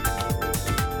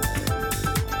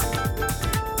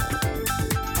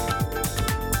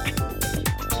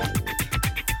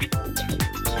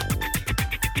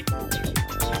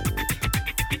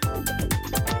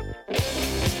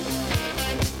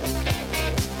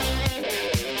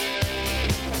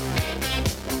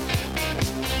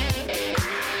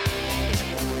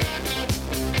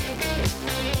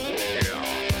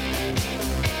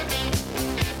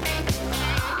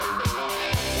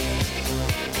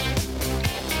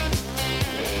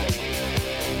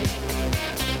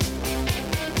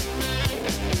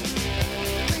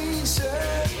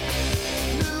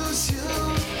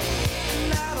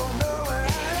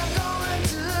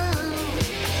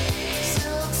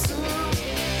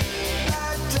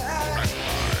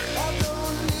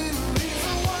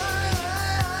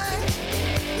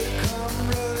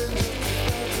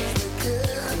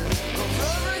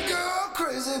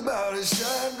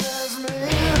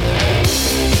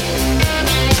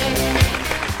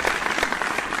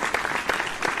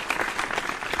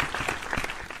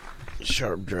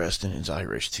sharp dressed in his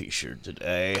Irish T-shirt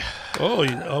today.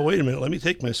 Oh, wait a minute. Let me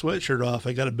take my sweatshirt off.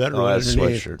 I got a better Oh, one that's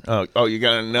underneath. sweatshirt. Oh, you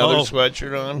got another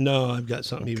sweatshirt on? No, I've got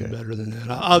something even better than that.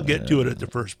 I'll get to it at the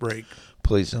first break.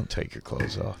 Please don't take your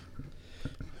clothes off.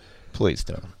 Please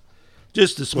don't.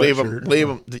 Just the sweatshirt. Leave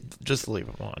them. Just leave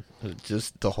them on.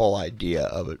 Just the whole idea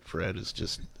of it, Fred, is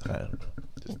just. I don't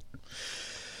know.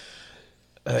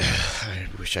 I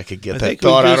wish I could get that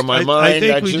thought out of my mind. I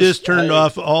think we just turned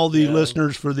off all the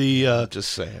listeners for the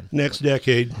just saying next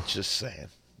decade. Just saying.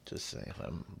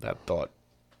 That thought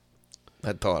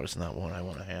is not one I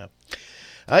want to have.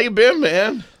 How you been,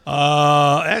 man?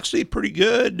 Actually, pretty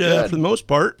good, for the most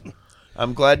part.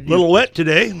 I'm glad. A little wet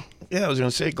today. Yeah, I was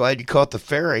going to say, glad you caught the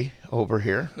ferry over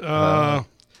here.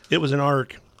 It was an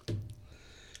arc.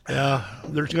 Yeah,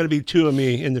 there's going to be 2 of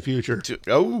me in the future.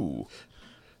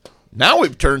 Now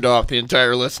we've turned off the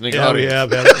entire listening audience. Yeah,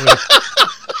 we have.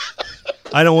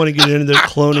 I don't want to get into the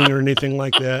cloning or anything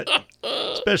like that,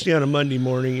 especially on a Monday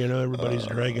morning. Everybody's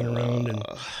dragging around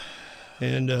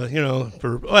and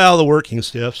for the working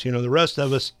stiffs. The rest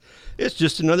of us, it's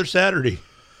just another Saturday.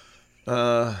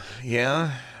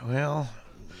 Yeah. Well,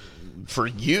 for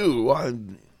you,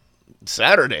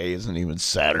 Saturday isn't even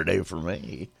Saturday for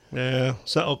me. Yeah.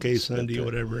 Sunday,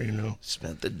 whatever.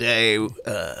 Spent the day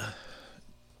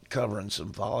covering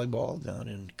some volleyball down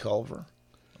in Culver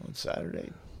on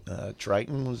Saturday.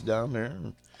 Triton was down there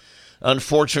and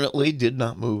unfortunately did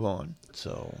not move on.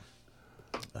 So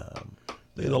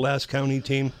they're the last county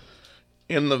team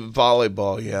in the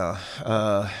volleyball. Yeah,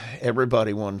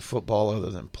 everybody won football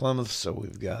other than Plymouth. So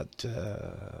we've got trying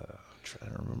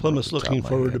to remember. Plymouth's looking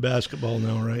forward to basketball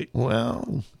now, right?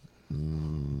 Well,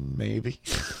 maybe.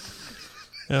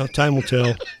 Well, time will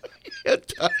tell. Yeah,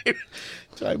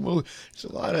 time will. There's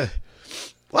a lot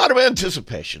of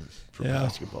anticipation for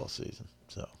basketball season.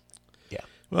 So, yeah.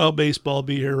 Well, baseball will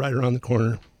be here right around the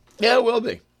corner. Yeah, it will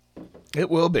be. It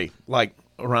will be like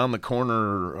around the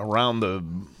corner, around the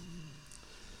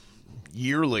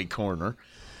yearly corner.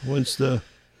 Once the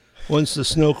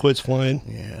snow quits flying.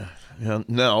 Yeah.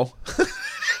 No.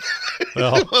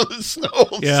 Well, the snow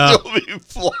will still be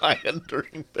flying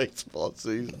during baseball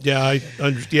season. Yeah, I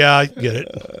get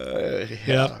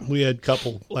it. We had a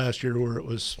couple last year where it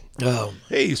was.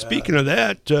 Hey, speaking of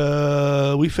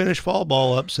that, we finished fall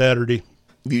ball up Saturday.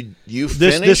 You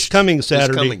finished this coming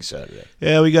Saturday. This coming Saturday.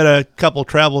 Yeah, we got a couple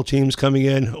travel teams coming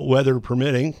in, weather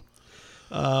permitting,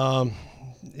 and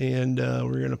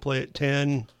we're going to play at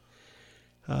 10.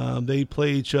 They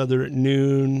play each other at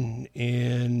noon,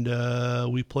 and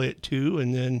we play at 2,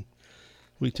 and then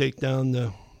we take down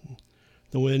the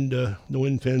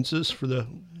wind fences for the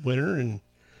winter and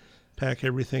pack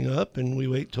everything up, and we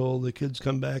wait till the kids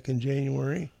come back in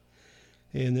January,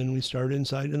 and then we start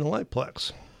inside in the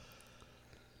Liveplex.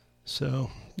 So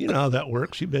you know how that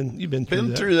works. You've been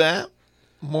through that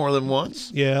more than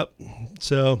once. Yeah.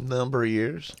 So number of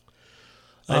years.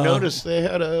 I noticed they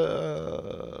had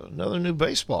another new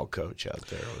baseball coach out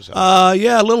there.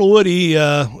 Little Woody,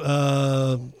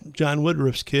 John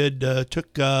Woodruff's kid,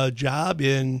 took a job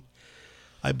in,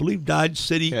 I believe, Dodge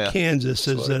City, Kansas,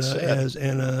 as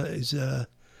an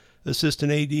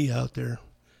assistant AD out there.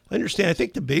 I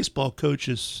think the baseball coach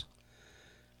is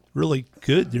really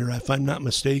good there, if I'm not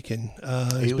mistaken.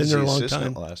 He's been there a long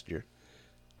time. Last year.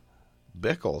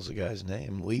 Bickle's the guy's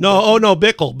name.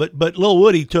 Bickle. But Lil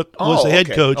Woody was the head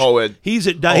coach. He's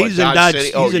in Dodge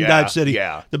City. He's in Dodge City.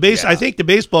 Yeah. I think the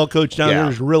baseball coach down there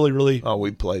is really, really. Oh,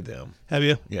 we played them. Have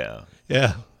you? Yeah.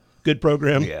 Yeah. Good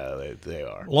program. Yeah, they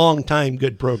are. Long time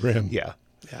good program. Yeah.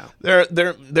 Yeah.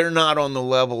 They're not on the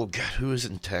level. God, who is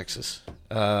in Texas?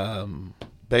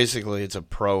 Basically, it's a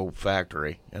pro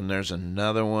factory, and there's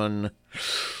another one.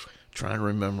 Trying to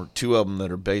remember 2 of them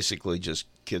that are basically just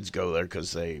kids go there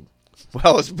because they.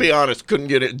 Well, let's be honest, couldn't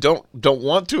get it. Don't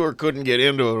want to or couldn't get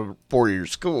into a 4-year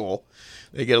school.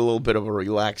 They get a little bit of a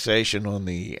relaxation on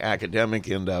the academic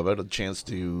end of it, a chance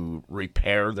to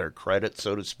repair their credit,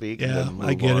 so to speak, and then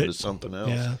move on to something else.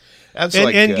 Yeah, that's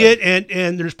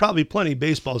and there's probably plenty of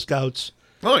baseball scouts.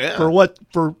 Oh yeah,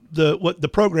 for the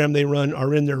program they run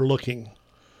are in there looking.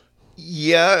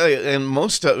 Yeah, and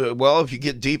most of if you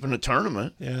get deep in a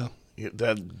tournament,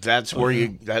 that's where you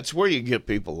get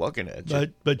people looking at you.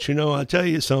 But I'll tell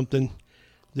you something.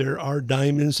 There are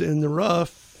diamonds in the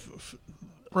rough,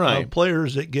 right?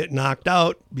 Players that get knocked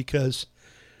out because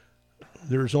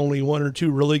there's only 1 or 2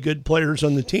 really good players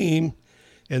on the team,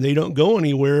 and they don't go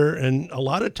anywhere. And a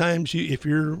lot of times, if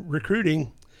you're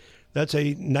recruiting, that's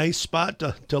a nice spot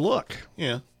to look.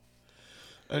 Yeah,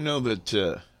 I know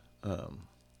that.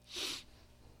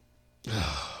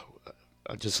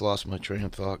 I just lost my train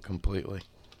of thought completely.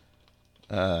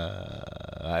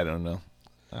 I don't know.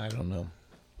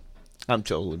 I'm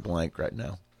totally blank right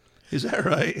now. Is that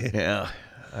right? Yeah.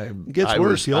 It gets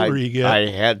worse the older you get. I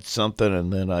had something,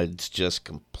 and then it's just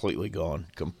completely gone.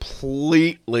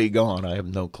 Completely gone. I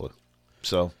have no clue.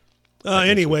 So,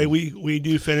 anyway, we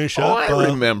do finish up. I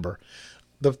remember.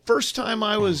 The first time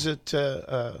I was at,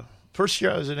 first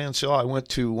year I was at NCL, I went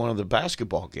to one of the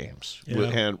basketball games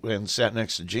and sat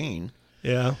next to Gene.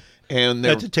 Yeah. And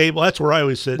at the table, that's where I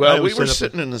always sit. Well, we were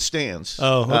sitting in the stands.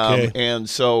 Oh, okay. And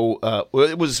so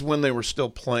it was when they were still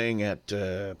playing at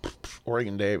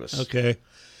Oregon Davis. Okay.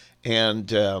 And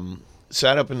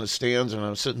sat up in the stands, and I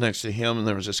was sitting next to him, and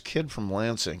there was this kid from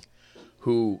Lansing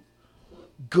who,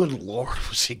 good Lord,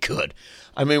 was he good.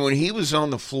 I mean, when he was on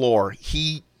the floor,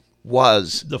 he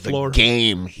was the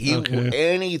game.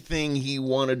 Anything he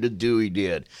wanted to do, he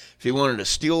did. If he wanted to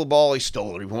steal the ball, he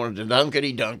stole it. If he wanted to dunk it,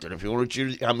 he dunked it. If he wanted to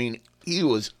shoot it, I mean, he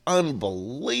was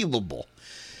unbelievable.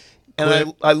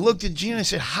 And I looked at Gene and I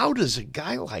said, how does a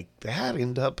guy like that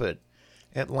end up at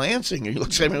Lansing? He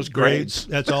looks at me, it was grades.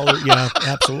 That's all. Yeah,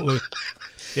 absolutely.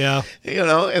 Yeah. You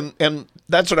know, and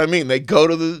that's what I mean. They go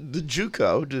to the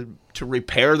JUCO to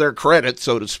repair their credit,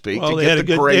 so to speak. Well, they had a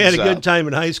good time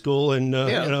in high school, and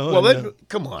yeah. You know. Well,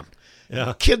 come on. Yeah.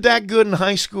 A kid that good in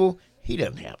high school, he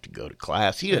doesn't have to go to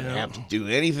class. He doesn't have to do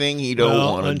anything he don't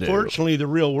want to do. Unfortunately, the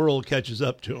real world catches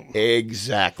up to him.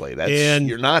 Exactly.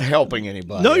 You're not helping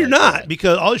anybody. No, you're not,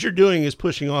 because all you're doing is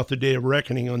pushing off the day of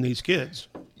reckoning on these kids.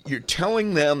 You're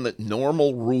telling them that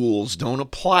normal rules don't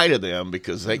apply to them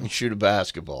because they can shoot a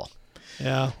basketball.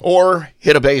 Yeah. Or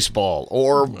hit a baseball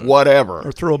or whatever.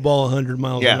 Or throw a ball 100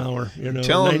 miles an hour. You know,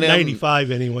 telling 95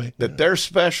 anyway. That they're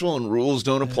special and rules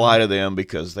don't apply to them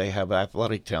because they have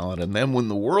athletic talent. And then when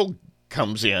the world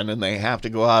comes in and they have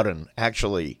to go out and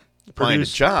actually find a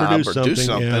job or do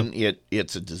something,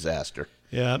 it's a disaster.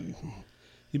 Yeah.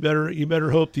 You better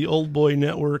hope the Old Boy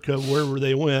Network, wherever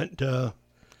they went,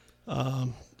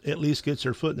 at least gets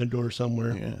their foot in the door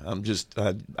somewhere. Yeah,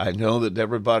 I know that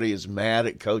everybody is mad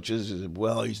at coaches.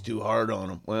 Well, he's too hard on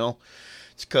them. Well,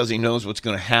 it's because he knows what's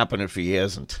going to happen if he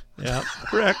isn't. Yeah,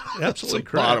 correct. Absolutely That's the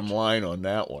correct. Bottom line on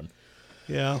that one.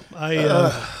 Yeah,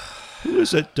 who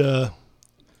was it?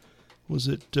 Was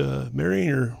it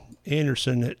Marion or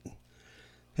Anderson that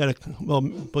had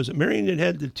was it Marion that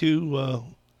had the two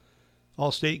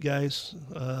All-State guys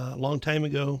a long time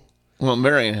ago? Well,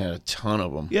 Marion had a ton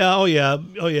of them. Yeah, oh yeah.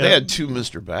 They had two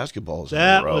Mr. Basketballs in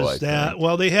a row, I think.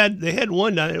 Well, they had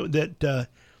one that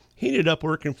he ended up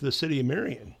working for the city of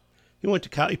Marion. He went to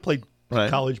college. He played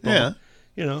college ball. Yeah.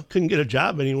 You know, couldn't get a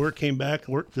job anywhere. Came back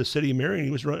and worked for the city of Marion. He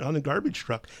was running on the garbage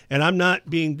truck. And I'm not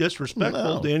being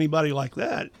disrespectful to anybody like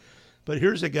that, but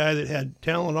here's a guy that had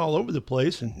talent all over the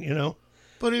place, and you know.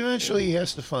 But eventually, he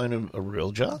has to find a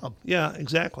real job. Yeah,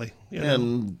 exactly.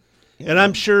 And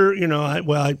I'm sure, you know, I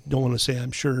don't want to say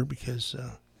I'm sure because,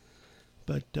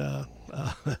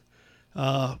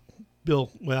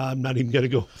 Bill, well, I'm not even going to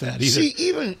go with that either. See,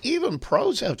 even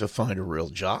pros have to find a real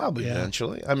job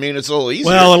eventually. I mean, it's a little easier.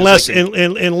 Well,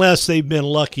 unless they've been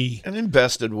lucky. And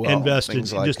invested well.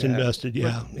 Invested, like just that. Invested,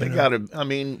 yeah. But they got to, I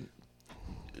mean,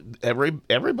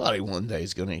 everybody one day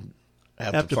is going to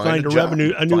have to find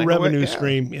a new revenue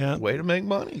stream. Yeah. Way to make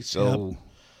money. So,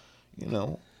 you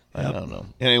know. I don't know.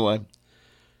 Anyway.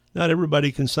 Not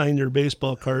everybody can sign their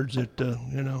baseball cards at,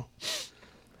 you know,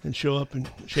 and show up and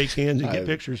shake hands and get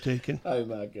pictures taken. I'm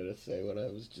not going to say what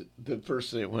the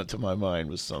first thing that went to my mind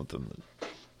was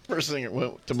first thing that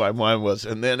went to my mind was,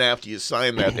 and then after you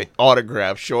sign that, they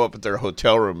autograph, show up at their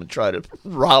hotel room and try to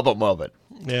rob them of it.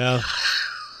 Yeah.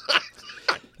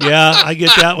 Yeah, I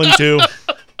get that one too.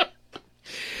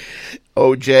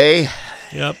 OJ.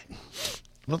 Yep.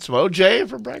 Want some OJ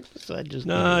for breakfast? I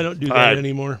don't do that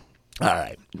anymore. All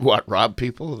right. What, rob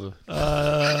people? No,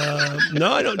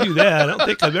 I don't do that. I don't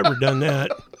think I've ever done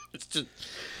that. It's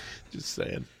just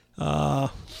saying.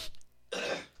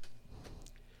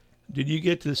 Did you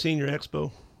get to the Senior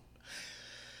Expo?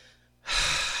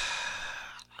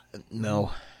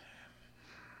 No.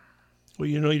 Well,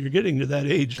 you know, you're getting to that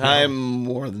age now. I'm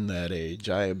more than that age.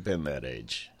 I have been that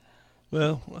age.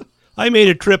 Well, I made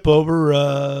a trip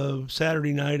over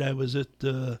Saturday night. I was at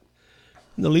the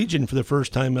Legion for the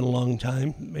first time in a long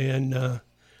time, and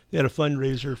they had a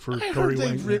fundraiser for Tory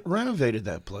Wagner. They've renovated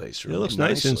that place. Really it looks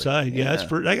nice inside. Yeah,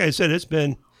 it's like I said, it's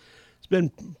been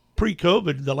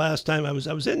pre-COVID. The last time I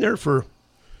was in there for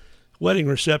wedding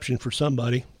reception for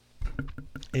somebody,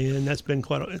 and that's been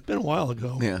it's been a while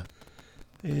ago. Yeah.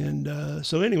 And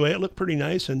so anyway, it looked pretty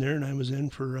nice in there, and I was in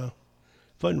for a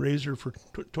fundraiser for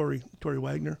Tory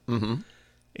Wagner. Mm-hmm.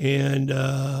 And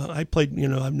I played, you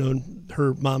know, I've known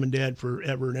her mom and dad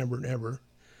forever and ever and ever.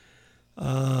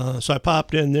 So I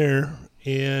popped in there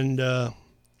and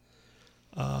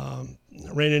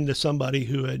ran into somebody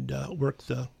who had worked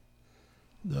the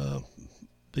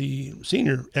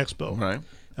senior expo. Right.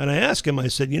 And I asked him, I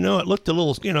said, it looked a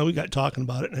little, we got talking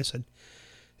about it, and I said,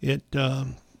 it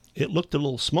looked a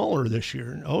little smaller this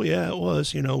year. And, oh, yeah, it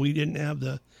was. We didn't have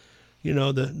the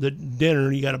dinner,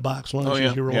 and you got a box lunch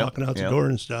as you were walking out the door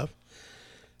and stuff.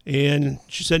 And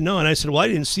she said, no. And I said, well, I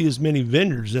didn't see as many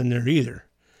vendors in there either.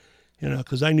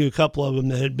 Because I knew a couple of them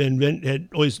that had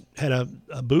always had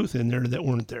a booth in there that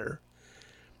weren't there.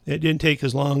 It didn't take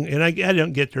as long, and I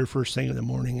didn't get there first thing in the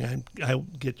morning. I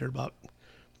get there about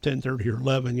 10:30 or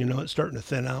 11. It's starting to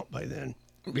thin out by then.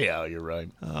 Yeah, you're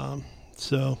right.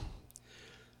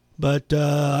 But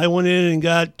I went in and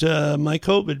got my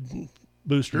COVID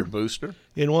booster. Your booster?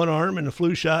 In one arm and a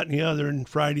flu shot in the other. And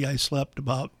Friday I slept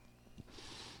about,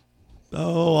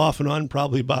 off and on,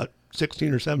 probably about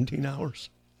 16 or 17 hours.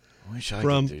 I wish I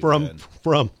from could do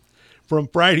that. From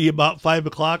Friday about 5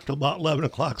 o'clock to about 11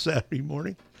 o'clock Saturday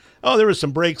morning. Oh, there was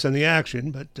some breaks in the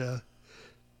action, but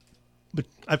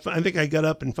I think I got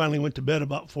up and finally went to bed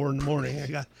about 4 in the morning.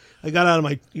 I got out of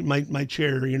my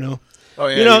chair, Oh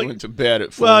yeah, you went to bed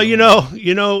at 4. Well,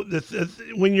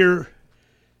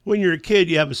 when you're a kid,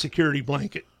 you have a security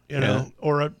blanket,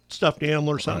 or a stuffed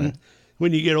animal or something. Right.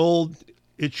 When you get old,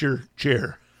 it's your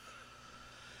chair.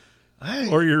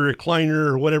 Or your recliner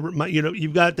or whatever.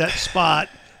 You've got that spot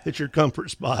that's your comfort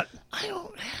spot. I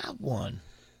don't have one.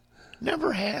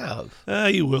 Never have.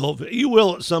 You will. You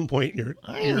will at some point.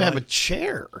 I don't even have a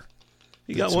chair.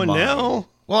 You got one now?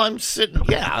 Well, I'm sitting.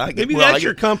 Yeah. Maybe that's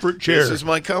your comfort chair. This is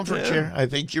my comfort chair. I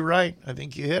think you're right. I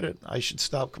think you hit it. I should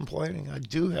stop complaining. I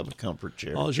do have a comfort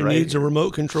chair. All you need is a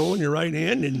remote control in your right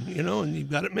hand, and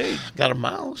you've got it made. Got a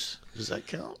mouse. Does that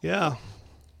count? Yeah.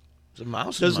 There's a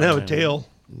mouse. Doesn't have a tail.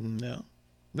 No,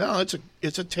 it's a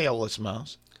tailless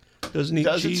mouse. Doesn't eat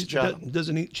cheese.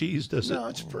 Doesn't eat cheese, does it? No,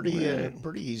 it's pretty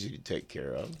easy to take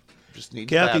care of. Just needs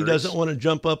Kathy batteries. Doesn't want to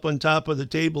jump up on top of the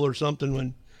table or something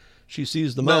when she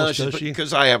sees the mouse, does she?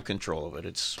 Because I have control of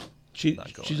it. She's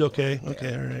okay. Yeah.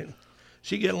 Okay, all right.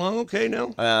 She get along okay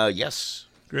now? Yes.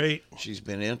 Great. She's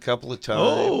been in a couple of times.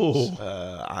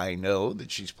 Oh. I know that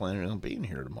she's planning on being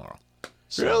here tomorrow.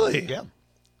 So, really? Yeah.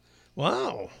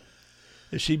 Wow.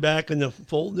 Is she back in the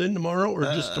fold then tomorrow, or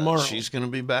just tomorrow? She's going to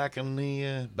be back in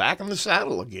the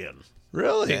saddle again.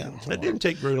 Really? Yeah, that didn't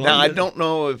take very long. Now I don't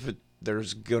know if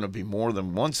there's going to be more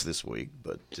than once this week,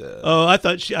 but I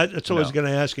thought that's what I was going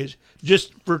to ask. Is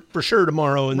just for sure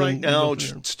tomorrow, and right then now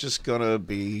it's just going to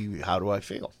be how do I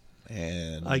feel,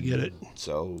 and I get it.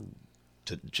 So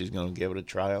she's going to give it a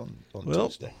try on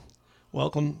Tuesday.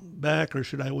 Welcome back, or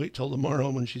should I wait till tomorrow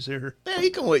when she's here? Yeah,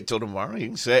 you can wait till tomorrow. You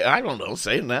can say, I don't know,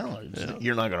 say it now. Yeah.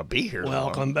 You're not going to be here.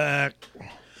 Welcome back.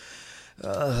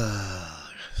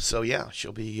 So yeah,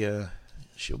 she'll be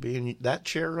in that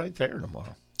chair right there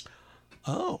tomorrow.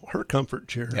 Oh, her comfort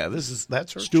chair. Yeah,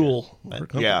 that's her stool. Chair. Her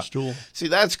comfort stool. See,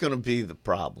 that's going to be the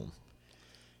problem.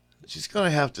 She's going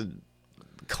to have to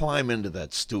climb into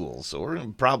that stool, so we're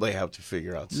going to probably have to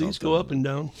figure out something. These go up and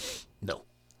down? No.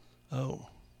 Oh.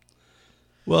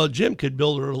 Well, Jim could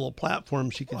build her a little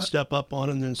platform she could step up on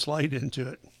and then slide into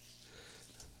it.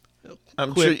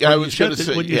 I'm sure. I was going to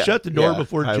say. Would you shut the door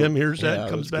before Jim hears that and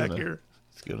comes back here?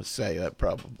 I was going to say that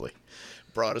probably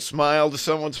brought a smile to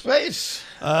someone's face.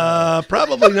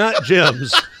 Probably not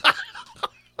Jim's.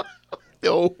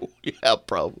 Oh, yeah,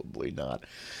 probably not.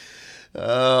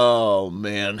 Oh,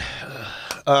 man.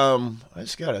 I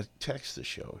just got a text to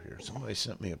show here. Somebody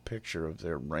sent me a picture of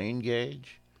their rain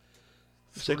gauge.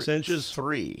 6 inches?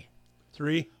 3.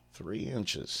 3? 3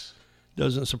 inches.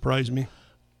 Doesn't surprise me.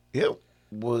 It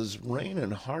was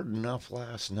raining hard enough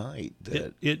last night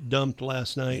that it dumped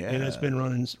last night, and it's been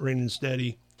raining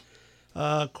steady.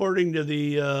 According to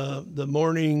the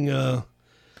morning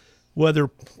weather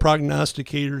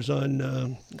prognosticators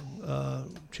on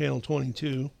Channel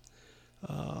 22,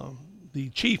 the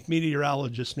chief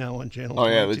meteorologist now on Channel 22.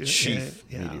 Oh, yeah, the chief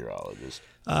meteorologist.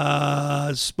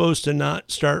 It's supposed to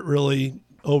not start really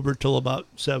over till about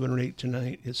 7 or 8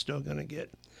 tonight. It's still going to get.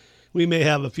 We may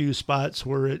have a few spots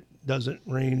where it doesn't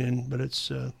rain in, but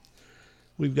it's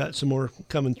we've got some more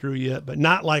coming through yet, but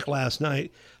not like last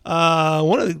night.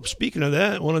 Speaking of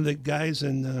that, one of the guys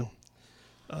in the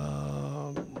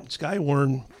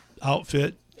Skywarn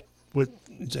outfit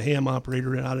he's a ham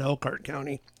operator out of Elkhart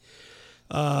County.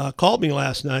 Called me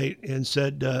last night and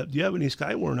said, do you have any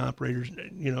Skywarn operators,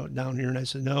 down here? And I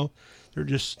said, no, they're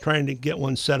just trying to get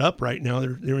one set up right now.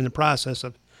 They're in the process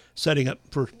of setting up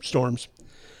for storms.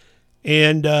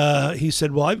 And he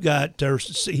said, well,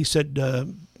 he said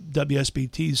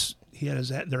WSBT's, he has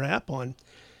their app on.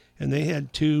 and they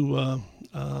had two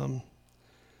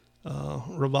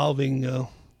revolving,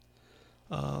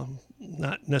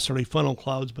 not necessarily funnel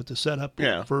clouds, but the setup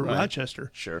for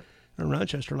Rochester. Sure. Or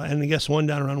Rochester, and I guess one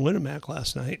down around Winnemac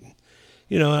last night.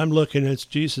 I'm looking.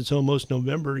 It's almost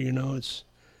November.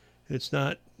 It's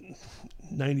not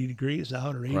 90 degrees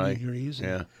out or 80 degrees.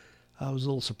 And I was a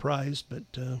little surprised, but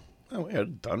we had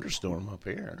a thunderstorm up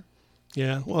here.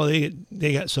 Yeah, well,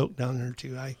 they got soaked down there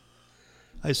too.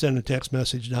 I sent a text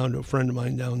message down to a friend of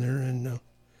mine down there, and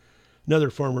another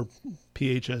former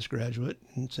PHS graduate,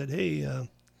 and said, "Hey,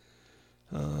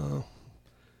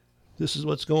 this is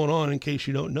what's going on. In case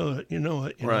you don't know it, you know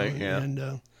it, right? Know? Yeah,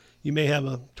 and you may have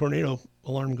a tornado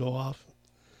alarm go off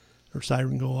or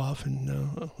siren go off,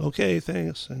 and okay,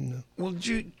 thanks." And well,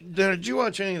 did you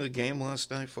watch any of the game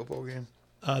last night? Football game?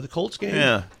 The Colts game?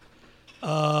 Yeah.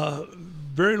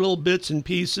 Very little bits and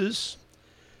pieces.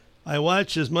 I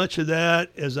watched as much of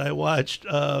that as I watched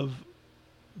of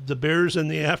the Bears in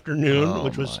the afternoon,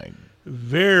 which was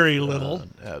very little.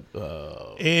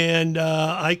 And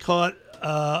I caught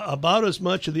about as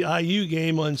much of the IU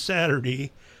game on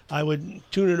Saturday. I would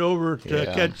tune it over to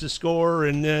catch the score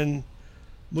and then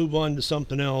move on to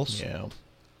something else. Yeah.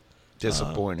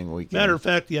 Disappointing weekend. Matter of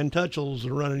fact, the Untouchables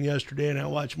were running yesterday, and I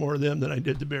watched more of them than I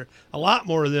did the Bears. A lot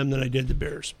more of them than I did the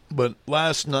Bears. But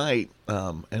last night,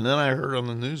 and then I heard on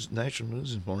the news, national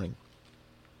news this morning,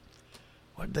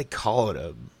 what did they call it?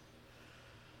 A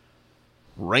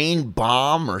rain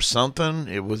bomb or something?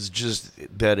 It was just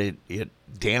that it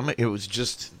was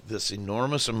just this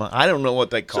enormous amount. I don't know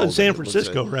what they called it. So in San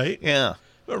Francisco, right? Yeah.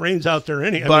 It rains out there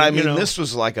anyway. But I mean this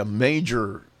was like a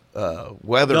major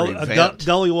weather event. A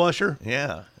gully washer?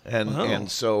 Yeah.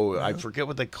 And so I forget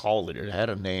what they called it. It had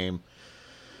a name.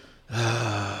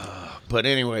 But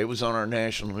anyway, it was on our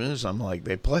national news. I'm like,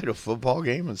 they played a football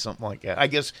game and something like that. I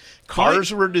guess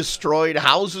cars were destroyed.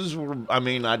 Houses were, I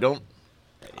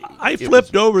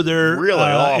flipped over there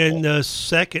really in the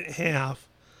second half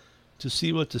to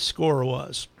see what the score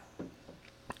was.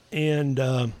 And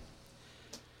you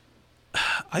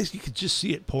could just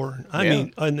see it pouring. I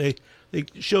mean, and they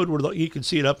showed where you could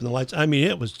see it up in the lights. I mean,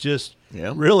 it was just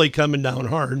really coming down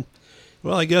hard.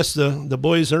 Well, I guess the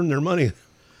boys earned their money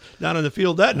down on the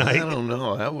field that night. I don't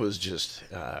know. That was just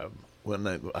when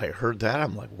I heard that,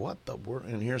 I'm like, what the word?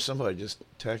 And here somebody just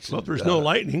texted. Well, there's no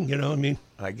lightning,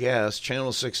 I guess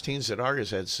Channel 16 said Argus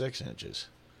had 6 inches.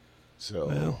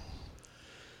 So.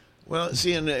 Well,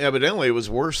 see, and evidently it was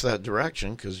worse that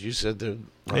direction because you said the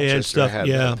Rochester had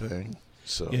that thing.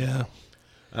 So I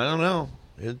don't know.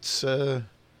 It's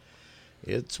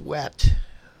wet.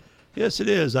 Yes, it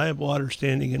is. I have water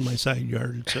standing in my side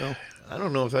yard, so I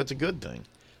don't know if that's a good thing.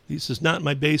 This is not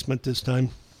my basement this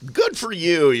time. Good for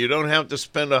you. You don't have to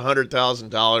spend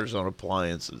 $100,000 on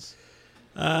appliances.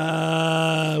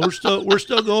 We're still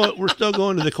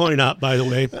going to the coin op, by the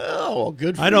way. Oh, well,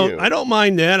 good for you. I don't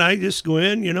mind that. I just go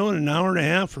in, in an hour and a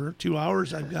half or 2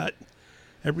 hours. I've got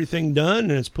everything done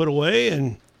and it's put away,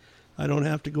 and I don't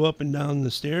have to go up and down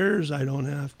the stairs. I don't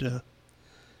have to,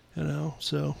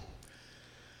 So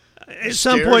at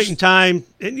some point in time,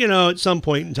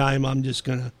 I'm just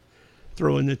gonna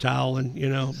throw in the towel and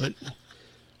but.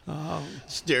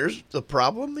 Stairs the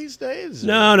problem these days?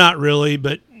 No, not really,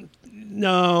 but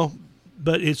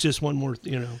it's just one more,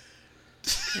 You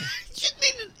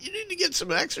need to get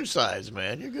some exercise,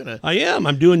 man. I am.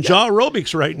 I'm doing jaw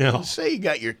aerobics right now. Say you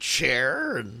got your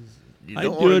chair and you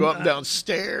don't want to go up and down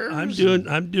stairs. I'm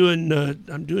doing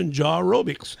jaw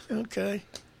aerobics. Okay.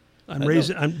 I'm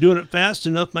doing it fast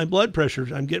enough. My blood pressure.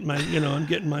 I'm getting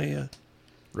my.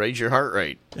 Raise your heart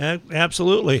rate.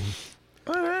 Absolutely.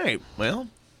 All right. Well.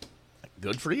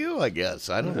 Good for you, I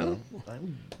guess. I don't know.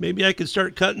 Maybe I could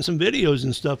start cutting some videos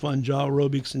and stuff on jaw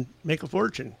aerobics and make a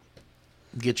fortune.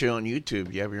 Get you on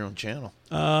YouTube. You have your own channel.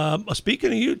 Speaking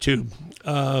of YouTube,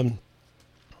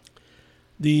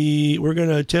 we're going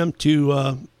to attempt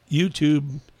to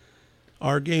YouTube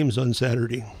our games on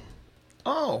Saturday.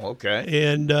 Oh,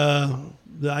 okay. And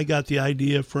I got the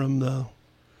idea from the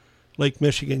Lake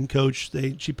Michigan coach.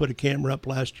 She put a camera up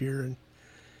last year and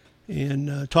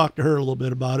talked to her a little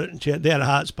bit about it, and they had a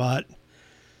hot spot,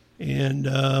 and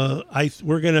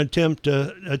we're going to attempt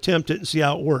it and see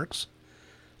how it works.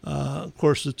 Of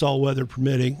course, it's all weather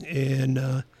permitting,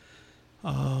 and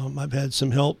I've had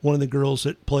some help. One of the girls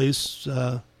that plays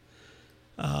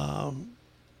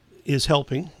is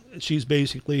helping. She's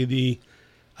basically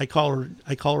I call her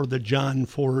the John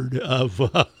Ford of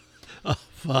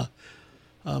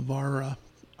our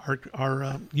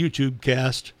YouTube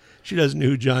cast. She doesn't know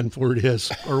who John Ford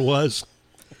is or was,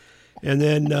 and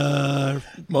then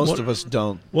most of us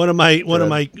don't. One of my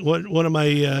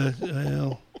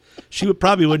she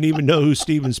wouldn't even know who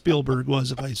Steven Spielberg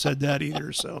was if I said that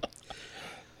either. So,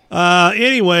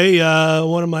 anyway,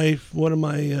 one of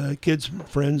my kids'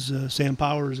 friends, Sam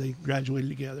Powers, they graduated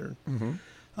together.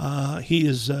 Mm-hmm. He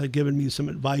has given me some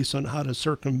advice on how to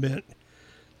circumvent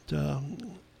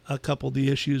a couple of the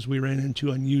issues we ran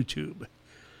into on YouTube.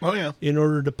 Oh yeah. In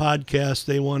order to podcast,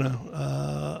 they want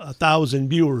 1,000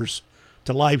 viewers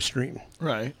to live stream.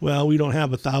 Right. Well, we don't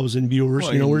have 1,000 viewers.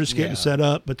 Well, we're just getting set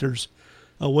up, but there's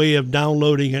a way of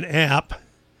downloading an app,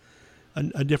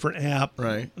 a different app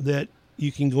that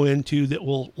you can go into that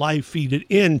will live feed it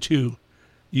into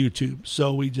YouTube.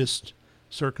 So we just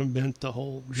circumvent the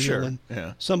whole deal. Sure. And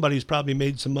yeah. Somebody's probably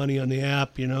made some money on the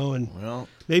app, and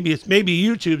maybe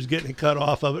YouTube's getting a cut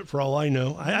off of it for all I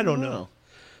know. I don't know.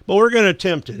 But we're going to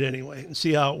attempt it anyway and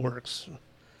see how it works.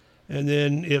 And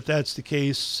then if that's the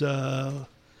case, I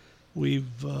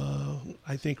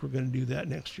think we're going to do that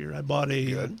next year. I bought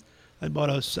a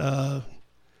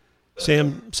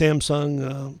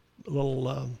Samsung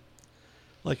little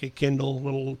like a Kindle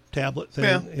little tablet thing,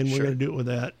 and we're going to do it with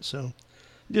that. So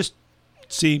just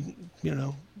see,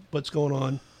 what's going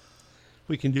on.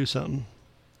 We can do something.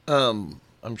 I'm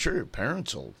sure your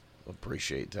parents will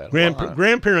appreciate that.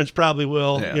 Grandparents probably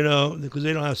will, because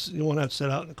they won't have to sit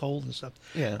out in the cold and stuff.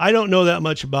 Yeah. I don't know that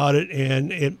much about it,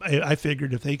 and I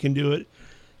figured if they can do it,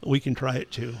 we can try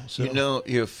it too. So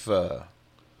if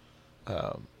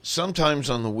sometimes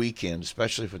on the weekend,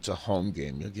 especially if it's a home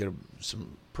game, you'll get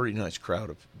some pretty nice crowd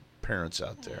of parents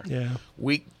out there. Yeah.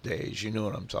 Weekdays, you know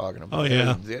what I'm talking about. Oh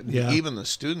yeah. Even the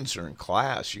students are in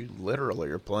class. You literally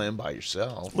are playing by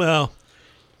yourself. Well.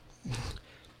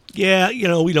 Yeah,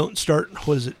 we don't start,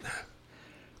 was it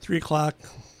 3 o'clock?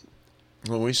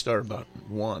 Well, we start about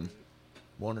 1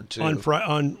 or 2.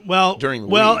 During the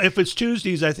week. If it's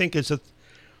Tuesdays, I think it's a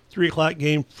 3 o'clock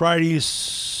game.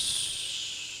 Fridays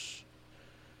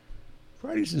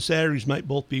and Saturdays might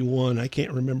both be 1. I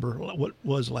can't remember what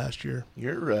was last year.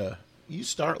 You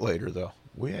start later, though.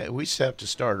 We have to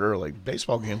start early.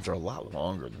 Baseball games are a lot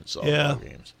longer than softball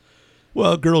games.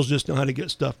 Well, girls just know how to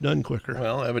get stuff done quicker.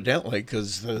 Well, evidently,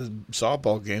 because the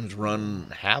softball games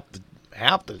run half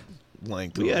the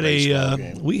length of a baseball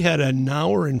game. We had an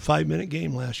hour and 5-minute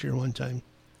game last year one time.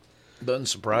 Doesn't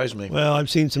surprise me. Well, I've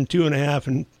seen some 2.5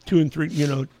 and 2 and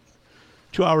 3,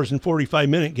 2 hours and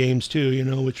 45-minute games too,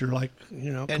 which are like,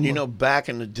 And back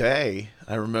in the day,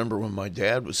 I remember when my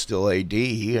dad was still AD,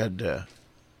 he had a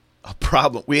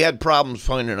problem. We had problems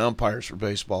finding umpires for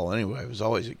baseball anyway. It was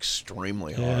always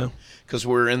extremely hard because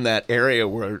we're in that area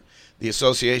where the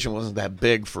association wasn't that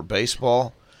big for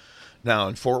baseball. Now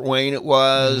in Fort Wayne it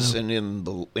was, and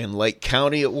in Lake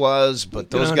County it was,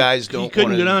 but those guys don't. You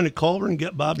couldn't go down to Culver and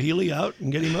get Bob Healy out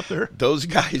and get him up there. Those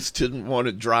guys didn't want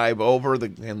to drive over,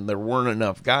 and there weren't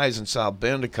enough guys in South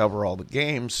Bend to cover all the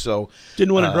games, so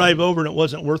didn't want to drive over, and it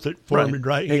wasn't worth it for him to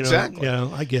drive. Exactly.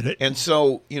 I get it. And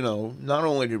so not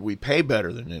only did we pay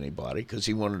better than anybody because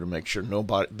he wanted to make sure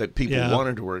that people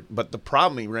wanted to work, but the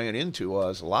problem he ran into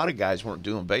was a lot of guys weren't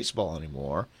doing baseball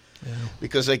anymore. Yeah.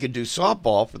 Because they could do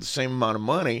softball for the same amount of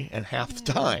money and half the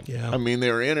time. Yeah. I mean, they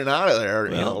were in and out of there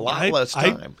in a lot less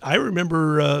time. I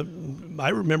remember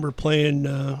playing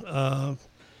a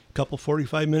couple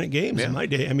 45-minute games in my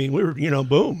day. I mean, we were,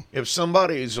 boom. If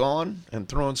somebody's on and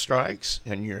throwing strikes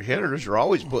and your hitters are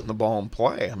always putting the ball in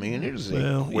play, I mean, it is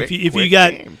a quick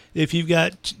game. If you've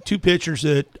got two pitchers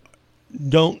that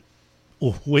don't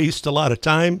waste a lot of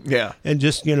time, and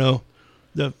just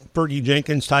the Fergie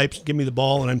Jenkins types, give me the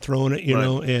ball and I'm throwing it,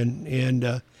 know,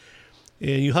 and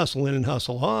you hustle in and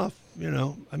hustle off,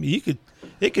 I mean,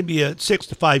 it could be a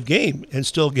 6-5 game and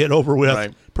still get over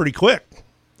with pretty quick.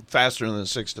 Faster than a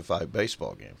 6-5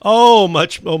 baseball game.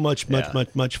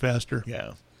 Much faster.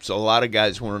 Yeah. So a lot of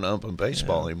guys weren't umping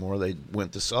baseball anymore. They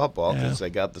went to softball because they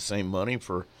got the same money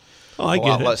for a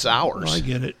lot less hours. I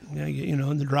get it. Yeah,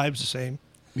 and the drive's the same.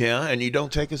 Yeah, and you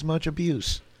don't take as much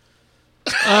abuse.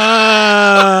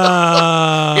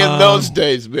 In In those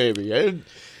days, baby.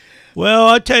 Well,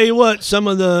 I tell you what, some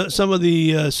of the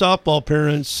softball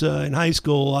parents in high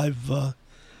school,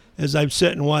 as I've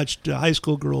sat and watched high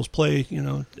school girls play,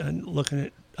 and looking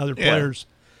at other players.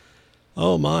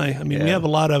 Oh my! I mean, we have a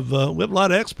lot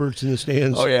of experts in the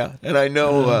stands. Oh yeah, and I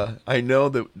know that. I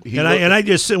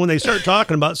just sit when they start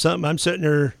talking about something. I'm sitting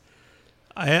there.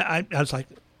 I was like,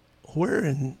 where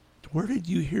did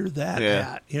you hear that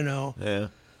at? Yeah.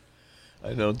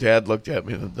 I know Dad looked at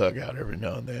me in the dugout every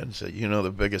now and then and said,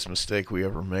 the biggest mistake we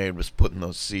ever made was putting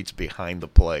those seats behind the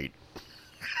plate.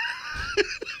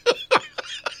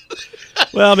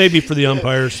 Well, maybe for the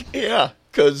umpires. Yeah,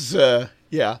 because all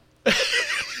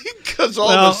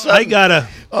of a sudden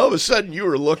all of a sudden you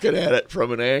were looking at it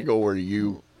from an angle where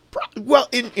you, well,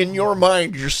 in your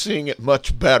mind, you're seeing it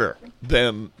much better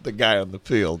than the guy on the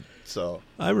field. So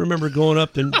I remember going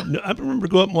up and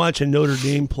watching Notre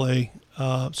Dame play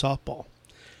softball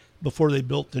before they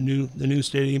built the new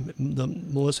stadium, the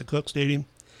Melissa Cook Stadium,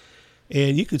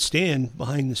 and you could stand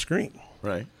behind the screen.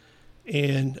 Right.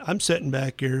 And I'm sitting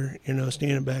back here,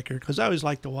 standing back here because I always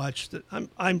like to watch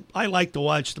I like to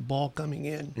watch the ball coming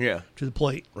in to the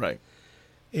plate. Right.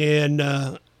 And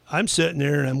I'm sitting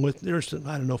there, and there's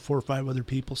 4 or 5 other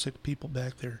people, 6 people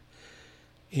back there,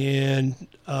 and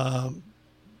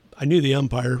I knew the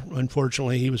umpire.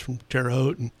 Unfortunately, he was from Terre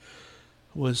Haute and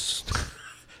was.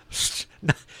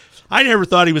 I never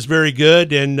thought he was very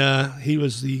good, and he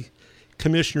was the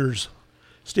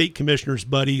state commissioner's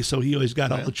buddy, so he always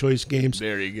got all the choice games.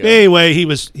 There you go. But anyway, he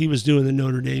was doing the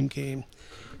Notre Dame game,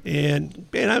 and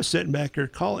man, I was sitting back there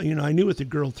calling. I knew what the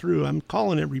girl threw. I'm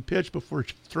calling every pitch before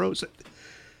she throws it,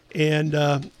 and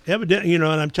evidently, and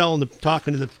I'm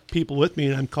talking to the people with me,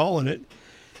 and I'm calling it,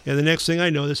 and the next thing I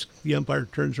know, the umpire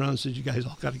turns around and says, "You guys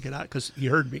all got to get out," because he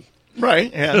heard me.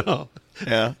 Right. Yeah.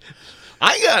 Yeah.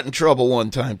 I got in trouble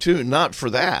one time too, not for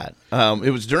that.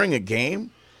 It was during a game,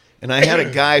 and I had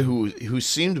a guy who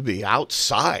seemed to be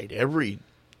outside his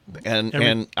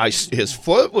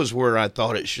foot was where I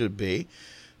thought it should be.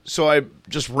 So I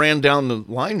just ran down the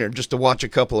line there just to watch a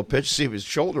couple of pitches, see if his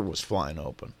shoulder was flying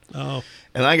open. Oh.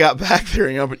 And I got back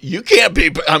there, but you can't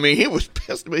be. I mean, he was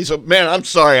pissed at me. So, man, I'm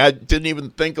sorry. I didn't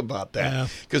even think about that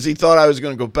because he thought I was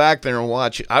going to go back there and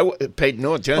watch it. I paid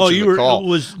no attention to the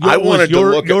call. I wanted to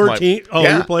look at my team. Oh,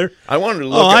 your player. I wanted to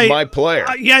look at my player.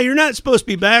 You're not supposed to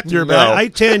be back there, but I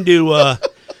tend to.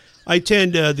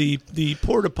 The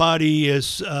porta potty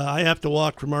is. I have to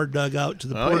walk from our dugout to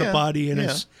the porta potty, and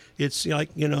it's like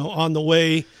on the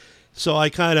way, so I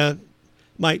kind of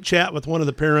might chat with one of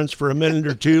the parents for a minute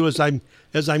or two as I'm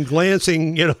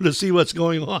glancing, to see what's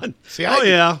going on. See,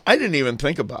 I didn't even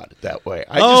think about it that way.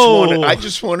 I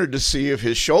just wanted to see if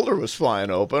his shoulder was flying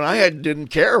open. Didn't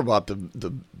care about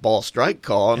the ball strike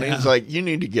call, and he's like, "You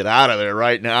need to get out of there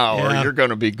right now, or you're going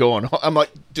to be going home." I'm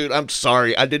like, "Dude, I'm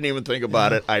sorry. I didn't even think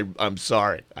about it. I'm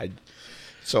sorry." I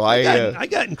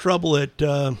got in trouble at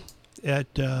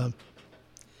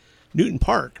Newton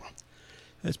Park.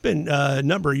 It's been a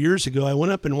number of years ago. I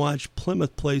went up and watched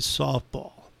Plymouth play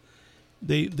softball.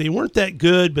 They weren't that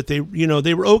good, but they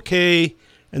were okay,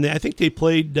 and I think they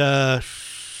played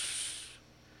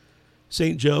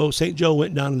St. Joe. St. Joe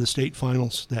went down to the state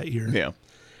finals that year. Yeah,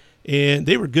 and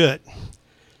they were good.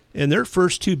 And their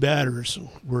first 2 batters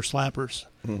were slappers,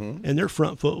 and their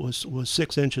front foot was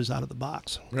 6 inches out of the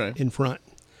box in front.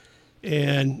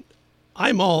 And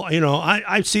I'm all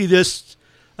I see this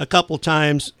a couple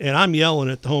times, and I'm yelling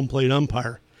at the home plate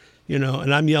umpire,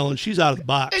 and I'm yelling, "She's out of the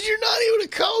box." And you're not even a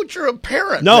coach or a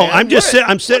parent. No, man.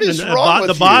 I'm sitting in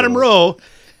the bottom row,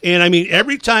 and I mean,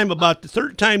 every time, about the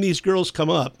 3rd time these girls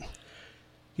come up,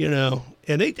 and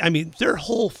their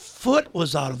whole foot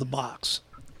was out of the box,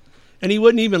 and he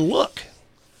wouldn't even look,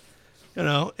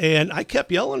 and I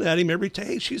kept yelling at him every time,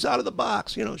 "Hey, she's out of the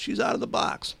box, she's out of the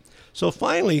box." So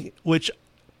finally, which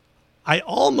I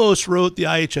almost wrote the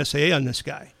IHSA on this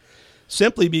guy,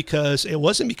 simply because it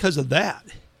wasn't because of that.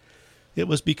 It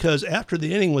was because after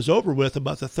the inning was over with,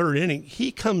 about the 3rd inning,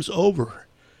 he comes over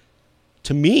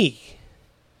to me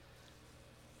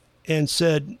and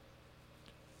said,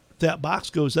 "That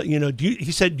box goes up."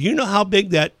 He said, "Do you know how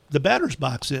big the batter's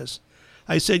box is?"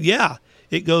 I said, "Yeah,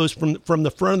 it goes from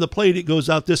the front of the plate. It goes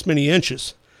out this many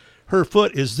inches. Her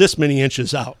foot is this many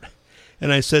inches out."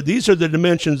 And I said, "These are the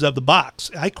dimensions of the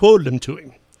box." I quoted them to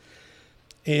him.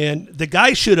 And the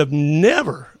guy should have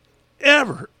never,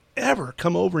 ever, ever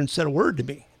come over and said a word to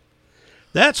me.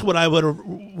 That's what I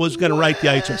was going to write the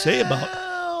IHSA about.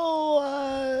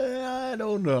 I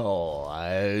don't know.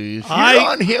 If you're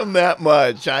on him that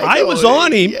much, I was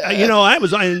on him. Yeah. I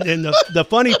was on. And the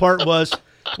funny part was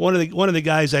one of the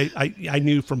guys I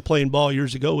knew from playing ball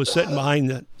years ago was sitting behind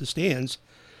the stands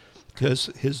because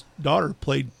his daughter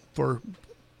played for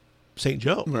St.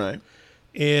 Joe. Right.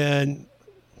 And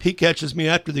he catches me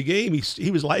after the game. He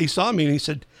saw me and he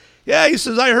said, "Yeah," he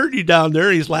says, "I heard you down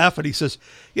there." He's laughing. He says,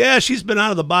 "Yeah, she's been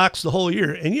out of the box the whole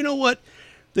year." And you know what?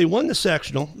 They won the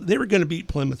sectional. They were going to beat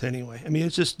Plymouth anyway. I mean,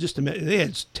 it's just they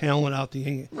had talent out the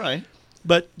end. Right.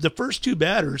 But the first 2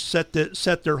 batters set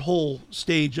their whole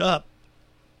stage up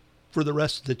for the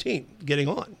rest of the team getting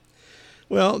on.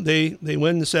 Well, they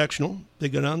win the sectional. They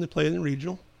go down, they play in the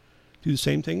regional. Do the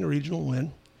same thing, the regional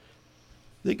win.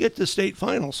 They get to state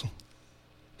finals.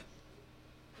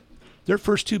 Their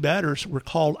first 2 batters were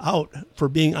called out for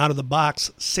being out of the box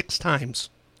 6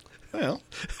 times. Well,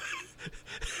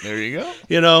 There you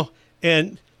go.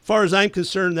 And as far as I'm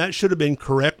concerned, that should have been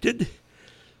corrected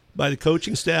by the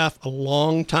coaching staff a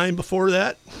long time before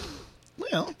that.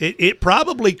 Well, it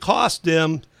probably cost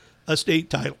them a state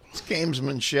title. It's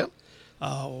gamesmanship.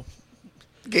 Oh,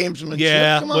 gamesmanship.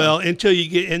 Yeah. Come on. Well, until you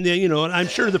get, and then and I'm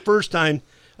sure the first time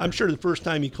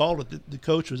he called it, the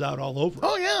coach was out all over.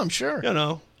 Oh yeah, I'm sure.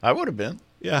 I would have been.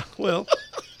 Yeah. Well.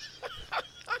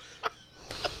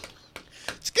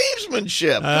 It's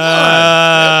gamesmanship.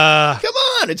 Come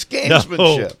on. It's gamesmanship.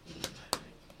 No.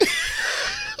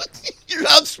 You're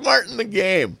outsmarting the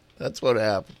game. That's what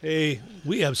happened. Hey,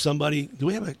 we have somebody. Do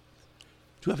we have a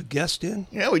guest in?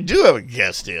 Yeah, we do have a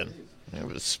guest in. We have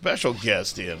a special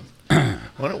guest in. Why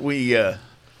don't we? You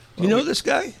know this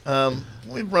guy?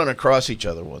 We've run across each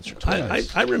other once or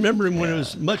twice. I remember him when he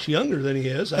was much younger than he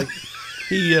is.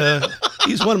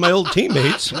 He's one of my old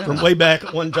teammates from way back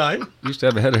at one time. Used to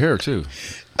have a head of hair too.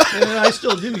 Yeah, I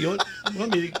still do. You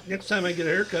want me to, next time I get a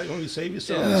haircut? You want me to save you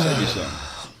some? Save you some.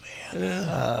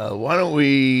 Why don't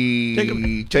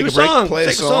we take a break, play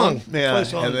a song? Yeah, play a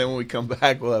song. And then when we come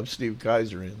back, we'll have Steve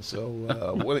Kaiser in. So,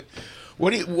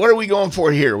 what are we going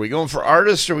for here? Are we going for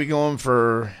artist, or are we going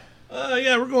for?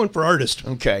 Yeah, we're going for artist.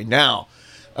 Okay, now,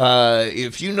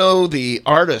 if you know the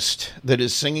artist that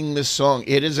is singing this song,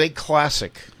 it is a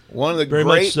classic, one of the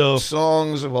great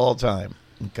songs of all time.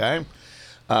 Okay.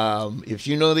 If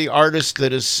you know the artist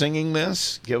that is singing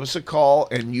this, give us a call,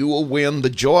 and you will win the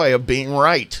joy of being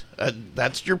right.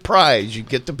 That's your prize. You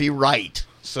get to be right.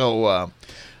 So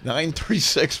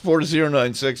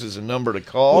 936-4096 is a number to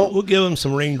call. We'll give them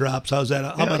some raindrops. How's that?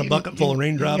 How about a bucket full of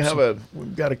raindrops?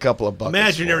 We've got a couple of buckets.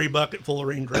 Imaginary bucket full of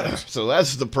raindrops. So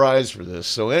that's the prize for this.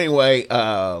 So anyway,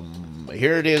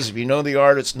 here it is. If you know the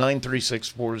artist,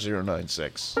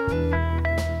 936-4096.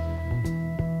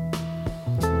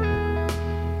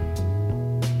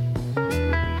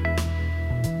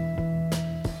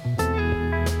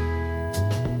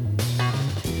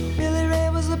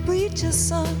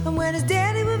 Son, and when his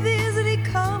daddy would visit, he'd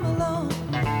come along.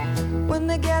 When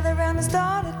they gathered around and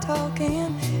started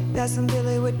talking, Cousin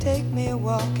Billy would take me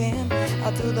walking.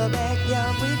 Out through the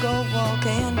backyard we go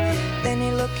walking. Then he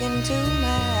looked into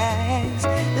my eyes.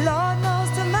 Lord knows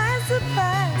to my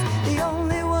surprise, the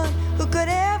only one who could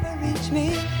ever reach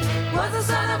me was the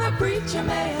son of a preacher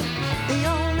man. The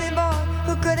only boy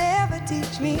who could ever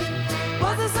teach me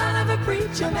was the son of a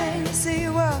preacher man. Yes, he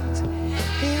was.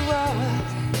 He was.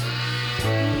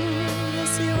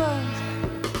 Yes, he was.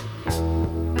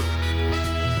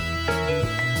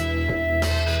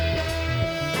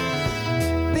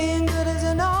 Being good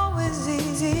isn't always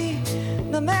easy,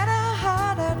 no matter how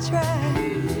hard I try.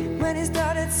 When he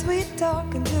started sweet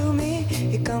talking to me,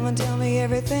 he'd come and tell me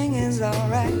everything is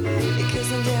alright. He'd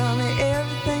kiss and tell me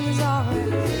everything is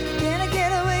alright. Can I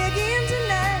get away again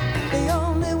tonight? The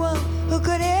only one who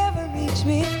could ever reach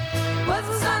me was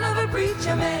the son of a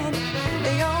preacher man.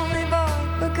 The only boy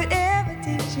who could ever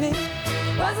teach me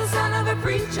was the son of a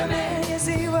preacher man. Yes,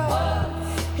 he was.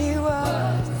 He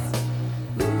was.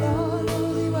 Lord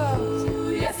knows he was.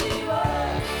 Yes, he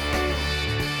was.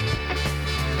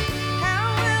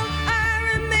 How will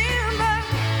I remember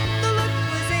the look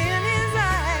was in his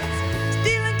eyes,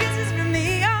 stealing kisses from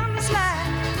me on the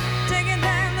slide, taking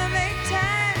time to make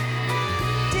time,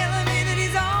 telling me that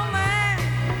he's all mine,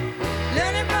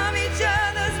 learning from each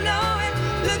other's knowing,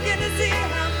 looking to see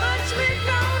how much we've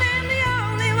grown, and the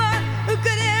only one who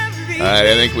could ever reach. All right,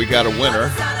 I think we got a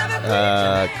winner.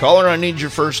 Caller, I need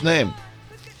your first name.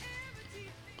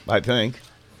 I think.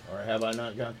 Or have I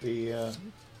not got the...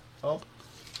 Oh.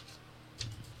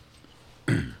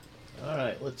 All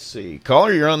right, let's see.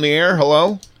 Caller, you're on the air.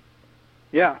 Hello?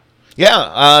 Yeah.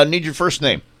 Yeah, need your first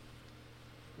name.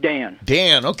 Dan.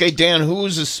 Dan. Okay, Dan, who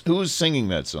is singing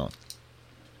that song?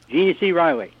 Jeannie C.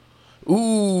 Riley.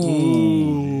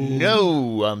 Ooh.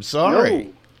 No, I'm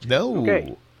sorry. No.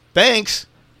 Okay. Thanks.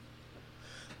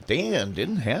 Dan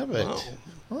didn't have it. Wow.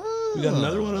 We got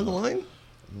another one on the line?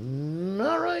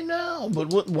 Not right now,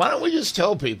 but why don't we just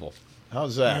tell people?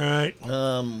 How's that? All right.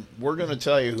 We're going to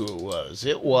tell you who it was.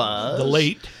 It was... The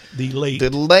late.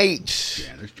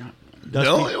 Janis Joplin.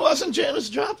 No, it wasn't Janis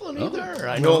Joplin either.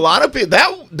 I know a lot of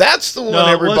people. That's the one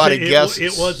everybody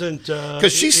guesses. It wasn't...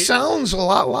 Because she sounds a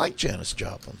lot like Janis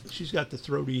Joplin. She's got the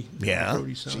throaty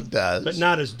sound. She does. But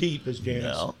not as deep as Janis.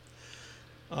 No.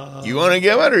 You want to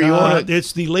give it, or you want to...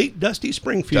 It's the late Dusty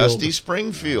Springfield. Dusty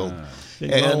Springfield. Been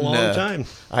gone a long time.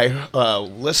 I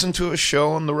listened to a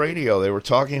show on the radio. They were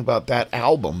talking about that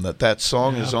album that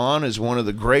song is on is one of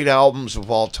the great albums of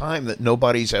all time that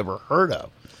nobody's ever heard of.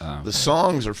 The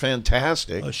songs are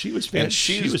fantastic. She was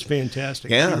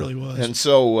fantastic. Yeah. She really was. And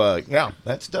so,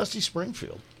 that's Dusty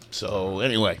Springfield. So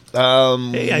anyway,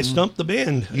 hey, I stumped the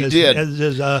band. You did,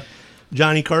 as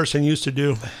Johnny Carson used to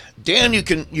do. Dan, you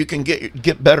can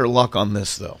get better luck on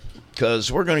this though,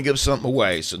 because we're going to give something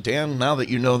away. So Dan, now that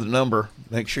you know the number,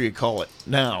 make sure you call it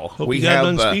now. Hope you have it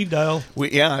on speed dial.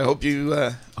 I hope you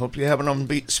have it on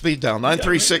speed dial.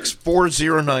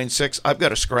 936-4096. I've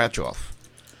got a scratch off.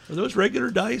 Are those regular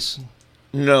dice?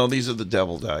 No, these are the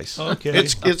devil dice. Okay.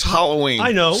 It's Halloween.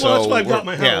 I know. So well, that's why I've got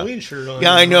my Halloween shirt on.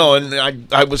 Yeah, I know. And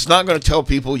I was not going to tell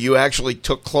people you actually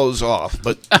took clothes off,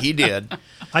 but he did.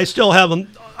 I still have them.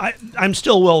 I'm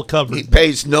still well covered. He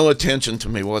pays no attention to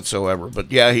me whatsoever. But,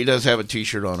 yeah, he does have a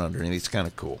T-shirt on underneath. It's kind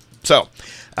of cool. So,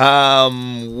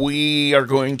 we are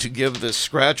going to give this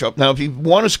scratch off. Now, if you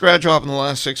want to scratch off in the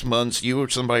last 6 months, you or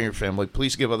somebody in your family,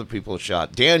 please give other people a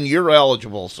shot. Dan, you're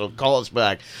eligible, so call us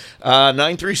back.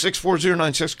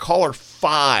 936-4096, caller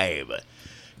 5.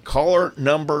 Caller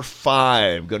number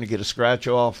 5. Going to get a scratch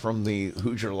off from the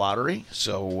Hoosier Lottery.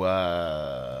 So,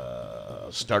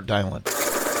 start dialing.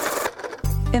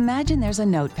 Imagine there's a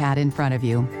notepad in front of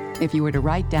you. If you were to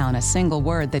write down a single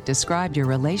word that described your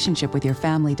relationship with your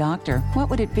family doctor, what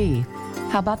would it be?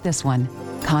 How about this one?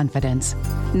 Confidence.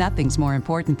 Nothing's more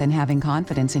important than having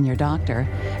confidence in your doctor.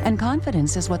 And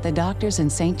confidence is what the doctors in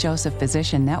St. Joseph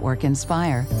Physician Network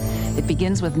inspire. It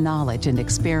begins with knowledge and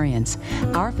experience.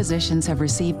 Our physicians have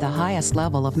received the highest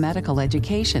level of medical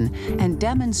education and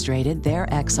demonstrated their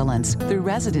excellence through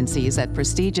residencies at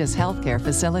prestigious healthcare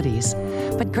facilities.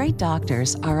 But great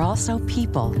doctors are also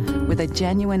people with a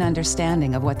genuine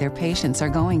understanding of what their patients are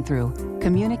going through,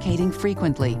 communicating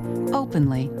frequently,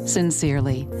 openly,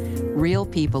 sincerely. Real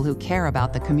people who care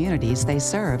about the communities they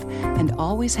serve and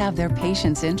always have their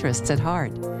patients' interests at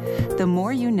heart. The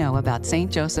more you know about St.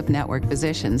 Joseph Network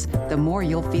physicians, the more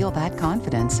you'll feel that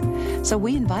confidence. So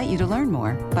we invite you to learn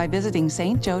more by visiting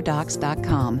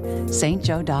stjoedocs.com,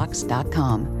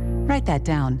 stjoedocs.com. Write that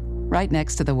down, right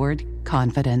next to the word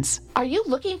confidence. Are you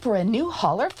looking for a new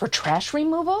hauler for trash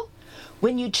removal?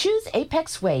 When you choose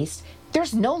Apex Waste,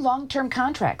 there's no long-term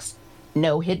contracts,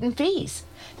 no hidden fees,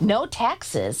 no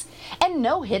taxes, and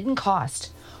no hidden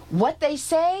cost. What they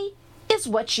say is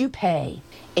what you pay.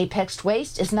 Apex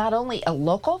Waste is not only a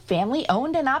local,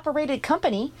 family-owned and operated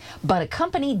company, but a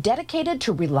company dedicated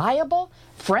to reliable,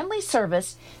 friendly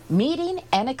service, meeting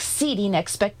and exceeding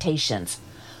expectations.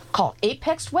 Call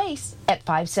Apex Waste at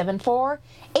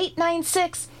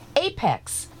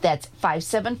 574-896-APEX. That's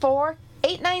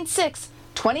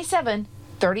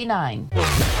 574-896-2739.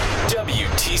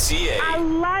 WTCA. I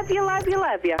love you, love you,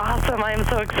 love you. Awesome. I am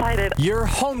so excited. Your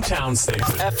hometown station.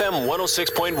 FM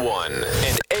 106.1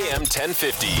 and AM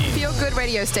 1050. Feel good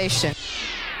radio station.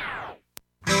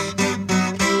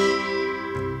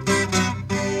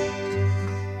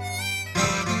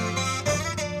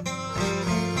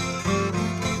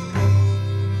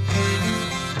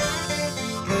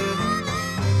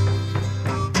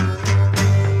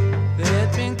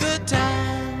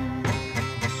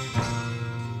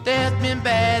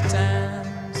 Bad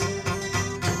times,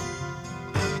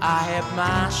 I have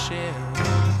my share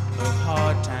of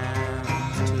hard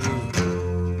times too.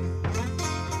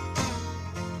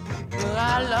 But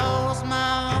I lost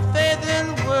my faith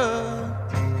in the world,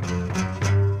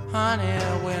 honey,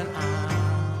 when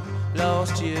I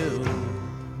lost you.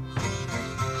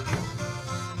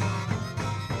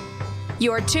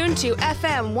 You're tuned to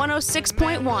FM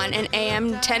 106.1 and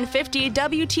AM 1050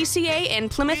 WTCA in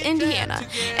Plymouth, Indiana.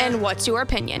 And what's your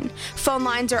opinion? Phone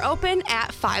lines are open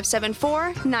at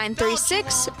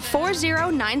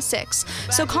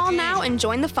 574-936-4096. So call now and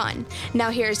join the fun.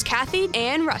 Now here's Kathy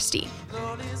and Rusty.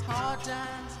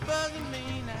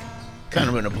 Kind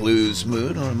of in a blues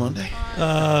mood on a Monday.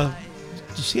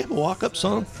 Does he have a walk-up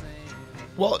song?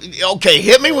 Well, okay,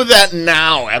 hit me with that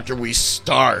now after we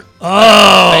start.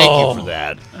 Oh! Thank you for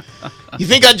that. You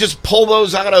think I'd just pull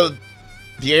those out of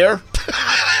the air?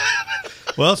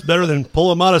 Well, it's better than pull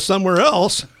them out of somewhere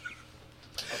else.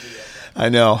 I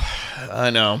know.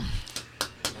 That's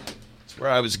where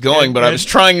I was going, but I was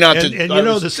trying not to. And you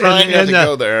know, trying not to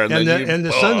go there. And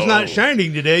the sun's not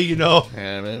shining today, you know.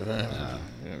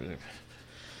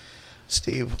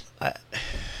 Steve,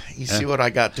 you see what I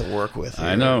got to work with here.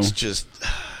 I know. It's just...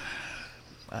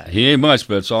 he ain't much,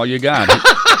 but it's all you got.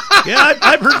 Yeah,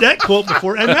 I've heard that quote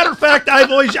before. As a matter of fact,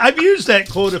 I've used that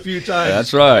quote a few times.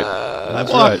 That's right.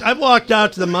 I've walked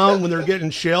out to the mound when they're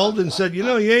getting shelled and said, you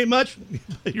know, you ain't much,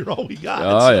 but you're all we got.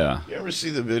 Oh, yeah. You ever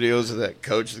see the videos of that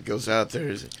coach that goes out there?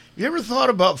 Have you ever thought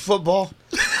about football?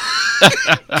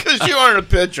 Because you aren't a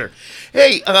pitcher.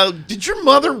 Hey, did your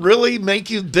mother really make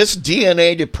you this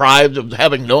DNA deprived of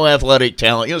having no athletic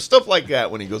talent? You know, stuff like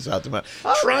that when he goes out to mound.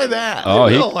 Try that.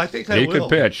 Oh, I think I will. He could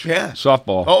pitch. Yeah.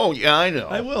 Softball. Oh, yeah, I know.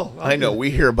 I will. I know.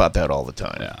 We hear about that all the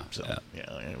time. Yeah. So,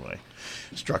 anyway.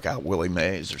 Struck out Willie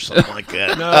Mays or something like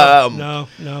that.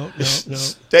 No.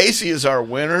 Stacy is our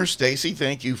winner. Stacy,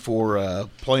 thank you for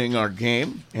playing our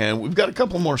game. And we've got a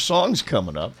couple more songs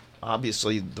coming up.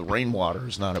 Obviously, the rainwater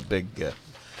is not a big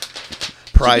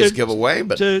prize giveaway,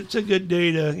 but it's a good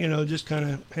day to just kind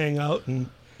of hang out and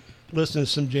listen to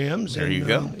some jams. There you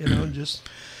go. Just.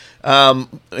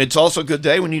 It's also a good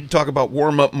day. We need to talk about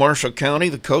Warm Up Marshall County,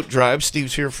 the Coat Drive.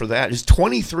 Steve's here for that. It's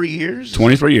 23 years.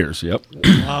 23 years. Yep.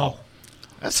 Wow.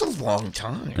 That's a long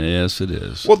time. Yes, it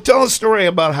is. Well, tell a story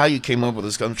about how you came up with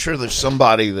this. I'm sure there's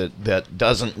somebody that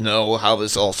doesn't know how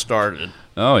this all started.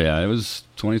 Oh, yeah. It was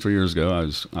 23 years ago. I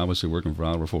was obviously working for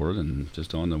Oliver Ford and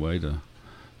just on the way to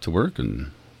work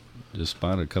and just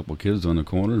spotted a couple of kids on the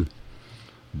corner.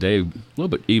 Day a little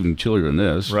bit even chillier than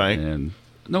this. Right. And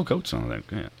no coats on it.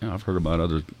 Yeah, I've heard about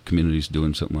other communities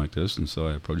doing something like this, and so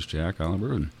I approached Jack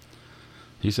Oliver, and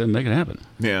he said, make it happen.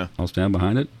 Yeah. I'll stand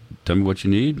behind it. Tell me what you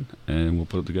need, and we'll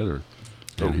put it together.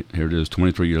 And here it is,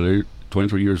 23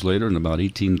 years later, and about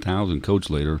 18,000 coats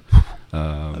later.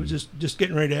 I was just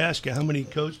getting ready to ask you, how many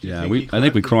coats do you think I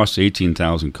think we crossed the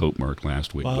 18,000 coat mark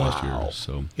last Wow. year.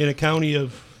 So in a county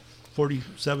of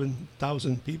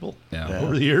 47,000 people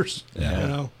over the years.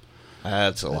 Yeah.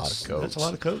 That's a lot of coats. That's a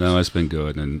lot of coats. No, it's been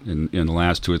good. And in the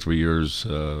last 2 or 3 years,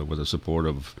 with the support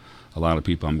of a lot of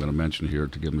people I'm going to mention here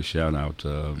to give them a shout out,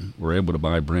 we're able to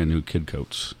buy brand new kid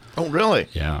coats. Oh, really?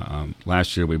 Yeah.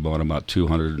 Last year we bought about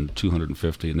 200 and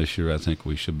 250, and this year I think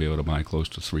we should be able to buy close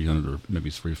to 300 or maybe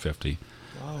 350.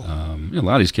 Wow. A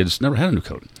lot of these kids never had a new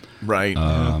coat. Right.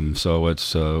 So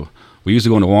it's we used to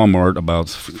go into Walmart about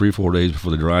 3-4 days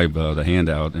before the drive, the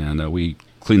handout, and we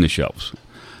clean the shelves.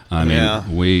 I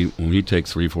mean, when you take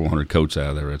 300-400 coats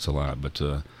out of there, it's a lot. But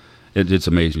it's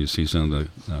amazing to see some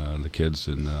of the kids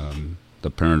and the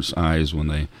parents' eyes when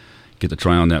they get to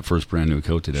try on that first brand new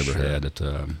coat they'd ever had.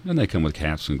 And they come with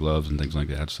hats and gloves and things like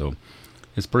that. So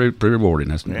it's pretty rewarding.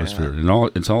 That's and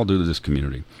it's all due to this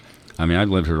community. I mean, I've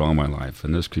lived here all my life,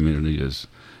 and this community is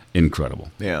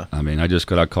incredible. Yeah. I mean, I just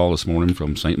got a call this morning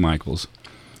from St. Michael's.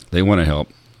 They want to help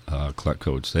collect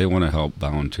coats. They want to help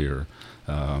volunteer.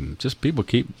 Just people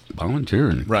keep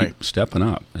volunteering, keep stepping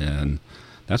up, and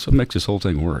that's what makes this whole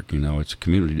thing work. It's a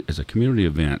community. It's a community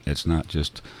event. It's not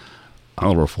just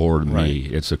Oliver Ford and me.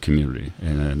 It's a community,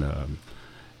 and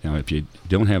if you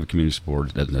don't have a community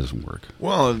support, that doesn't work.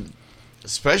 Well,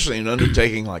 especially an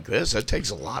undertaking like this, that takes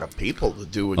a lot of people to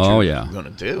do what you're going to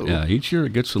do. Yeah, each year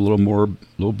it gets a little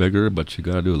bigger, but you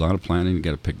got to do a lot of planning. You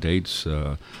got to pick dates.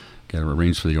 Got to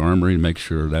arrange for the armory and make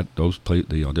sure that those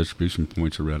the distribution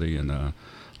points are ready, and a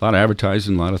lot of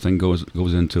advertising, a lot of things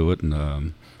goes into it.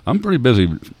 And I'm pretty busy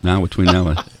now between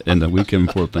now and the weekend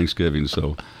before Thanksgiving.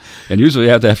 So, and usually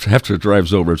after the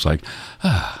drive's over, it's like,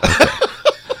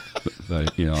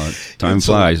 but, time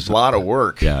flies. A lot of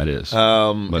work. Yeah, it is.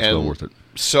 But it's well worth it.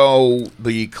 So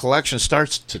the collection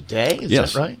starts today. Is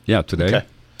that right? Yeah, today. Okay.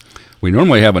 We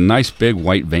normally have a nice big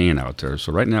white van out there.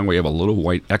 So right now we have a little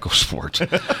white EcoSport.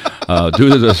 Due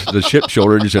to the chip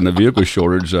shortage and the vehicle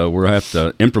shortage, we'll have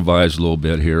to improvise a little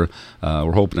bit here.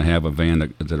 We're hoping to have a van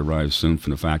that arrives soon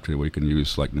from the factory we can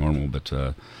use like normal.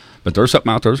 But there's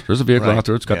something out there. There's a vehicle out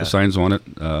there. It's got the signs on it.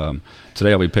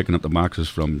 Today I'll be picking up the boxes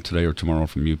from today or tomorrow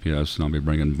from UPS, and I'll be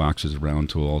bringing boxes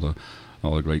around to all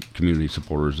the great community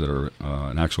supporters that are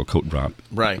an actual coat drop.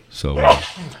 Right. So,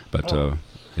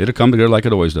 it'll come together like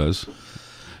it always does.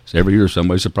 So every year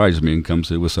somebody surprises me and comes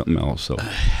through with something else. So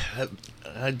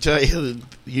I tell you,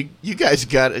 you guys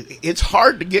got it. It's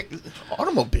hard to get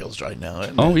automobiles right now.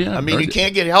 Isn't it? Yeah. I mean, you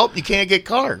can't get help. You can't get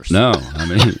cars. No, I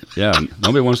mean,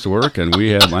 nobody wants to work, and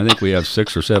I think we have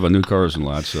 6 or 7 new cars in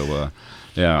lot. So,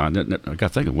 I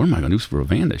got thinking, what am I going to do for a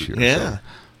van this year? Yeah.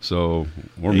 So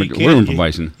we're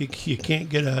improvising. You can't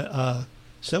get a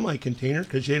semi-container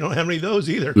because you don't have any of those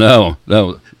either. No.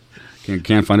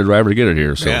 Can't find a driver to get it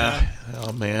here. So. Yeah.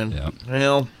 Oh, man. Yeah.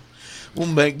 Well, we'll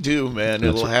make do, man.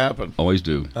 It'll happen. Always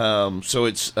do. So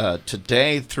it's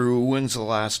today through, when's the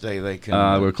last day they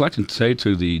can? We're collecting today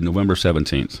to the November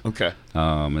 17th. Okay.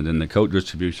 And then the coat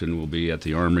distribution will be at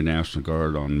the Armory National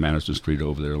Guard on Madison Street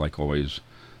over there, like always.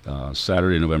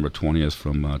 Saturday, November 20th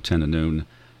from 10 to noon,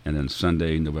 and then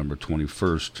Sunday, November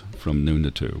 21st from noon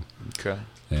to 2. Okay.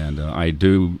 And I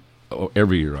do,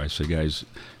 every year I say, guys,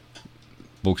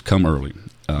 folks, come early.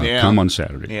 Come on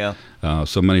Saturday. Yeah.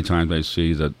 So many times I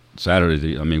see that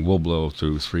Saturday, we'll blow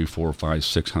through 300, 400, 500,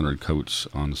 600 coats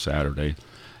on Saturday.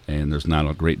 and there's not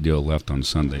a great deal left on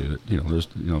Sunday. There's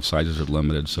sizes are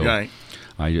limited, so right.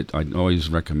 I always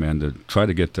recommend to try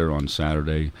to get there on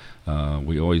Saturday.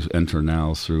 We always enter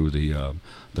now through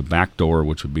the back door,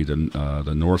 which would be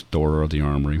the north door of the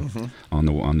Armory on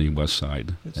the west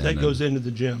side. That goes into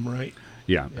the gym, right?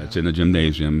 Yeah, it's in the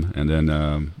gymnasium, and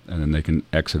then they can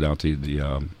exit out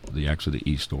the exit of the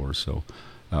east door. So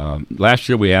last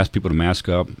year we asked people to mask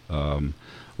up.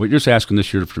 We're just asking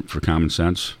this year for common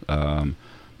sense.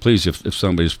 Please, if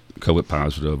somebody's COVID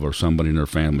positive or somebody in their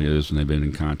family is and they've been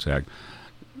in contact,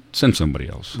 send somebody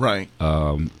else. Right.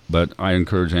 But I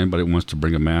encourage anybody who wants to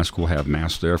bring a mask, we'll have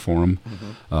masks there for them.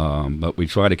 But we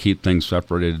try to keep things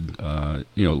separated.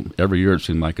 Every year it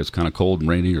seems like it's kind of cold and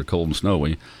rainy or cold and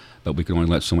snowy, but we can only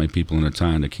let so many people in a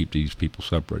time to keep these people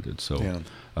separated. So,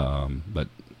 but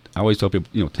I always tell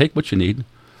people, take what you need.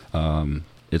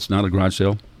 It's not a garage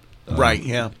sale. Right,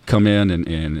 yeah. Come in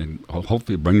and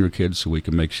hopefully bring your kids so we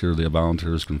can make sure the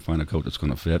volunteers can find a coat that's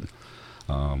going to fit.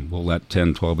 We'll let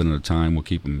 10, 12 in at a time. We'll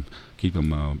keep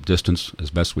them distance as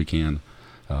best we can.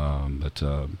 But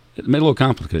it made it a little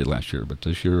complicated last year, but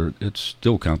this year it's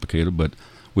still complicated, but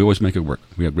we always make it work.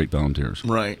 We have great volunteers.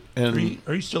 Right. And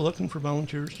are you still looking for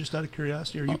volunteers, just out of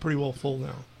curiosity, or are you pretty well full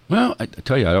now? Well, I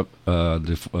tell you,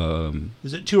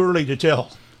 is it too early to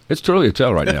tell? It's too early to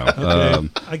tell right now. Okay,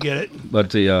 I get it.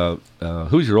 But the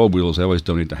Who's Your Old Wheels, they always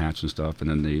donate the hats and stuff, and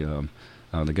then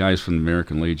the guys from the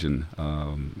American Legion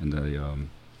and the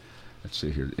let's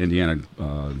see here, Indiana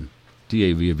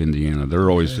DAV of Indiana, they're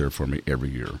always there for me every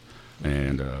year,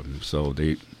 and so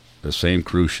the same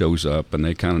crew shows up, and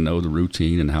they kind of know the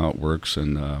routine and how it works,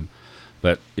 and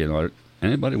but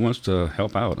anybody wants to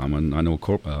help out. I know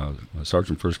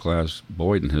Sergeant First Class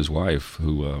Boyd and his wife,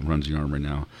 who runs the Armory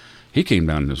now. He came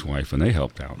down and his wife, and they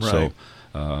helped out. Right.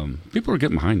 So people are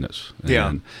getting behind this.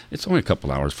 And it's only a couple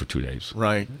hours for 2 days.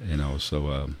 Right. So.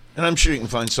 And I'm sure you can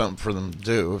find something for them to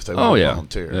do if they want to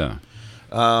volunteer. Yeah.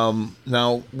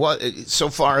 Now, so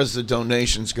far as the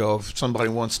donations go, if somebody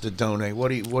wants to donate,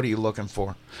 what are you looking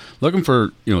for? Looking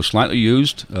for slightly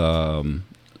used, clean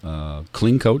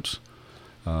coats.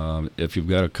 If you've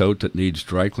got a coat that needs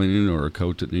dry cleaning or a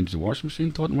coat that needs a washing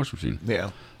machine, throw it in the washing machine.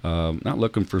 Yeah. Not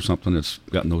looking for something that's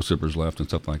got no zippers left and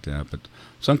stuff like that, but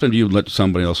something you would let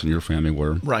somebody else in your family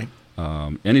wear. Right.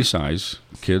 Any size,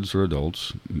 kids or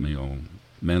adults,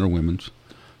 men or women's.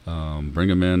 Bring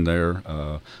them in there.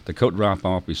 The coat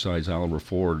drop-off besides Oliver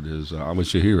Ford is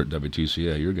obviously here at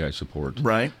WTCA, your guys' support.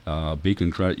 Right.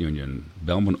 Beacon Credit Union,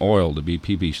 Bellman Oil, the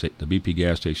BP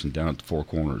gas station down at the Four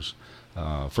Corners.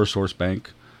 First Source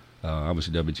Bank,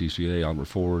 obviously WTCA, Oliver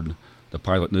Ford, the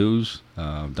Pilot News,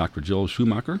 Dr. Joel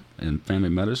Schumacher in Family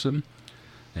Medicine,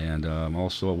 and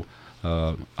also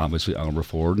obviously Oliver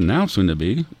Ford, and now soon to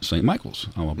be St. Michael's.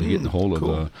 I'll be getting a hold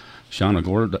of Shauna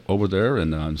Gord over there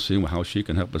and seeing how she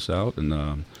can help us out, and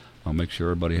I'll make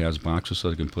sure everybody has boxes so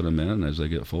they can put them in, and as they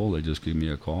get full, they just give me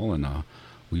a call, and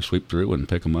we sweep through and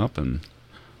pick them up and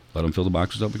let them fill the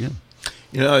boxes up again.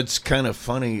 It's kind of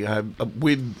funny.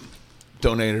 We've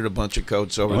donated a bunch of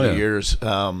coats over the years.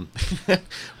 We're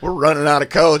running out of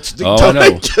coats to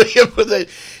donate to you. But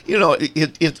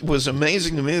it was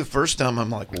amazing to me the first time.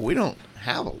 I'm like, well, we don't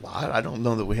have a lot. I don't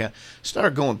know that we have.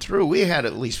 Started going through. We had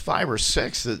at least 5 or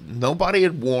 6 that nobody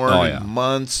had worn in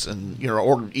months and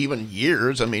or even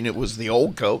years. I mean, it was the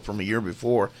old coat from a year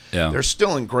before. Yeah. They're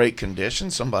still in great condition.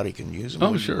 Somebody can use them.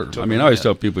 Oh, sure. I mean, I always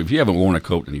tell people, if you haven't worn a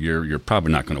coat in a year, you're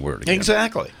probably not going to wear it again.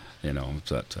 Exactly.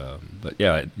 But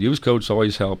yeah, used coats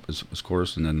always help, of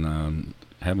course, and then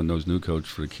having those new coats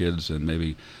for the kids, and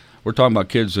maybe we're talking about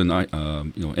kids and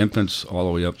infants all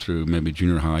the way up through maybe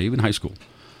junior high, even high school.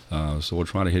 So we'll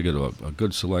try to get a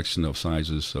good selection of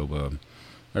sizes so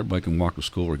everybody can walk to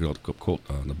school or get out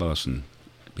the bus and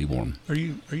be warm. Are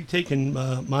you taking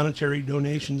monetary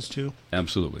donations too?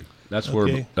 Absolutely. That's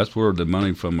where the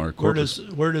money from our corporate.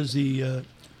 Where does the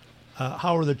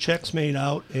how are the checks made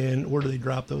out, and where do they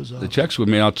drop those off? The checks were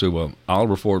made out to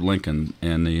Oliver Ford Lincoln,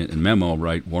 and the memo,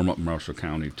 warm up Marshall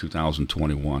County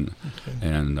 2021. Okay.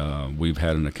 And we've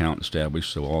had an account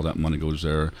established, so all that money goes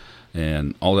there,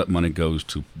 and all that money goes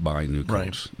to buy new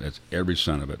coats. Right. That's every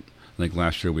cent of it. I think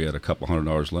last year we had a couple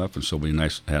 $100 left, and so we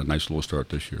had a nice little start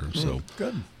this year. So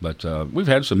good. But we've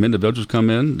had some individuals come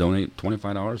in, donate $25,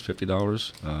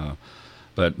 $50.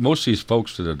 But most of these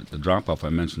folks that the drop-off I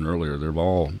mentioned earlier, they're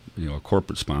all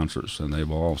corporate sponsors, and they've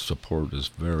all supported us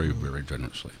very, very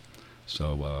generously.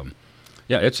 So,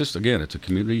 it's just, again, it's a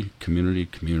community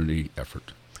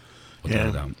effort. without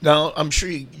a doubt. Now, I'm sure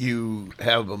you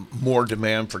have more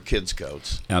demand for kids'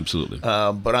 coats. Absolutely.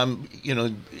 But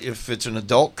if it's an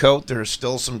adult coat, there's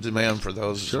still some demand for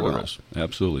those as well. There is.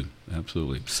 Absolutely.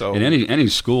 So, and any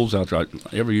schools out there,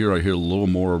 every year I hear a little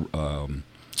more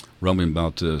rumbling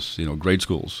about this. Grade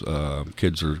schools,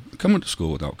 kids are coming to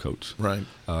school without coats. Right.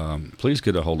 Please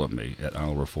get a hold of me at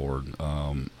Oliver Ford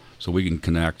so we can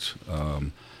connect.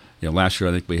 Last year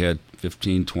I think we had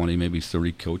 15, 20, maybe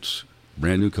 30 coats,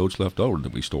 brand new coats left over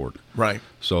that we stored. Right.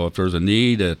 So if there's a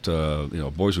need at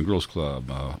Boys and Girls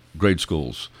Club, grade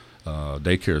schools,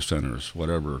 daycare centers,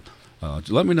 whatever,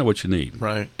 let me know what you need.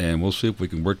 Right. And we'll see if we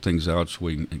can work things out so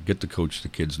we can get the coach the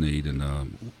kids need,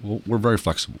 and we're very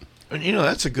flexible. And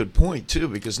that's a good point too,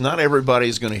 because not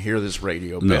everybody's going to hear this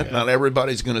radio bit. Not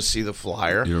everybody's going to see the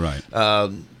flyer. You're right.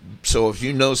 So if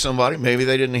you know somebody, maybe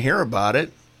they didn't hear about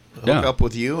it, hook up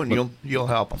with you, and you'll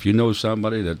help them. If you know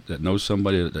somebody that knows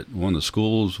somebody that one of the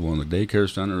schools, one of the daycare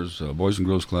centers, Boys and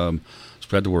Girls Club,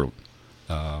 spread the word.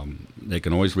 They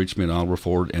can always reach me at Oliver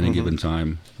Ford any given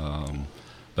time.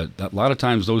 But a lot of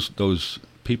times those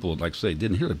people, like I say,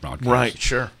 didn't hear the broadcast. Right,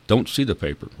 sure. Don't see the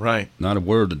paper. Right. Not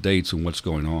aware of the dates and what's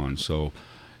going on. So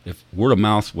if word of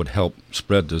mouth would help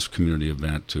spread this community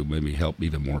event to maybe help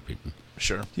even more people.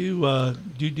 Sure. Do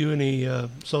you do any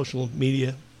social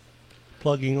media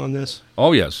plugging on this?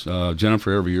 Oh, yes.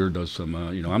 Jennifer every year does some,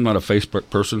 I'm not a Facebook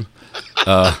person.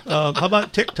 How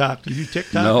about TikTok? Do you do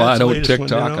TikTok? No, I don't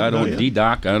TikTok. I don't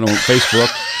DDoc. I don't Facebook.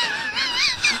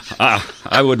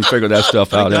 I wouldn't figure that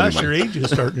stuff out anyway. Gosh, your age is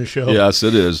starting to show. Yes,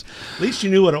 it is. At least you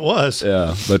knew what it was.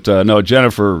 Yeah, but no,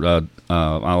 Jennifer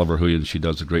Oliver Huyen, she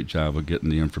does a great job of getting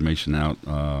the information out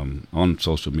on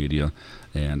social media.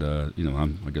 And,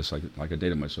 I guess like I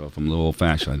dated myself. I'm a little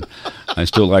old-fashioned. I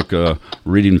still like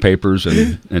reading papers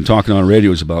and talking on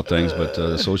radios about things,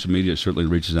 but social media certainly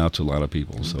reaches out to a lot of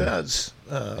people. So. It does.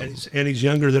 And he's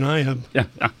younger than I am. Yeah,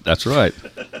 that's right.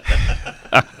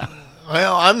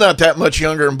 Well, I'm not that much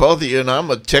younger than both of you, and I'm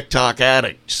a TikTok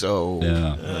addict, so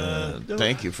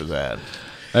thank you for that.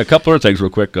 A couple of things real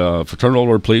quick. Fraternal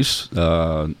Order Police,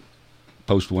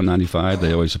 Post 195,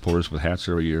 they always support us with hats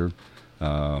every year.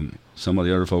 Some of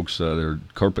the other folks, they're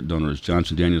corporate donors.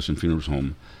 Johnson Danielson Funerals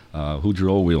Home. Hoosier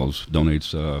Old Wheels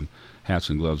donates hats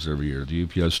and gloves every year. The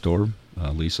UPS store,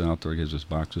 Lisa out there gives us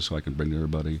boxes so I can bring to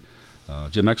everybody.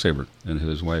 Jim Exhaver and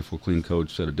his wife will clean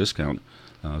coats at a discount.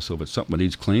 So if it's something that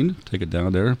needs cleaned, take it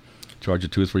down there, charge you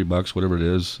 $2 or $3, whatever it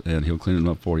is, and he'll clean it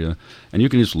up for you. And you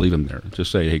can just leave them there.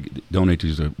 Just say, hey, donate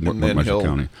these to Marshall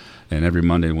County. And every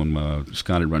Monday when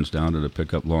Scotty runs down to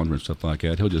pick up laundry and stuff like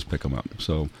that, he'll just pick them up.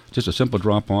 So just a simple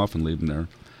drop-off and leave them there.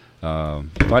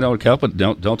 $5 help at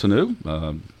Delta Nu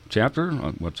chapter,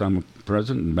 which I'm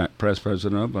president and past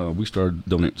president of. We started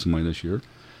donating some money this year.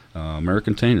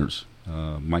 American Tainers,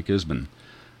 Mike Isbin.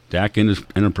 DAC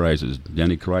Enterprises,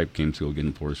 Danny Kripe came through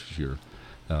again for us this year.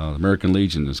 American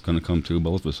Legion is going to come through,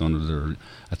 both of us under their,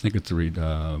 I think it's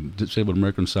the Disabled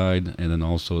American side and then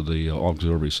also the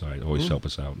auxiliary side, always help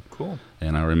us out. Cool.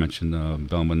 And I already mentioned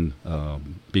Bellman,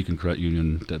 Beacon Credit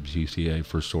Union, WGCA,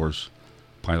 First Source,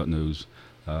 Pilot News.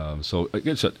 So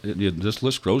this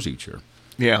list grows each year.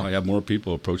 Yeah. I have more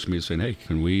people approach me saying, hey,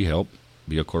 can we help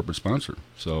be a corporate sponsor?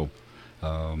 So,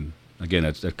 again,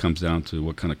 that comes down to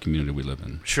what kind of community we live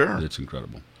in. Sure. It's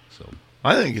incredible. So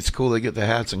I think it's cool they get the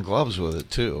hats and gloves with it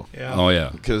too. Yeah. Oh yeah.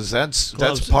 Because that's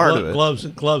part of it. Gloves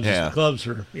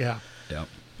are Yeah.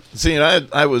 See,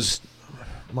 I was.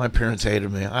 My parents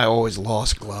hated me. I always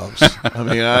lost gloves. I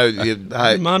mean,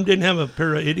 Your mom didn't have a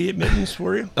pair of idiot mittens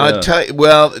for you? I tell you,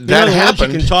 well, that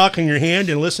happened. You can talk in your hand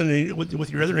and listen with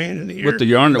your other hand in the ear. With the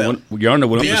yarn that went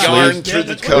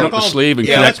up the sleeve and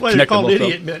that's why they're called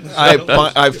idiot mittens.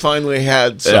 I finally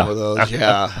had some of those.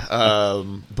 Yeah,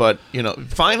 but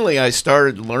finally I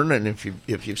started learning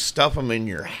if you stuff them in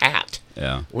your hat.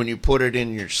 Yeah. When you put it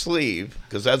in your sleeve,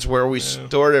 because that's where we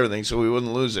stored everything, so we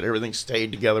wouldn't lose it. Everything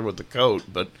stayed together with the coat.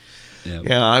 But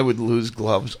I would lose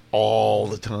gloves all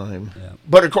the time. Yeah.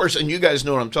 But of course, and you guys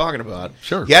know what I'm talking about.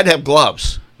 Sure. You had to have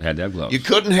gloves. Had to have gloves. You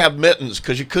couldn't have mittens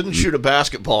because you couldn't shoot a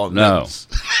basketball in mittens.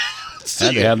 So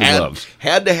had to have the gloves.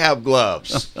 Had to have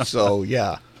gloves. So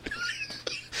yeah.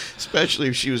 Especially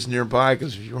if she was nearby,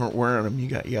 because if you weren't wearing them, you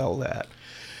got yelled at.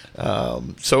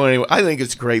 So anyway, I think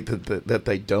it's great that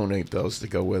they donate those to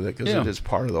go with it, because it is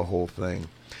part of the whole thing.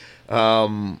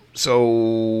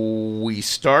 So we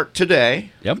start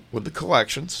today with the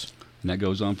collections. And that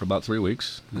goes on for about 3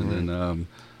 weeks. And then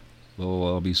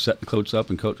we'll be setting coats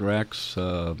up in coat racks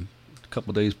a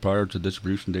couple of days prior to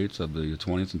distribution dates of the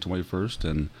 20th and 21st.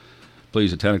 And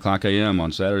please, at 10 o'clock a.m.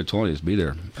 on Saturday 20th, be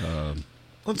there.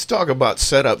 Let's talk about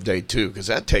setup day too, because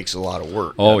that takes a lot of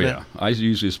work. Oh yeah, I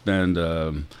usually spend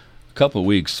a couple of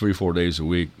weeks, 3-4 days a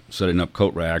week, setting up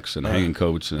coat racks and hanging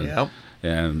coats, and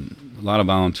a lot of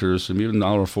volunteers, and even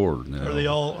dollar forward. Are they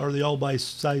all by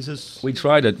sizes? We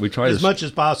try as much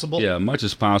as possible. Yeah, much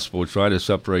as possible. We try to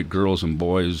separate girls and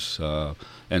boys,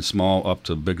 and small up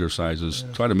to bigger sizes.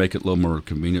 Try to make it a little more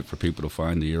convenient for people to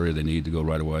find the area they need to go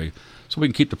right away, so we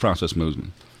can keep the process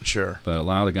moving. Sure. But a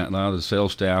lot of the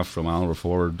sales staff from Oliver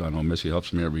Ford, I know Missy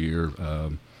helps me every year.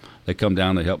 They come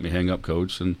down, they help me hang up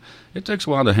coats, and it takes a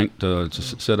while to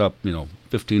set up,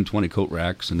 15, 20 coat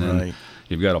racks, and then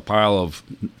you've got a pile of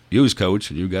used coats,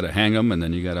 and you've got to hang them, and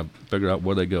then you got to figure out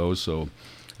where they go. So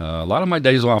a lot of my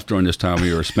days off during this time of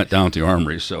year are spent down at the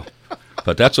Armory. So,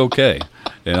 but that's okay.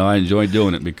 I enjoy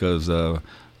doing it because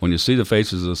when you see the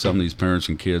faces of some of these parents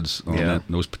and kids on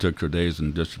those particular days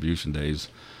and distribution days,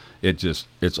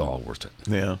 it's all worth it.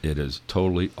 Yeah, it is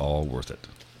totally all worth it.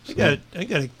 So, I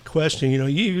got a question.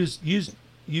 You've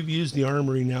used the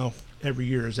Armory now every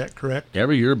year. Is that correct?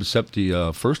 Every year except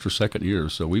the first or second year.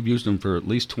 So we've used them for at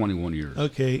least 21 years.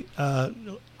 Okay.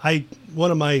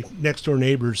 One of my next door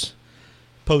neighbors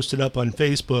posted up on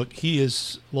Facebook. He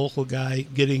is a local guy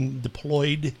getting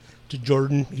deployed to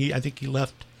Jordan. I think he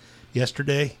left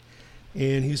yesterday,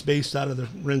 and he's based out of the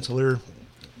Rensselaer.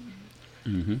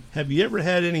 Mm-hmm. Have you ever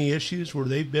had any issues where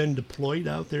they've been deployed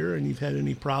out there and you've had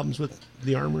any problems with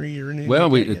the Armory or anything?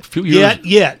 Well, a few years not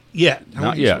yet.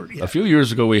 A few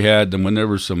years ago we had them when there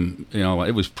was some,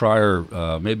 it was prior,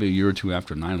 maybe a year or two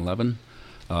after 9/11.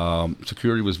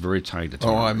 Security was very tight at the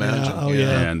time. I imagine.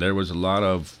 And there was a lot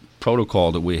of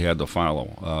protocol that we had to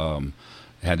follow.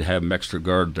 Had to have an extra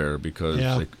guard there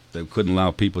because they couldn't allow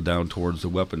people down towards the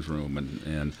weapons room,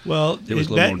 and it was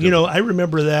a little more difficult. I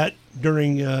remember that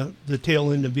during the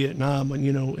tail end of Vietnam when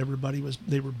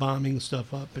they were bombing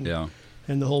stuff up and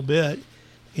the whole bit,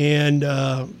 and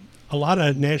a lot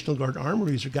of National Guard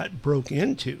armories got broke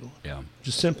into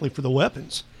just simply for the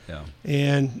weapons.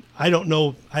 And I don't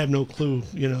know, I have no clue,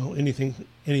 anything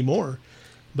anymore,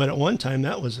 but at one time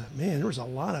there was there was a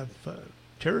lot of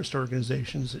terrorist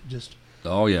organizations that just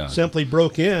simply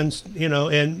broke in,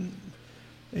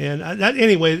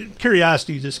 anyway,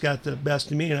 curiosity just got the best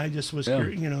of me, and I just was,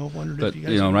 wondered if you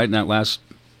guys. Right in that last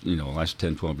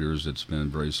 10, 12 years, it's been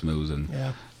very smooth,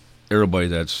 and everybody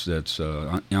that's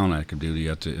on active duty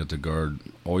at the Guard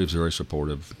always very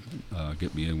supportive.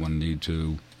 Get me in when need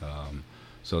to.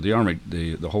 So the Army,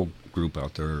 the whole group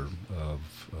out there of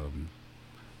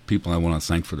people I want to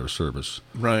thank for their service.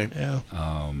 Right. Yeah.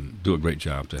 Do a great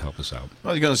job to help us out.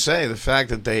 I was going to say, the fact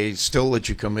that they still let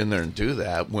you come in there and do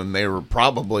that when they were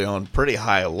probably on pretty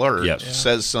high alert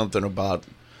says something about,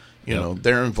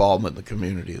 their involvement in the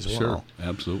community as well. Sure.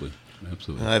 Absolutely.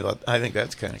 And I think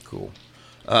that's kind of cool.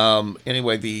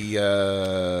 Anyway, the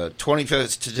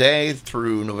 25th today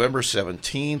through November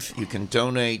 17th, you can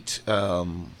donate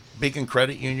Beacon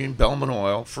Credit Union, Bellman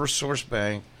Oil, First Source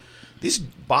Bank. These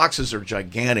boxes are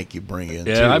gigantic you bring in,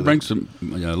 too. I bring some,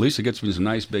 Lisa gets me some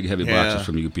nice big heavy boxes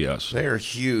from UPS. They're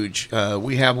huge.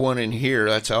 We have one in here,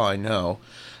 that's how I know.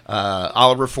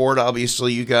 Oliver Ford,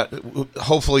 obviously,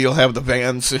 hopefully you'll have the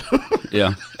van soon.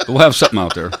 Yeah, we'll have something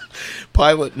out there.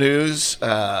 Pilot News,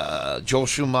 Joel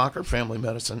Schumacher, Family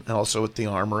Medicine, also at the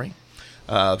Armory.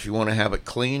 If you want to have it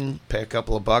clean, pay a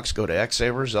couple of bucks, go to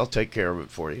X-Savers. They'll take care of it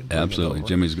for you. Absolutely.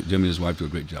 Jimmy and his wife do a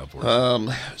great job for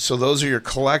us. So those are your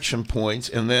collection points.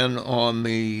 And then on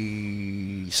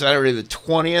the Saturday the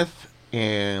 20th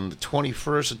and the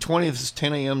 21st, the 20th is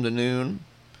 10 a.m. to noon.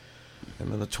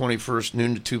 And then the 21st,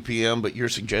 noon to 2 p.m. But your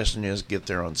suggestion is get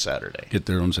there on Saturday. Get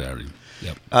there on Saturday.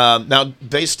 Yep. Now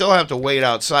they still have to wait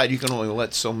outside. You can only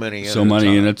let so many in.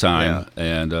 In a time,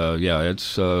 and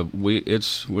it's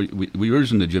we're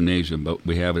using the gymnasium, but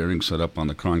we have everything set up on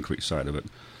the concrete side of it.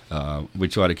 We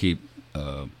try to keep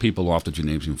people off the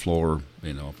gymnasium floor,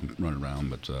 from running around,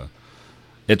 but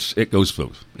it goes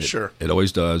smooth. It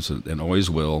always does, and always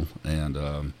will,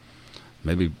 and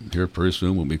maybe here pretty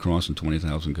soon we'll be crossing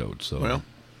 20,000 coats. So. Well.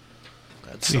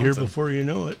 Be here before you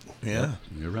know it. Yeah.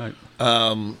 You're right.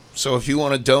 So if you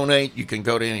want to donate, you can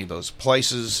go to any of those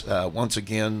places. Once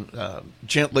again,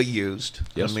 gently used.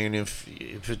 Yes. I mean,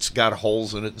 if it's got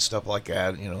holes in it and stuff like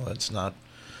that, that's not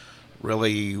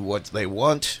really what they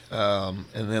want. And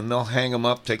then they'll hang them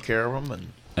up, take care of them, and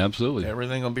absolutely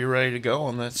everything will be ready to go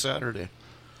on that Saturday.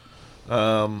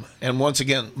 And once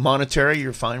again, monetary,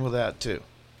 you're fine with that too.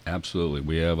 Absolutely.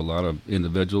 We have a lot of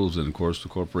individuals and, of course, the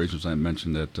corporations I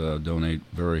mentioned that donate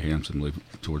very handsomely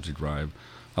towards the drive.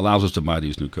 Allows us to buy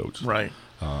these new coats. Right.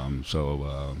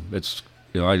 So it's,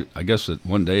 I guess that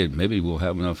one day maybe we'll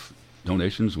have enough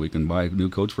donations, we can buy a new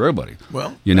coach for everybody.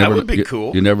 Well, that would be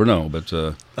cool. You never know. But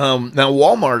now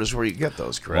Walmart is where you get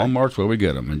those, correct? Walmart's where we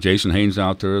get them. And Jason Haynes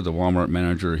out there, the Walmart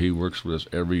manager, he works with us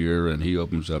every year, and he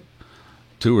opens up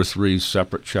 2 or 3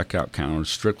 separate checkout counters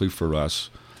strictly for us.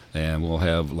 And we'll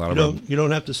have a lot of. You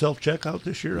don't have to self-checkout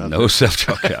this year? No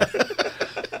self-checkout.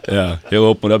 Yeah, he'll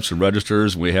open up some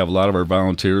registers. We have a lot of our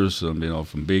volunteers,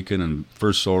 from Beacon and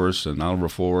First Source and Oliver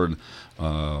Ford.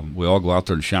 We all go out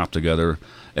there and shop together,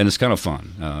 and it's kind of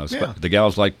fun. The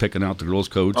gals like picking out the girls'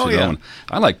 coats. And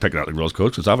I like picking out the girls'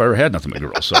 coats because I've ever had nothing but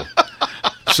girls.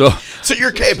 So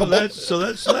you're capable. So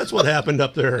that's what happened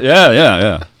up there.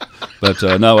 Yeah. But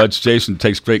no, it's Jason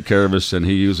takes great care of us, and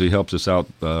he usually helps us out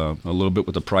a little bit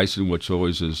with the pricing, which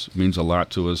always means a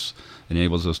lot to us.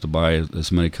 Enables us to buy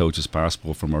as many coats as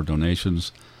possible from our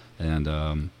donations. And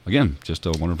again, just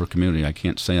a wonderful community. I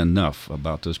can't say enough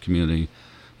about this community.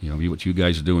 What you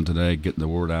guys are doing today, getting the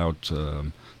word out.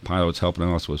 Pilot's helping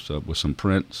us with some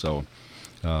print. So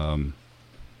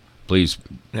please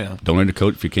donate a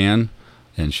coat if you can.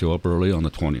 And show up early on the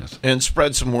 20th. And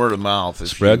spread some word of mouth.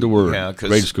 Spread the word. Yeah,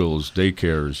 grade schools,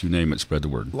 daycares, you name it, spread the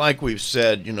word. Like we've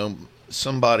said,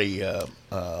 somebody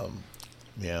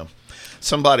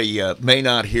may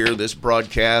not hear this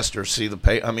broadcast or see the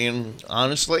paper. I mean,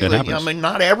 honestly,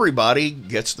 not everybody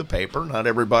gets the paper. Not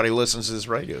everybody listens to this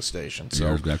radio station. So,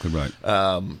 you're exactly right.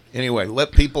 Anyway,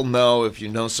 let people know if you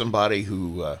know somebody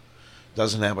who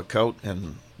doesn't have a coat,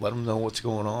 and let them know what's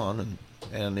going on.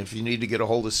 And if you need to get a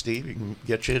hold of Steve, he can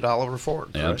get you at Oliver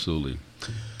Ford. Right? Absolutely.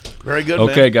 Very good,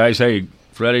 Okay, man. guys. Hey,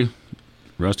 Freddie,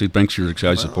 Rusty, thanks for your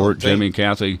excited support. Jimmy and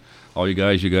Kathy, all you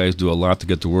guys do a lot to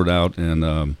get the word out.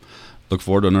 And look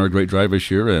forward to another great drive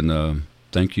this year. And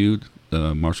thank you,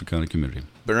 the Marshall County community.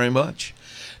 Very much.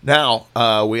 Now,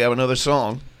 we have another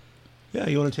song. Yeah,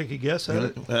 you want to take a guess at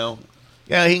it? Well,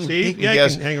 yeah, he can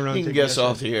guess. Hang around. He can guess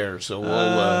off the air. So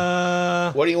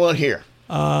we'll. What do you want here?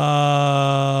 The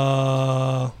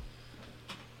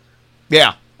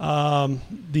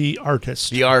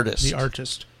artist. The artist. The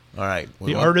artist. All right.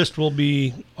 The artist will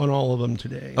be on all of them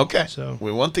today. Okay. So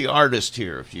we want the artist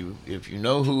here. If you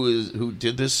know who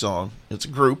did this song, it's a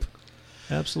group.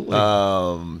 Absolutely.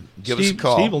 Give us a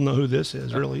call. Steve will know who this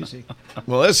is. Real easy.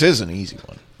 Well, this is an easy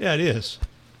one. Yeah, it is.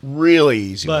 Really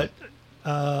easy. But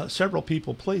several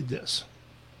people played this.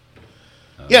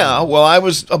 Yeah, well, I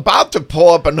was about to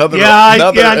pull up another.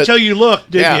 Until you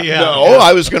looked, didn't you? Yeah. No,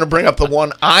 I was going to bring up the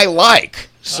one I like.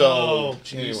 So,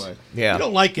 anyway. Yeah. You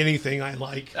don't like anything I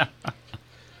like.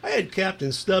 I had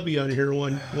Captain Stubby on here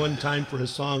one time for a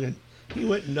song, and he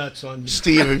went nuts on me.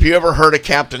 Steve, have you ever heard of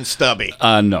Captain Stubby?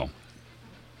 No.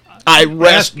 I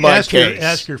rest my case.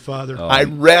 Ask your father. Oh. I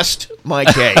rest my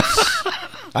case.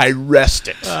 I rest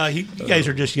it. You guys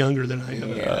are just younger than I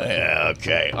am. Yeah,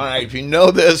 okay. All right, if you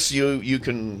know this, you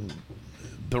can.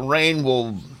 The rain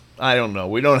will. I don't know.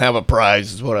 We don't have a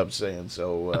prize, is what I'm saying.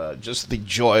 So just the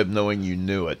joy of knowing you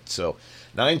knew it. So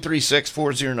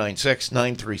 936-4096,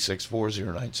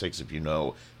 936-4096 if you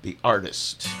know the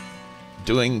artist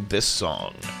doing this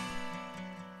song.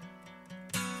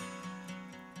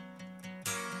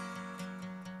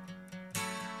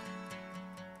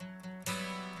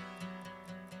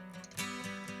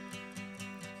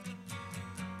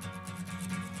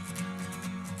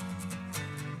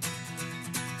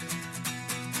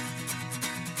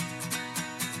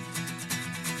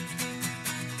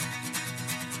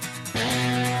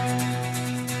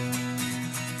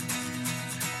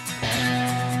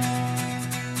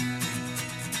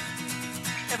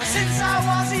 Since I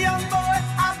was a young boy,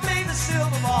 I played the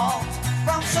silver ball.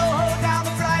 From Soho down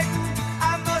to Brighton,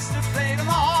 I must have played them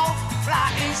all. But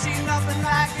I ain't seen nothing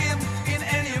like him in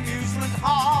any amusement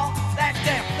hall. That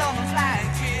deaf, dumb, and blind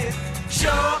kid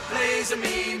sure plays a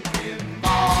mean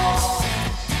pinball.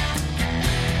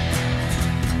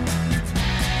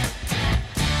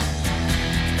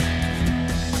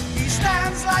 He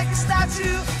stands like a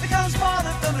statue, becomes part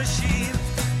of the machine,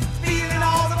 feeling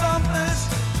all the bumpers.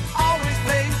 Always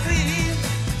playing clean,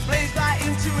 plays by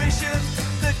intuition,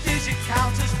 the digit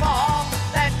counters fall.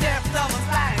 That deaf, dumb, and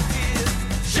blind kid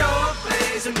sure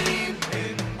plays a mean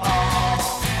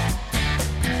pinball.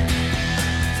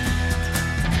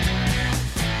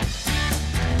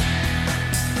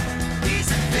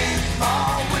 He's a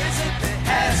pinball wizard, there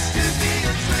has to be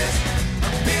a twist.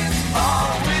 A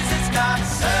pinball wizard's got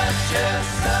such a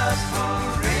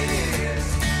subtle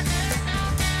wrist.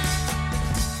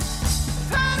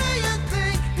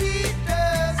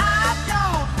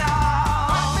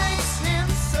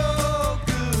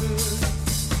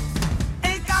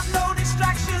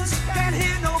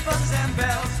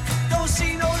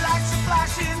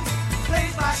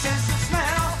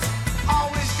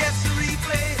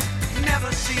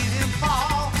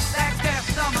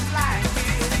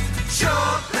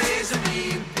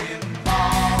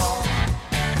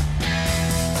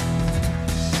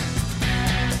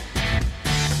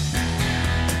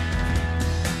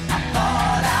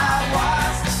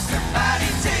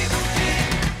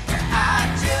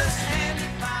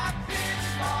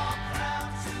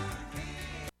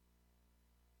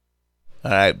 All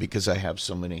right, because I have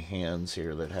so many hands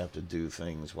here that have to do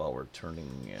things while we're turning,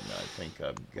 and I think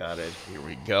I've got it. Here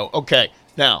we go. Okay,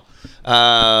 now,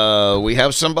 we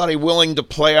have somebody willing to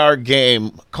play our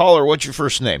game. Caller, what's your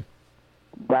first name?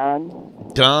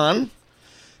 Don. Don?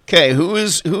 Okay, who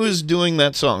is doing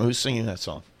that song? Who's singing that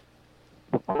song?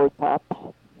 Before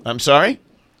Pops. I'm sorry?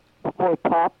 Before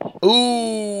Pops.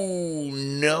 Ooh,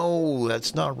 no,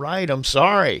 that's not right. I'm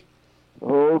sorry.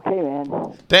 Okay,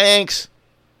 man. Thanks.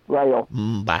 Right.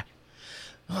 Bye.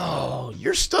 Oh,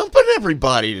 you're stumping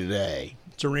everybody today.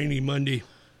 It's a rainy Monday.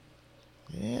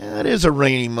 Yeah, it is a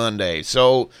rainy Monday.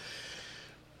 So,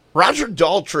 Roger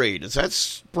Daltrey, does that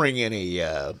spring any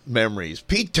memories?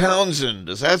 Pete Townsend,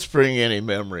 does that spring any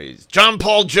memories? John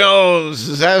Paul Jones,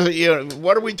 is that,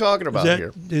 what are we talking about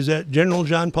here? Is that General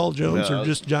John Paul Jones No. or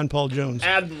just John Paul Jones?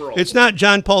 Admiral. It's not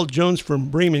John Paul Jones from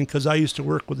Bremen because I used to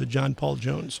work with the John Paul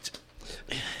Jones.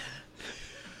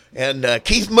 And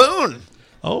Keith Moon.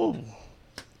 Oh.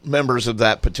 Members of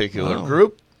that particular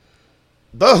group.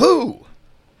 The Who.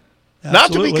 Absolutely.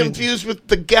 Not to be confused with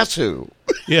the Guess Who.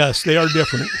 Yes, they are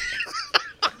different.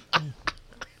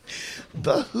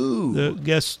 The Who.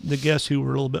 The Guess Who were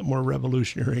a little bit more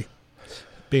revolutionary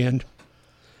band.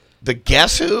 The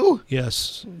Guess Who?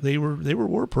 Yes, they were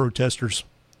war protesters.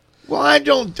 Well, I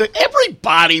don't think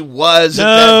everybody was at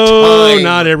No, that time.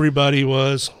 not everybody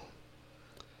was.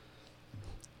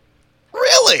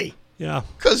 Really? Yeah.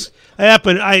 Because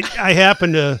I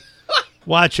happened to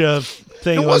watch a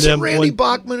thing on wasn't them. Randy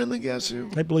Bachman in the Guess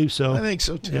Who? I believe so. I think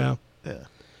so too. Yeah. Yeah.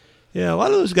 Yeah, a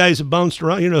lot of those guys have bounced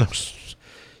around.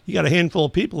 You got a handful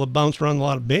of people that bounced around a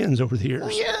lot of bands over the years.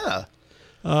 Well,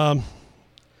 yeah.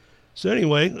 So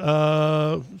anyway,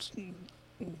 what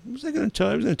was I going to tell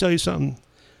you? I was going to tell you something.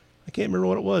 I can't remember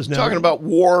what it was now. Talking about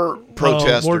war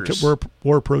protesters.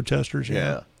 War protesters,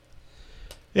 Yeah.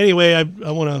 Anyway,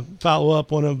 I want to follow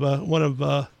up one of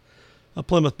a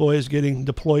Plymouth boy is getting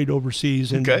deployed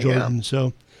overseas in Jordan. Yeah.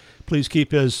 So please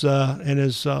keep his and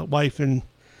his wife and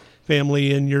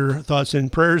family in your thoughts and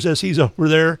prayers as he's over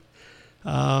there.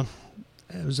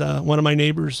 It was one of my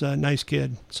neighbors, a nice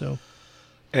kid. So,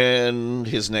 and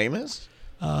his name is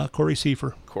Corey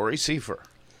Seifer. Corey Seifer.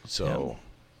 So,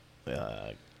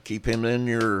 keep him in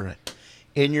your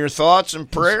thoughts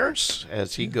and prayers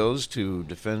as he goes to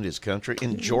defend his country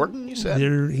in Jordan. You said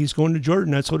he's going to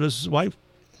Jordan. That's what his wife.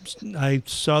 I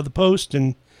saw the post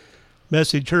and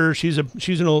messaged her. She's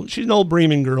an old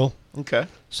Bremen girl. Okay.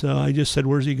 So I just said,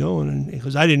 "Where's he going?" And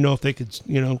because I didn't know if they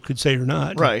could say or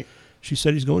not. Right. She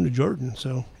said he's going to Jordan.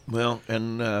 So well,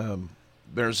 and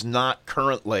there's not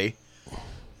currently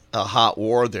a hot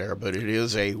war there, but it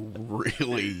is a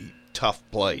really tough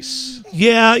place.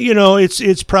 Yeah,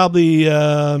 it's probably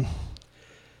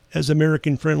as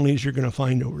American friendly as you're going to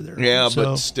find over there. Yeah,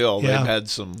 but still, they've had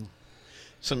some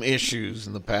issues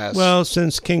in the past. Well,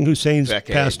 since King Hussein's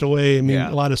passed away, I mean,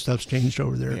 a lot of stuff's changed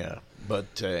over there. Yeah,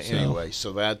 but anyway,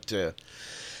 so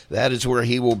that is where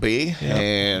he will be,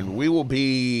 and we will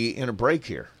be in a break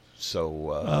here.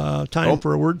 So time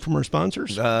for a word from our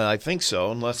sponsors? I think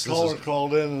so, unless this caller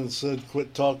called in and said,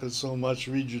 "Quit talking so much.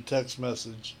 Read your text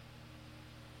message."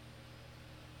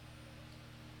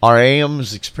 Our AM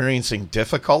is experiencing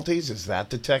difficulties. Is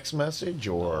that the text message,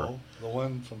 or no, the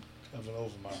one from Kevin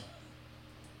Overmeyer?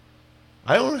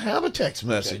 I don't have a text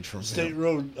message from State him.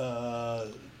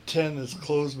 Road 10 is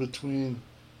closed between.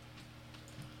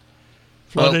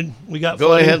 Flooded. We got. Go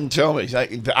flooded. ahead and tell me.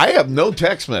 I have no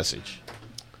text message.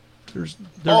 There's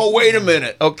wait a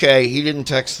minute. Okay, he didn't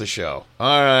text the show.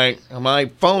 All right, my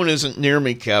phone isn't near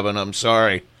me, Kevin. I'm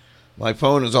sorry. My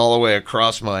phone is all the way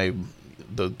across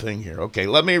the thing here. Okay,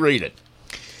 let me read it.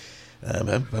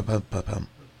 If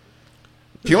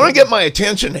you want to get my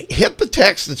attention, hit the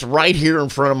text that's right here in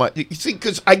front of my... You see,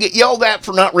 because I get yelled at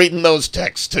for not reading those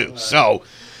texts, too. So,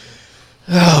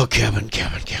 Kevin.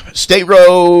 State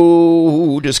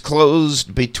Road is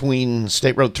closed between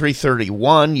State Road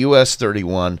 331, US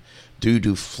 31, due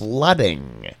to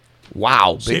flooding.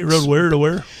 Wow. State Road where to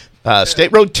where?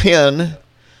 State Road 10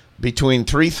 between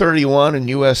 331 and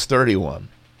US 31.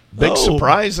 Big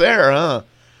surprise there, huh?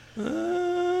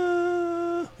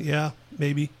 Yeah,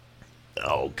 maybe.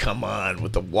 Oh, come on.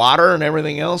 With the water and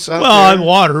everything else out there? Well,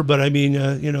 water, but I mean,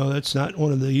 that's not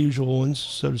one of the usual ones,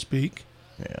 so to speak.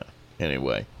 Yeah.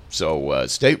 Anyway, so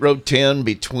State Road 10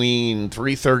 between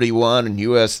 331 and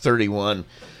US 31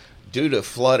 due to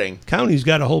flooding. County's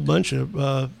got a whole bunch of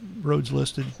roads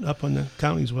listed up on the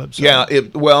county's website. Yeah,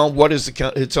 what is the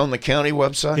county? It's on the county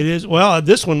website? It is. Well,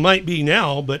 this one might be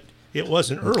now, but it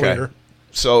wasn't earlier. Okay.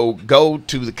 So go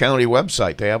to the county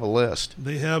website. They have a list.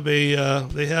 They have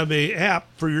a app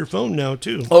for your phone now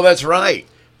too. Oh, that's right.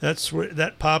 That's where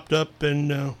that popped up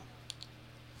and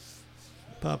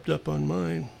popped up on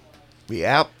mine. The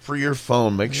app for your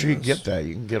phone. Make sure you get that.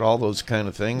 You can get all those kind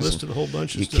of things. Listed a whole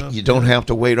bunch of stuff. You don't have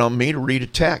to wait on me to read a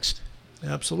text.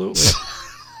 Absolutely.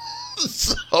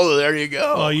 So there you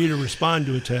go. Oh, you to respond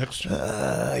to a text.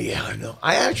 Yeah, I know.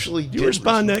 I actually did. You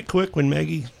respond that quick when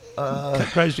Maggie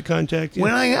tries to contact you?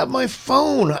 When I have my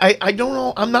phone. I don't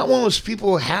know. I'm not one of those people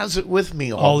who has it with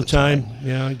me all the time.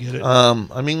 Yeah, I get it.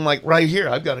 I mean, like right here,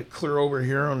 I've got it clear over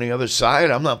here on the other side.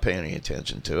 I'm not paying any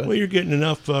attention to it. Well, you're getting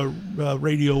enough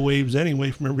radio waves anyway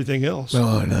from everything else.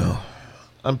 Oh, I know.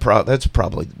 I'm proud. That's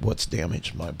probably what's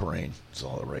damaged my brain. It's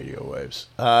all the radio waves.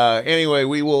 Anyway,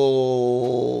 we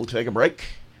will take a break.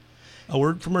 A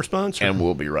word from our sponsor. And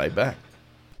we'll be right back.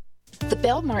 The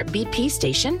Belmart BP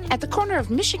station at the corner of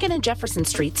Michigan and Jefferson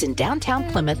Streets in downtown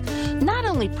Plymouth not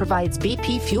only provides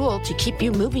BP fuel to keep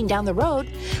you moving down the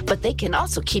road, but they can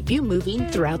also keep you moving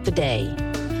throughout the day.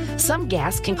 Some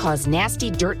gas can cause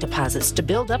nasty dirt deposits to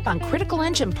build up on critical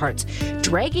engine parts,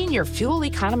 dragging your fuel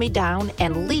economy down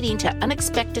and leading to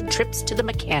unexpected trips to the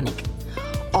mechanic.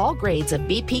 All grades of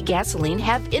BP gasoline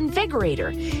have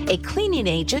Invigorator, a cleaning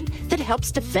agent that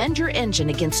helps defend your engine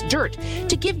against dirt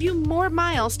to give you more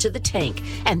miles to the tank,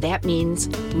 and that means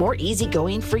more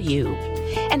easygoing for you.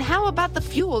 And how about the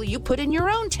fuel you put in your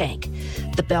own tank?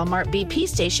 The Belmart BP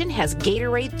station has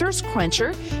Gatorade Thirst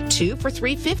Quencher, 2 for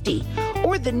 $3.50,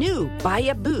 or the new Buy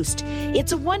a Boost.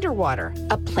 It's a Wonder Water,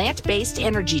 a plant-based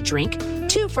energy drink,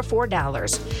 2 for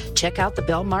 $4. Check out the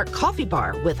Belmart Coffee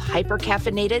Bar with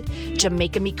hyper-caffeinated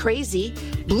Jamaica Me Crazy,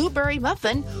 blueberry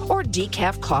muffin, or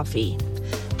decaf coffee.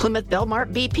 Plymouth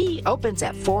Belmart BP opens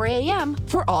at 4 a.m.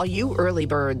 for all you early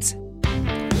birds.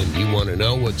 When you want to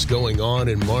know what's going on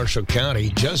in Marshall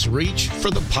County, just reach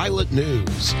for the Pilot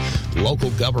News. Local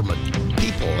government,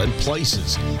 people, and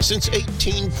places. Since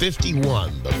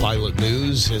 1851, the Pilot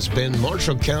News has been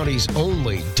Marshall County's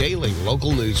only daily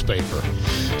local newspaper.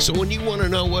 So when you want to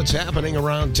know what's happening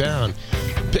around town,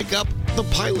 pick up the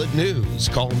Pilot News.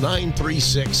 Call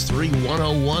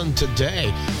 936-3101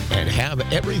 today and have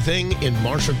everything in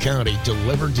Marshall County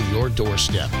delivered to your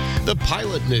doorstep. The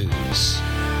Pilot News.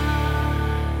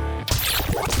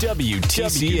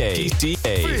 WTCA.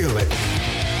 Feel it.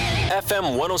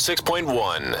 FM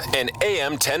 106.1 and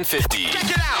AM 1050.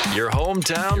 Check it out. Your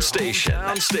hometown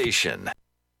station.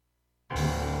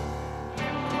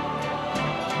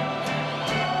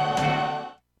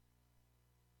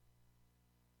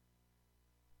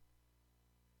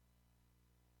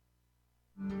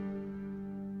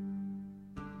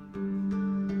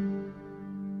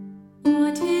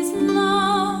 What is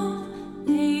love,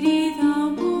 lady,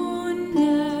 thou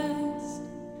wondest,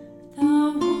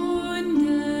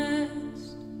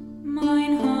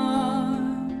 mine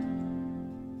heart.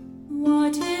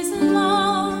 What is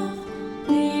love,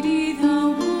 lady,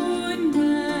 thou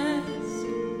wondest,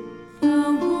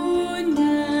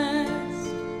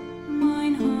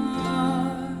 mine heart.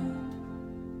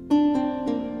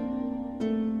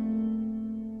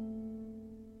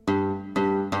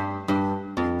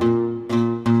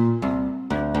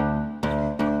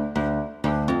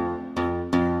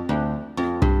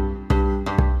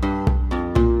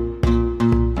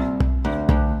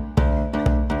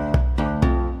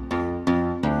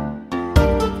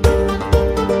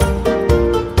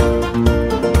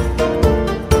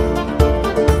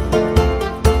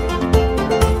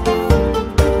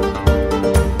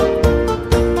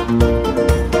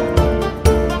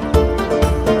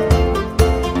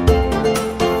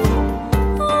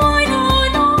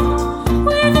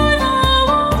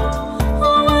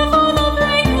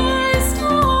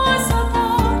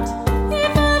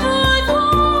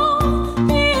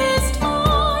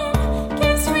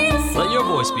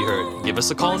 Give us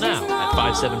a call now at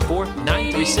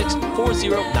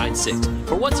 574-936-4096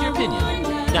 for What's Your Opinion.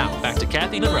 Now, back to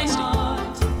Kathy and Rusty.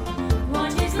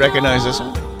 Recognize this?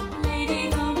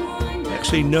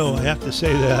 Actually, no, I have to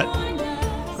say that.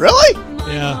 Really?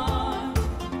 Yeah.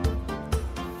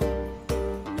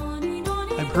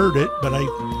 I've heard it, but I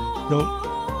don't.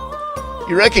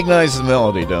 You recognize the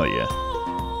melody, don't you?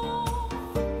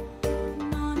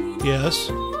 Yes.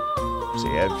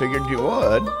 See, I figured you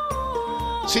would.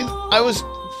 See, I was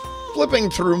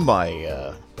flipping through my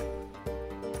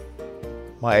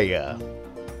what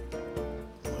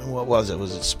was it?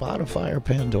 Was it Spotify or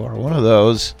Pandora? One of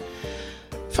those.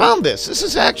 Found this. This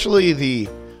is actually the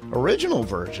original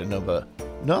version of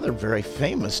another very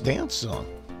famous dance song.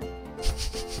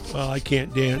 Well, I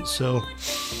can't dance, so.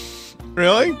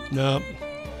 Really? No.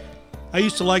 I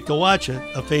used to like to watch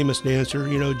a famous dancer,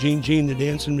 you know, Gene the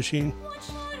Dancing Machine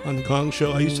on the Gong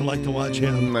Show. I used to like to watch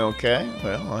him. Okay.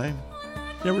 Well,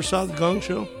 Never saw the Gong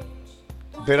Show?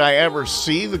 Did I ever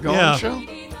see the Gong Show?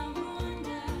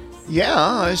 Yeah,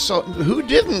 I saw. Who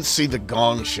didn't see the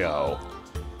Gong Show?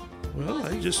 Well,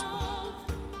 I just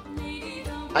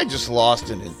lost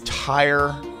an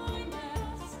entire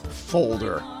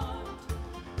folder.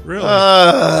 Really?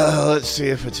 Let's see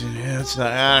if it's in here. It's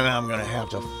not. I'm gonna have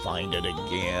to find it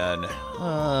again.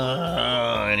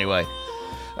 Anyway,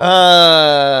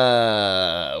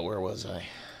 where was I?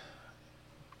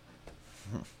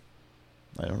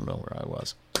 I don't know where I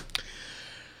was.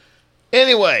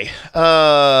 Anyway, where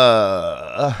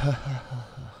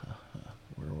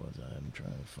was I? I'm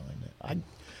trying to find it.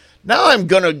 Now I'm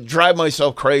going to drive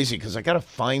myself crazy because I got to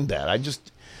find that.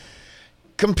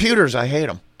 Computers, I hate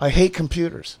them. I hate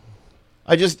computers.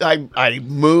 I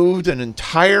moved an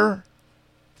entire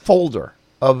folder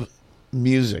of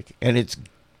music, and it's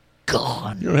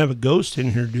gone. You don't have a ghost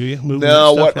in here, do you?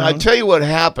 No, I tell you what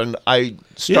happened. I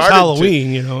started it's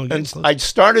Halloween, you know. And I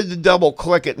started to double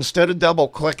click it. Instead of double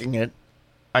clicking it,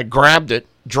 I grabbed it,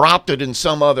 dropped it in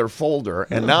some other folder,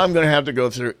 and now I'm going to have to go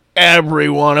through every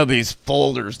one of these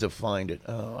folders to find it.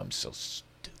 Oh, I'm so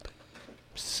stupid.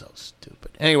 So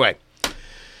stupid. Anyway,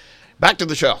 back to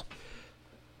the show.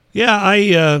 Yeah,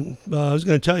 I was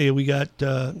going to tell you, we got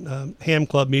Ham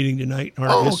Club meeting tonight in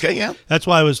August. Oh, okay, yeah. That's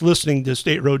why I was listening to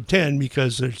State Road 10,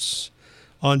 because it's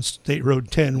on State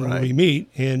Road 10 when we meet.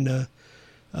 And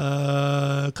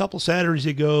a couple Saturdays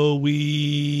ago,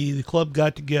 the club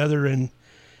got together, and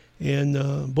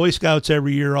Boy Scouts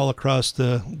every year all across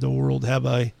the world have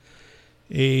a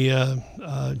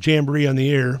jamboree on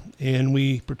the air, and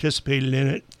we participated in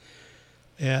it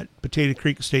at Potato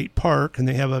Creek State Park, and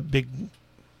they have a big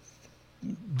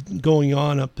going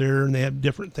on up there, and they have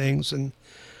different things, and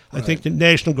I think the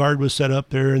National Guard was set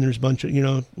up there, and there's a bunch of,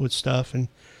 with stuff, and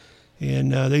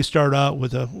they start out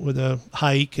with a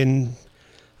hike, and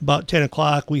about 10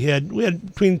 o'clock we had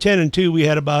between 10 and 2 we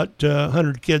had about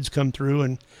 100 kids come through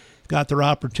and got their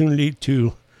opportunity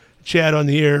to chat on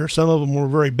the air. Some of them were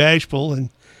very bashful,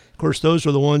 and of course those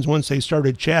were the ones, once they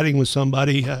started chatting with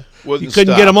somebody, you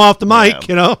couldn't get them off the mic,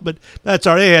 but that's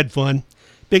all right. They had fun.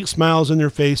 Big smiles on their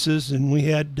faces, and we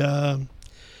had we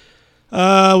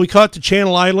caught the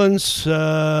Channel Islands.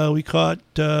 We caught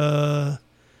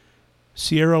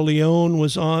Sierra Leone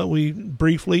was on. We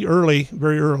briefly,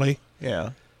 very early. Yeah.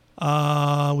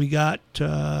 We got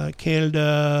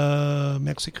Canada,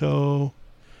 Mexico.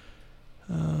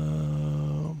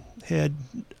 Had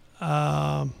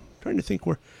trying to think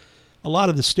where a lot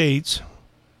of the states.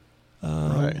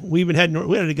 We even had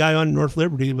a guy on North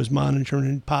Liberty that was monitoring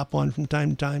and pop on from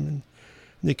time to time, and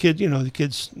the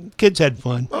kids, kids had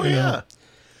fun. Oh yeah.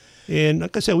 And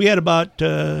like I said, we had about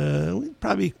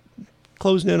probably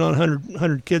closing in on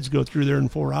 100 kids go through there in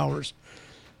 4 hours,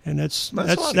 and that's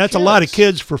a lot of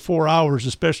kids for 4 hours,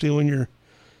 especially when you're.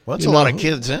 Well, that's a lot of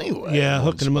kids anyway. Yeah,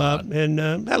 hooking them up, and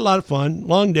had a lot of fun.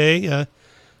 Long day.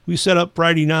 We set up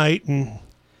Friday night and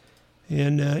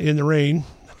in the rain.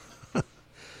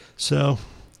 So,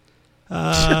 you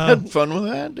had fun with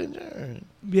that, didn't you?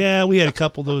 Yeah, we had a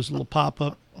couple of those little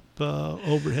pop-up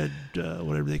overhead,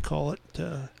 whatever they call it.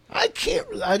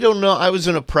 I don't know. I was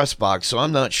in a press box, so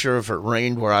I'm not sure if it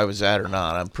rained where I was at or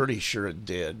not. I'm pretty sure it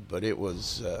did, but it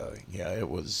was,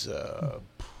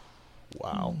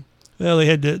 wow. Well,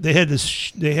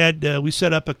 we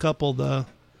set up a couple of the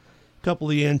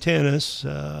antennas,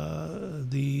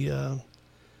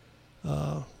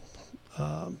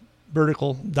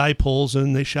 vertical dipoles,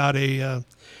 and they shot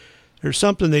there's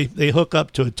something they hook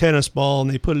up to a tennis ball, and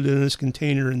they put it in this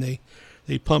container, and they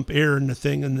pump air in the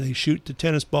thing, and they shoot the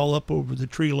tennis ball up over the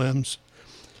tree limbs,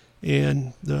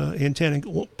 and the antenna,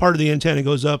 part of the antenna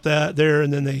goes up there,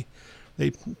 and then they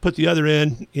put the other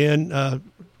end in,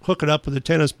 hook it up with a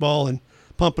tennis ball and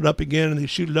pump it up again, and they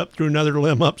shoot it up through another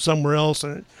limb up somewhere else,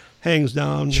 and it hangs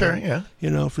down. Sure, yeah.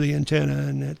 For the antenna,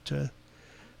 and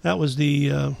that was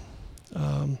the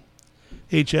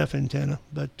HF antenna,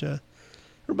 but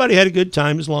everybody had a good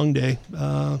time. It was a long day.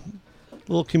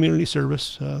 Little community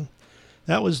service.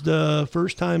 That was the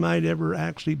first time I'd ever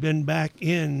actually been back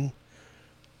in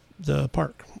the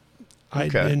park.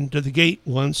 I'd been to the gate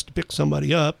once to pick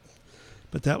somebody up,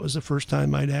 but that was the first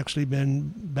time I'd actually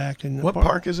been back in the park. What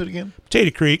park is it again?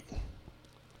 Potato Creek.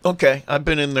 Okay, I've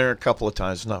been in there a couple of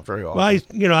times, not very often. Well, I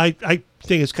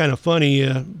think it's kind of funny.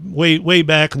 Way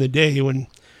back in the day when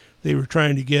they were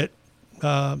trying to get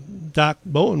Doc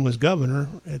Bowen was governor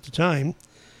at the time,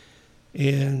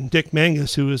 and Dick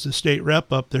Mangus, who was the state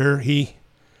rep up there, he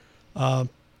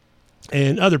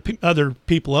and other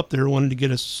people up there wanted to get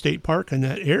a state park in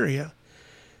that area,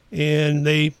 and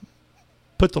they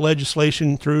put the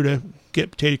legislation through to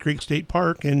get Potato Creek State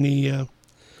Park, and the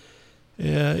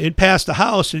It passed the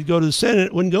House. It'd go to the Senate.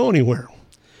 It wouldn't go anywhere.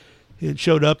 It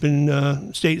showed up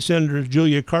in State Senator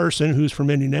Julia Carson, who's from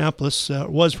Indianapolis,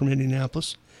 was from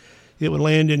Indianapolis. It would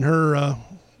land in her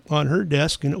on her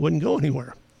desk, and it wouldn't go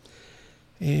anywhere.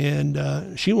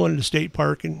 And she wanted a state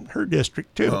park in her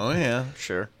district, too. Oh, yeah,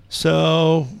 sure.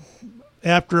 So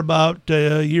after about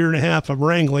a year and a half of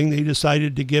wrangling, they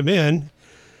decided to give in.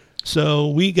 So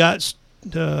we got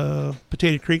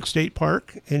Potato Creek State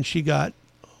Park, and she got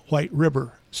White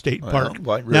River State Park.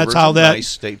 White River's that's how a that nice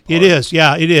state park. It is,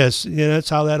 yeah, it is. Yeah, that's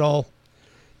how that all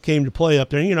came to play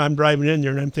up there. You know, I'm driving in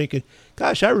there and I'm thinking,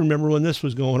 gosh, I remember when this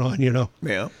was going on. You know.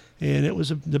 Yeah. And it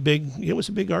was a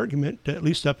big argument, at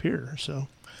least up here. So.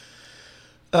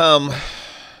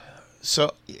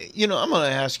 So, you know, I'm going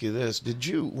to ask you this: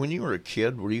 when you were a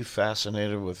kid, were you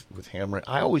fascinated with ham radio?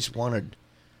 I always wanted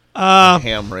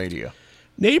ham radio.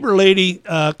 Neighbor lady,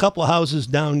 a couple of houses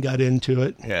down, got into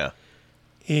it. Yeah.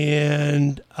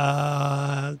 And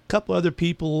a couple other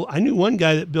people. I knew one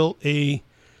guy that built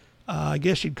I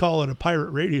guess you'd call it a pirate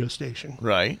radio station.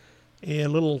 Right.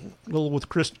 And little with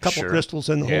couple Sure. crystals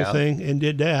in the Yeah. whole thing, and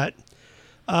did that.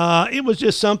 It was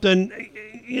just something,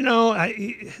 you know.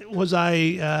 Was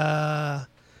I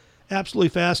absolutely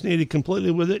fascinated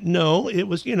completely with it? No. It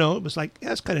was, you know, it was like,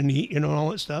 that's kind of neat, you know, and all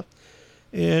that stuff.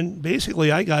 And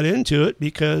basically, I got into it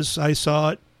because I saw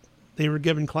it. They were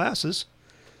giving classes.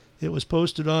 It was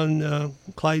posted on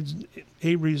Clyde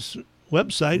Avery's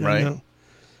website. Right.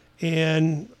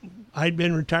 And I'd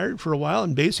been retired for a while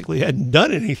and basically hadn't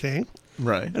done anything.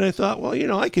 Right. And I thought, well, you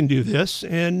know, I can do this.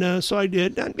 And so I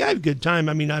did. I have a good time.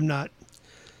 I mean, I'm not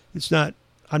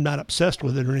obsessed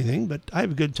with it or anything, but I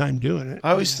have a good time doing it.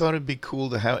 I always thought it'd be cool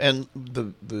to have, and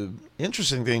the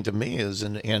interesting thing to me is,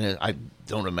 and I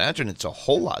don't imagine it's a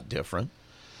whole lot different.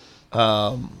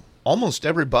 Almost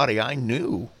everybody I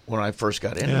knew when I first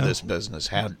got into this business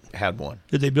had one.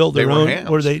 Did they build their own?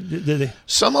 Or did they?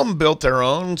 Some of them built their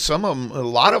own. A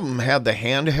lot of them had the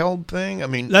handheld thing. I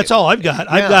mean, that's all I've got.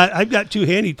 Yeah. I've got two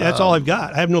handy. That's all I've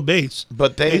got. I have no base.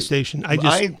 But base station.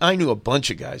 I knew a bunch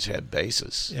of guys had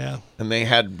bases. Yeah. And they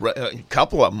had a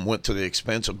couple of them went to the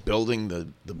expense of building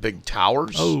the big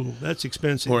towers. Oh, that's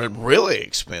expensive. Were really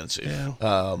expensive.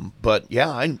 Yeah. But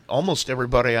yeah, almost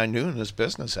everybody I knew in this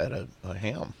business had a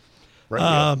ham.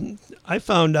 I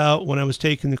found out when I was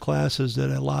taking the classes that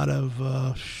a lot of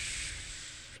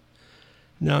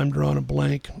now I'm drawing a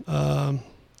blank.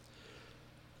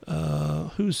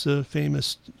 Who's the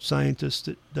famous scientist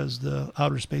that does the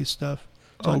outer space stuff?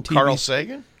 It's on TV. Carl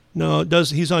Sagan? No,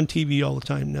 he's on TV all the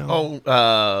time now.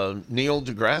 Oh, Neil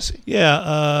deGrasse?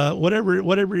 Yeah,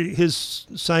 whatever his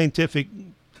scientific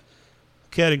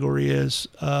category is,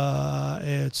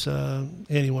 it's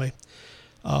anyway.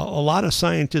 A lot of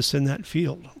scientists in that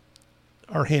field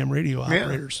are ham radio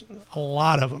operators. Yeah. A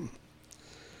lot of them.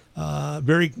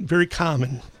 Very, very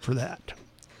common for that.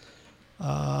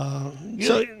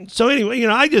 So anyway, you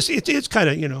know, it's kind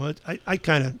of, you know,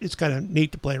 it's kind of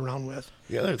neat to play around with.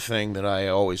 The other thing that I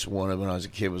always wanted when I was a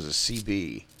kid was a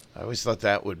CB. I always thought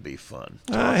that would be fun.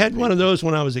 I had one of those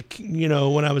when I was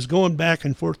when I was going back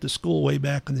and forth to school way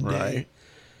back in the day. Right.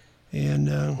 And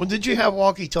well, did you have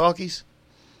walkie-talkies?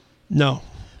 No.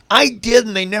 I did,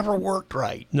 and they never worked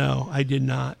right. No, I did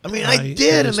not. I mean, I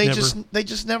did, and they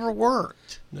just never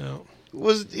worked. No.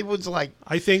 It was like,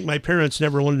 I think my parents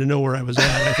never wanted to know where I was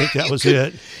at. I think that was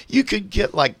it. You could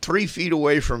get like 3 feet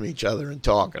away from each other and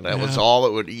talk, and that was all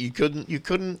it would. You couldn't.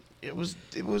 It was.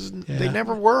 They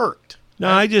never worked.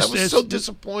 No, that was so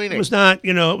disappointing. It was not.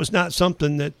 You know, it was not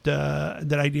something that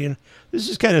I did. This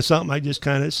is kind of something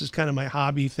this is kind of my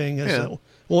hobby thing.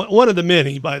 One of the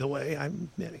many, by the way. I'm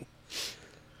many.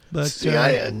 But see,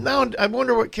 I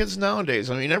wonder what kids nowadays.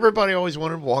 I mean, everybody always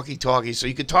wanted walkie-talkies so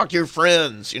you could talk to your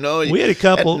friends. You know, we had a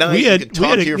couple. We had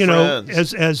you know,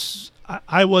 as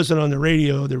I wasn't on the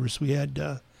radio. We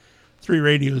had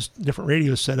 3 different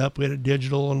radios set up. We had a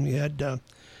digital, and we had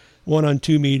one on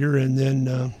 2 meter, and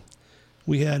then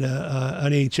we had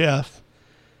an HF.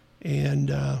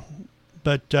 And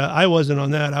but I wasn't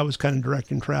on that. I was kind of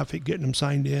directing traffic, getting them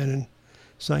signed in and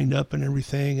signed up and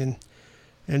everything,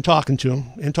 and talking to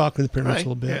them and talking to the parents a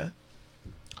little bit.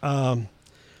 Yeah.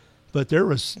 But there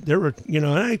were, you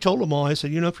know, and I told them all, I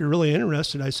said, you know, if you're really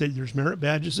interested, I said, there's merit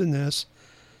badges in this,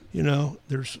 you know,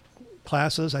 there's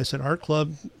classes. I said, our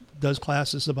club does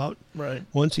classes about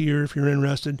once a year if you're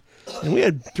interested. And we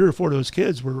had 3 or 4 of those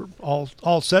kids were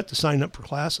all set to sign up for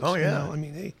classes. Oh, yeah. You know? I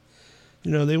mean,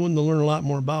 they wanted to learn a lot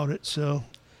more about it. So,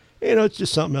 you know, it's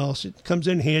just something else. It comes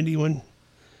in handy when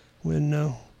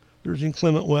there's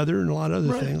inclement weather and a lot of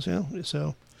other things. Yeah.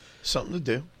 So something to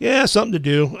do. Yeah, something to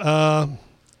do.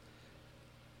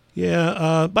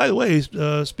 Yeah. By the way,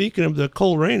 speaking of the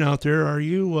cold rain out there, are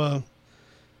you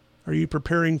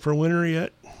preparing for winter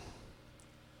yet?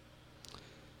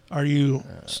 Are you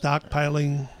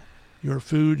stockpiling your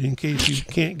food in case you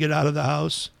can't get out of the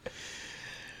house?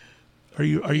 Are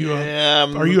you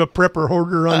a prepper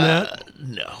hoarder on that?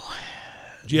 No.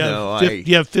 Do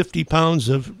you have 50 pounds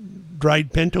of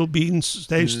dried pinto beans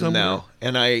stashed somewhere? No,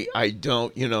 and I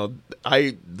don't. You know,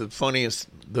 one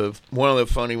of the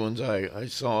funny ones I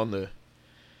saw on the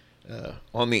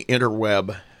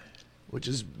interweb, which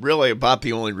is really about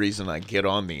the only reason I get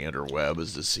on the interweb,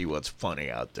 is to see what's funny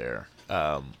out there.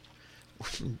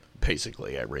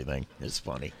 Basically everything is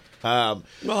funny. Well,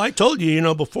 I told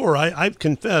you, before, I've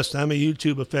confessed I'm a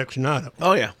YouTube aficionado.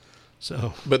 Oh, yeah.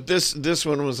 So, but this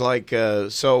one was like,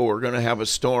 so we're going to have a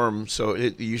storm, so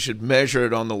you should measure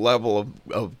it on the level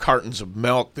of cartons of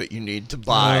milk that you need to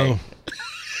buy.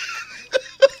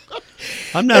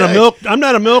 I'm not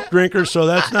a milk drinker, so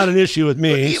that's not an issue with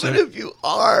me. Even if you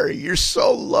are, you're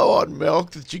so low on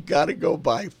milk that you got to go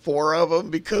buy 4 of them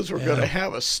because we're going to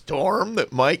have a storm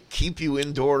that might keep you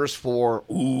indoors for,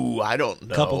 I don't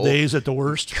know. A couple days at the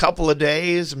worst. Couple of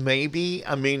days, maybe.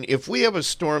 I mean, if we have a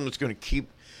storm that's going to keep...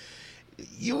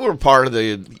 You were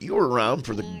around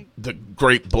for the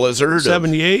Great Blizzard.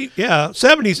 78, yeah.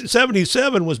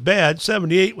 77 was bad.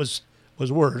 78 was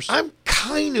worse. I'm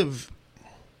kind of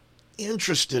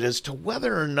interested as to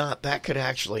whether or not that could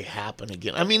actually happen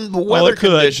again. I mean, the weather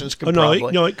conditions could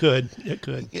probably... No, it could. It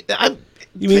could.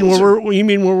 You mean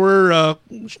where we're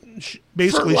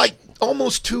basically... For like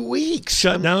almost 2 weeks.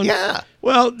 Shut down? Yeah.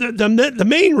 Well, the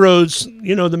main roads,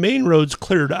 the main roads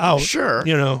cleared out. Sure.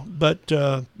 But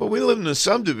we live in a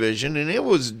subdivision, and it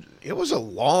was a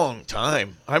long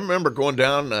time. I remember going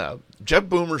down... Jeff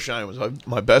Boomershine was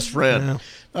my best friend. Yeah.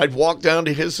 I'd walk down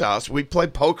to his house. We'd play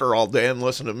poker all day and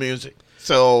listen to music.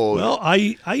 So, well,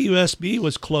 IUSB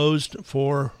was closed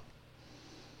for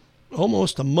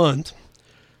almost a month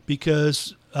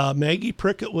because Maggie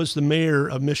Prickett was the mayor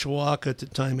of Mishawaka at the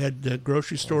time, had the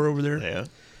grocery store over there. Yeah.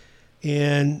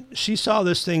 And she saw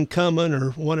this thing coming, or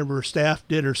one of her staff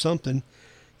did or something,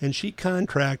 and she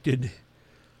contracted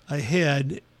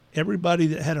ahead everybody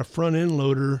that had a front end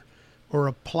loader or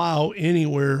a plow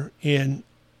anywhere in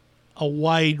a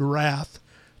wide raft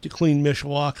to clean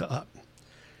Mishawaka up.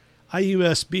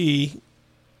 IUSB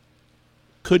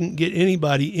couldn't get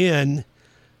anybody in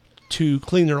to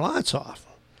clean their lots off.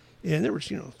 And there was,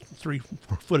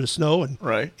 3-4 foot of snow and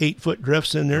 8-foot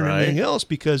drifts in there and everything else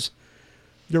because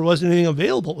there wasn't anything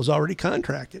available. It was already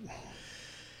contracted.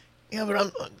 Yeah,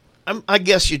 but I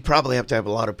guess you'd probably have to have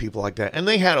a lot of people like that. And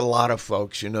they had a lot of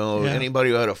folks, Anybody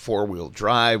who had a 4-wheel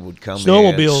drive would come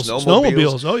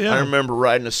Snowmobiles, oh, yeah. I remember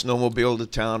riding a snowmobile to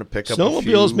town to pick up a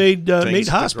few Snowmobiles made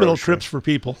hospital trips for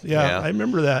people. Yeah, I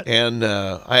remember that. And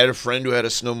I had a friend who had a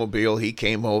snowmobile. He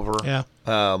came over. Yeah.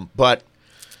 But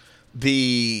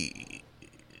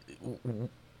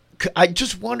I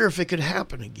just wonder if it could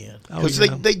happen again. Because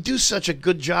they do such a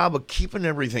good job of keeping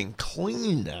everything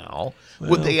clean now. Well,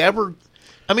 would they ever...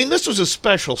 I mean, this was a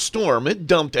special storm. It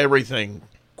dumped everything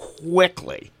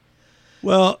quickly.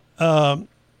 Well,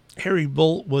 Harry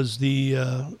Bolt was the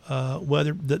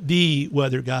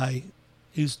weather guy.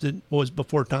 Was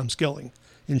before Tom Skilling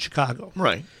in Chicago.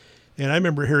 Right. And I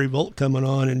remember Harry Bolt coming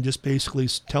on and just basically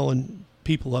telling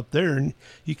people up there, and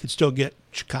you could still get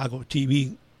Chicago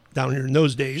TV down here in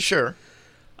those days. Sure.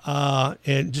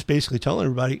 And just basically telling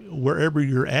everybody, wherever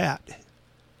you're at,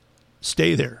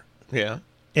 stay there. Yeah.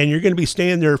 And you're going to be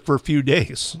staying there for a few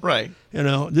days. Right.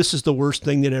 This is the worst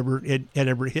thing that had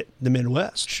ever hit the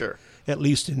Midwest. Sure. At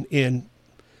least in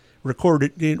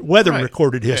recorded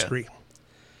history.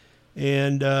 Yeah.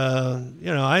 And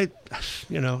I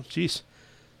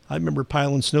remember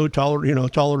piling snow taller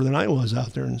than I was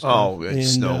out there and stuff.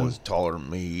 Snow was taller than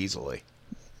me easily.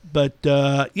 But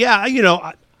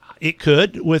it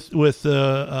could with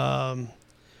the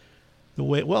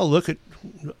way. Well, look at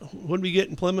what did we get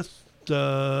in Plymouth.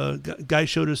 Guy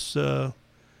showed us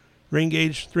rain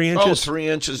gauge 3 inches. Oh, 3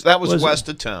 inches. That was west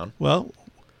of town. Well,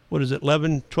 what is it,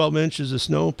 11, 12 inches of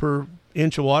snow per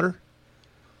inch of water?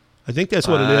 I think that's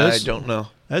what it is. I don't know.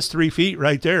 That's 3 feet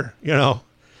right there, Yeah,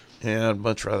 I'd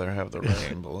much rather have the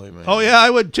rain, believe me. Oh, yeah, I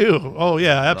would too. Oh,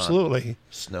 yeah, absolutely.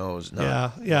 Snow is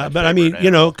not. Yeah. But I mean,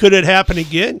 could it happen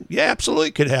again? Yeah,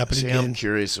 absolutely could happen again. I'm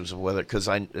curious as to whether, because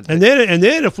and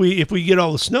then if we get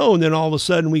all the snow and then all of a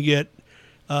sudden we get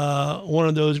one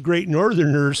of those great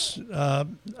northerners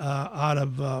out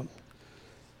of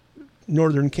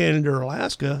northern Canada or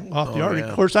Alaska off the Arctic. Yeah.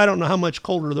 Of course, I don't know how much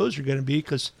colder those are going to be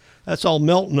because that's all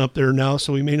melting up there now,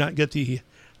 so we may not get the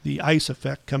ice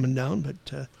effect coming down.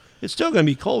 But It's still going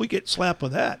to be cold. We get slapped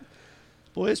with that.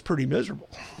 Boy, it's pretty miserable.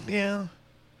 Yeah.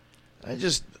 I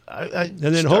and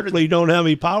then hopefully you don't have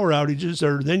any power outages,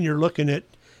 or then you're looking at,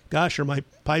 gosh, are my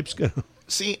pipes going to...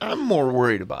 See, I'm more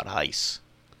worried about ice.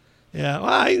 Yeah, well,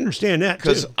 I understand that, too.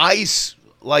 Because ice,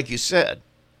 like you said,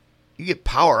 you get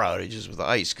power outages with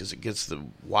ice because it gets the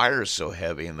wires so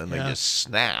heavy, and then they just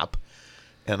snap.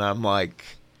 And I'm like,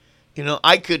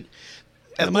 I could...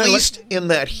 At least in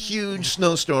that huge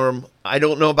snowstorm, I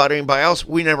don't know about anybody else,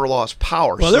 we never lost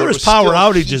power. Well, so there was power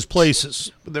outages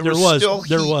places. But there was still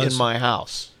heat in my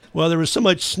house. Well, there was so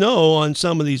much snow on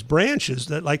some of these branches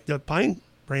that, like the pine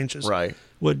branches,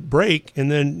 would break and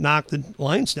then knock the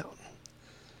lines down.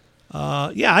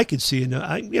 Yeah, I could see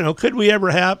it. Could we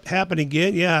ever happen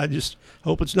again? Yeah, I just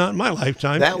hope it's not in my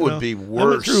lifetime. That would be worse. I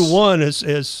went through one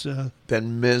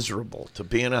than miserable to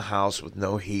be in a house with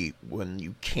no heat when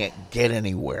you can't get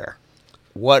anywhere.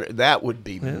 That would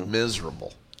be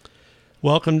miserable.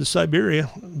 Welcome to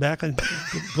Siberia.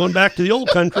 Going back to the old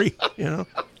country.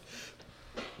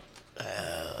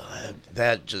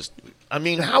 That just. I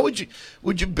mean, how would you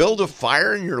build a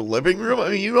fire in your living room? I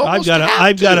mean, you almost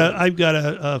I've got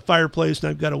a fireplace, and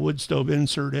I've got a wood stove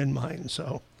insert in mine,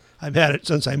 so I've had it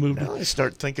since I moved. Now I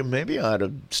start thinking maybe I ought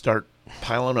to start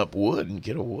piling up wood and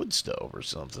get a wood stove or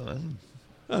something.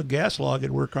 A gas log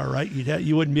would work all right.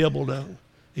 You wouldn't be able to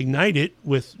ignite it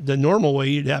with the normal way.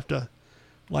 You'd have to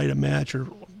light a match or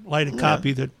light a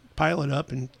copy that pile it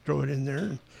up and throw it in there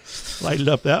and light it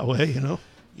up that way.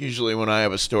 Usually when I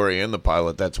have a story in the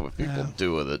pilot, that's what people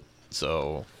do with it.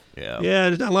 So, yeah. Yeah,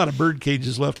 there's not a lot of bird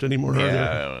cages left anymore, are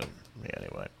there?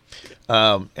 Anyway.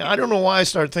 I don't know why I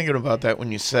started thinking about that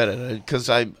when you said it, because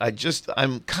I'm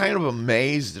kind of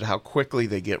amazed at how quickly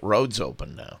they get roads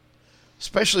open now,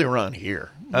 especially around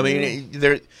here. I mean,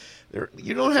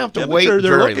 you don't have to wait they're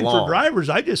very long. They're looking for drivers.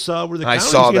 I just saw where the counties,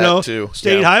 I saw that too.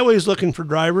 State highways looking for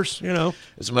drivers,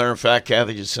 As a matter of fact,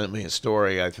 Kathy just sent me a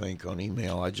story, I think, on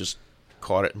email. I just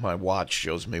caught it. My watch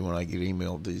shows me when I get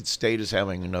emailed. The state is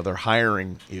having another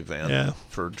hiring event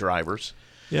for drivers.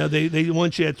 Yeah, they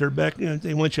want you at their beck.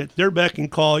 They want you at their beck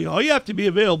and call. You have to be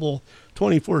available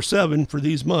 24/7 for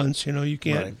these months. You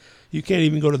can't. Right. You can't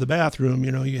even go to the bathroom.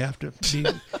 You have to be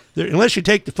there unless you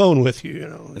take the phone with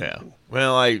you. Yeah.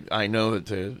 Well, I know that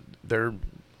they're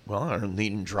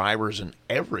needing drivers in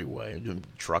every way.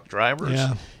 Truck drivers.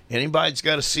 Yeah. Anybody that's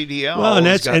got a CDL. Well, and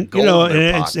that's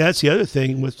that's the other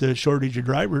thing with the shortage of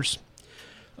drivers.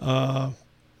 We're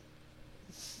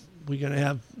gonna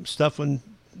have stuff on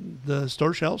the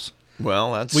store shelves.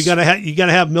 Well, that's you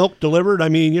gotta have milk delivered. I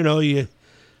mean,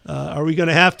 are we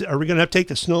gonna have to take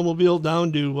the snowmobile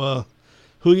down to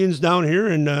Huygens down here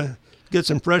and get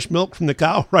some fresh milk from the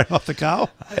cow right off the cow?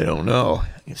 I don't know.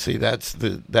 You see, that's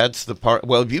the part.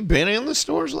 Well, have you been in the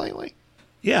stores lately?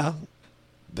 Yeah.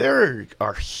 There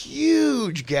are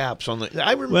huge gaps on the.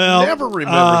 I never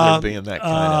remember there being that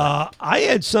kind of. I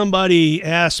had somebody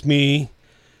ask me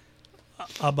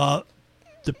about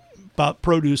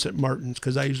produce at Martin's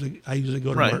because I usually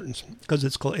go to Martin's because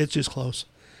it's just close.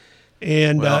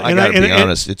 And I gotta be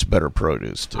honest, it's better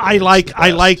produce too. I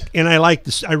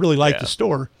really like the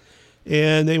store.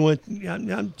 And they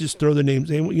went. Just throw the names.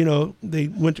 They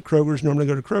went to Kroger's. Normally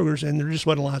go to Kroger's, and there just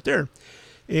wasn't a lot there.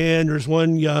 And there's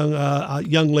one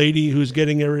young lady who's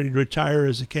getting ready to retire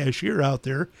as a cashier out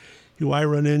there, who I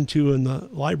run into in the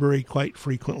library quite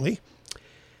frequently.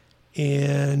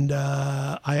 And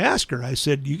I asked her, I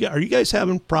said, are you guys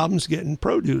having problems getting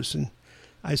produce? And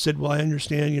I said, well, I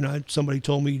understand, somebody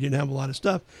told me you didn't have a lot of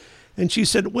stuff. And she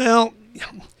said, well,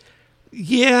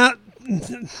 yeah,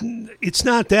 it's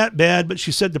not that bad. But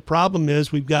she said the problem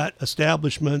is we've got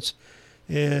establishments,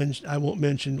 and I won't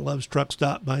mention Love's Truck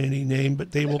Stop by any name,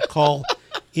 but they will call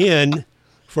in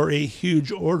for a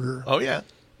huge order. Oh, yeah.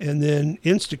 And then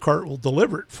Instacart will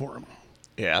deliver it for them.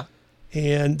 Yeah.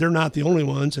 And they're not the only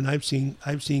ones. And I've seen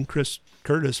Chris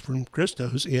Curtis from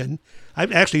Christo's in.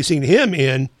 I've actually seen him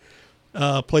in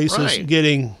places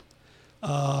getting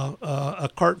a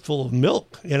cart full of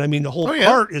milk. And I mean, the whole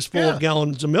cart is full of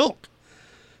gallons of milk.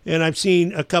 And I've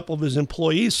seen a couple of his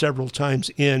employees several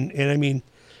times in. And I mean,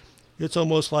 it's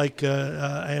almost like,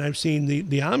 and I've seen the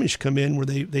Amish come in where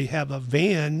they have a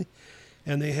van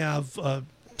and they have a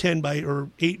 10 by or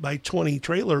 8 by 20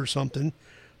 trailer or something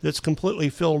that's completely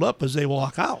filled up as they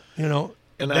walk out, And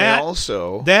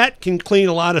that can clean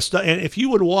a lot of stuff. And if you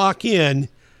would walk in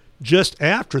just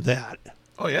after that.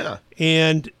 Oh, yeah.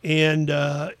 And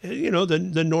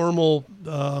the normal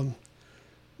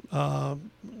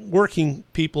working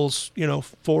people's,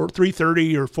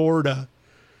 3:30 or 4 to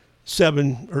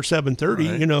 7 or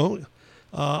 7:30,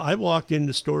 I walked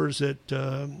into stores at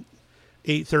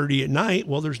 8:30 at night.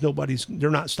 Well, they're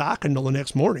not stocking till the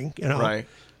next morning, Right.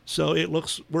 So it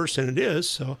looks worse than it is.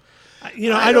 So,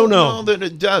 I don't know that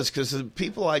it does, because the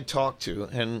people I talk to,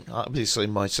 and obviously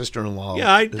my sister-in-law.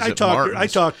 Yeah, I talked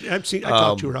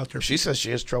to her out there. She says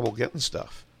she has trouble getting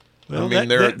stuff. Well, I mean,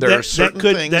 there are certain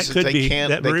things that they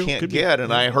can't get,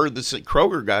 and I heard the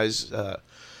Kroger guys, the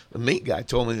meat guy,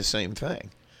 told me the same thing.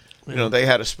 Yeah. They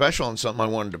had a special on something I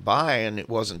wanted to buy, and it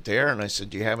wasn't there. And I said,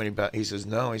 "Do you have any?" He says,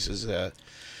 "No." He says,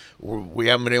 "We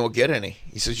haven't been able to get any."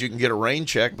 He says, "You can get a rain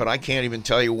check, but I can't even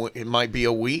tell you. It might be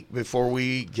a week before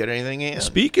we get anything in."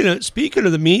 Speaking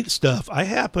of the meat stuff, I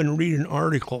happened to read an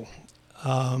article.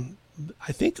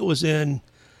 I think it was in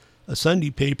a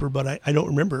Sunday paper, but I don't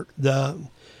remember.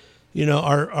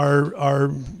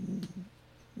 Our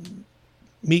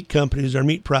meat companies, our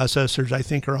meat processors, I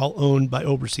think, are all owned by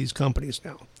overseas companies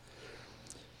now.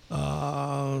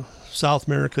 South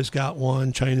America's got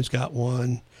one, China's got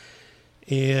one,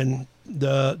 and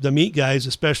the meat guys,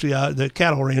 especially the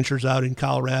cattle ranchers out in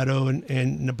Colorado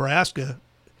and Nebraska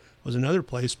was another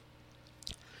place.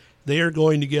 They are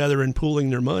going together and pooling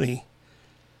their money,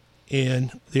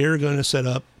 and they're going to set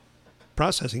up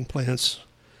processing plants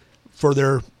for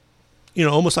their,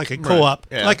 almost like a co-op,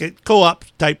 like a co-op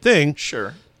type thing.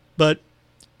 Sure. But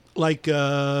like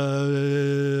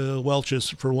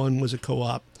Welch's, for one, was a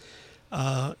co-op.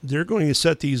 They're going to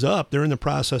set these up. They're in the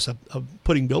process of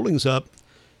putting buildings up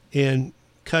and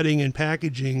cutting and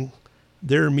packaging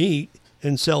their meat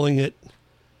and selling it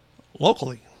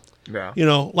locally. Yeah.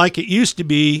 Like it used to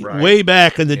be way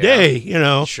back in the day,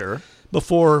 Sure.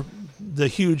 Before the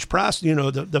huge process,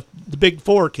 the big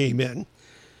four came in.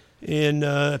 And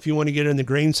if you want to get in the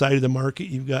grain side of the market,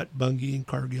 you've got Bunge and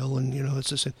Cargill, and it's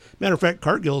just matter of fact,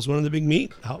 Cargill is one of the big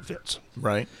meat outfits.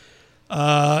 Right.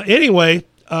 Anyway,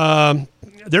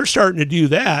 they're starting to do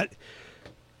that,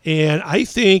 and I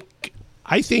think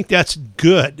that's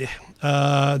good.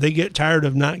 They get tired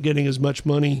of not getting as much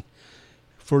money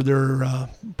for their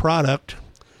product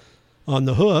on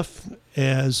the hoof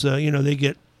as they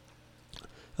get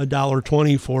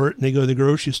 $1.20 for it, and they go to the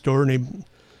grocery store and they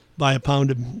buy a pound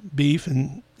of beef,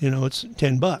 and it's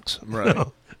 $10. Right.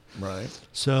 Right.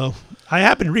 So I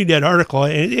happened to read that article,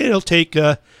 and it'll take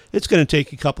it's going to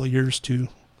take a couple of years to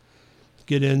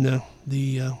get in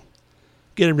the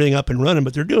get everything up and running.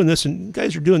 But they're doing this, and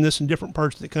guys are doing this in different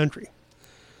parts of the country.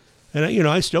 And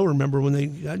I still remember when they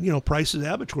got Price's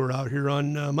Abattoir out here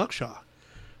on Muckshaw.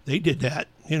 They did that.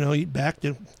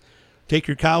 You take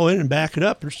your cow in and back it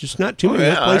up. There's just not too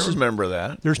many places. I remember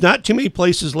that. There's not too many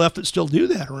places left that still do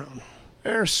that around.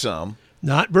 There's some.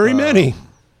 Not very many.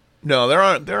 No, there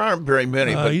aren't very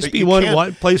many. But used to be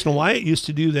one place in Wyatt used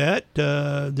to do that.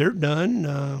 They're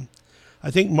done.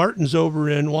 I think Martin's over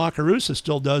in Wakarusa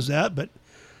still does that,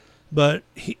 but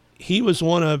he was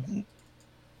one of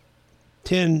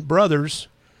 10 brothers,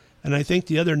 and I think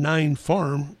the other 9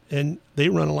 farm, and they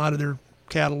run a lot of their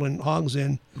cattle and hogs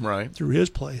in through his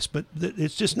place, but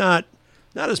it's just not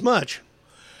as much.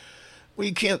 Well,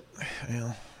 you can't,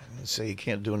 let's say you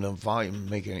can't do enough volume and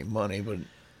make any money, but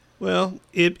well,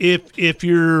 if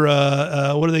you're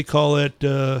what do they call it,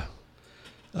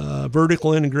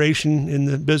 vertical integration in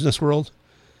the business world?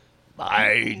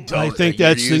 I think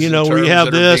that's where you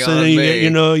have this, and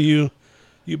then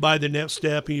you buy the next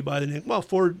step, and you buy the next. Well,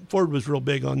 Ford was real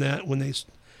big on that when they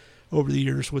over the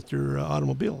years with their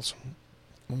automobiles.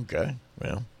 Okay,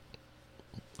 well,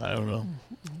 I don't know.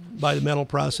 Buy the metal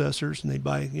processors, and they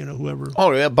buy whoever.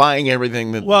 Oh, yeah, buying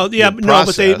everything that. Well, yeah,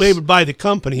 but they would buy the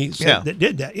companies that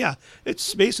did that. Yeah,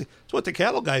 it's basically it's what the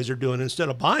cattle guys are doing. Instead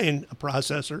of buying a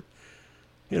processor,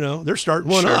 they're starting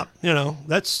one up.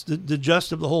 That's the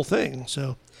gist of the whole thing.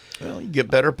 So, well, you get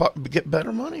better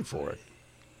money for it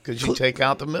because you take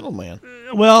out the middleman.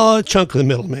 Well, a chunk of the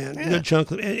middleman, a good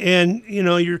chunk, and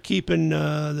you're keeping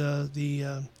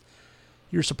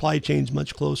your supply chain's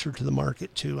much closer to the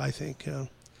market too, I think.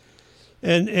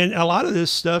 And a lot of this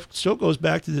stuff still goes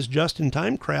back to this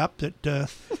just-in-time crap that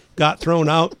got thrown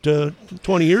out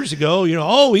 20 years ago. We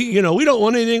don't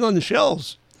want anything on the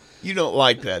shelves. You don't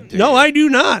like that, do you? No, I do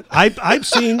not. I have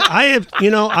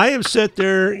sat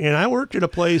there, and I worked at a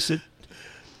place that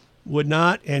would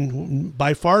not, and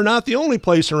by far not the only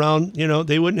place around,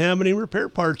 they wouldn't have any repair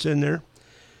parts in there.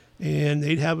 And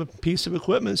they'd have a piece of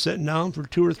equipment sitting down for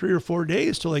 2 or 3 or 4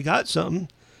 days till they got something.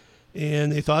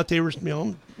 And they thought they were,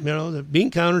 the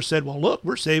bean counter said, well, look,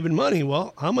 we're saving money.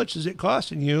 Well, how much is it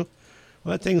costing you?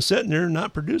 Well, that thing's sitting there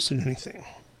not producing anything.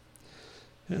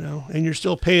 And you're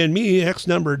still paying me X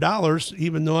number of dollars,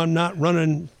 even though I'm not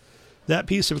running that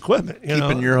piece of equipment.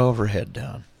 Keeping your overhead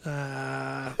down.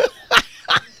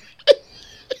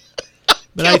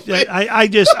 But I think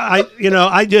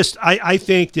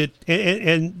that,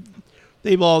 and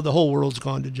the whole world's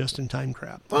gone to just-in-time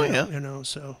crap. Oh, yeah.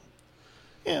 So.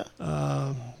 Yeah.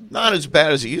 Not as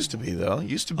bad as it used to be, though. It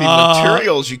used to be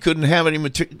materials. You couldn't have any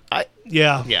material.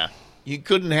 Yeah. Yeah. You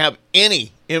couldn't have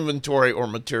any inventory or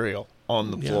material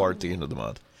on the floor at the end of the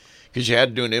month because you had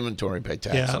to do an inventory and pay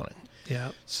tax on it.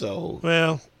 Yeah. So.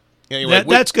 Well, anyway,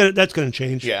 that's gonna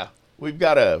change. Yeah. We've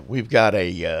got a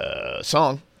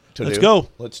song to do. Let's go.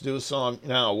 Let's do a song.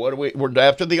 Now, we're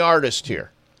after the artist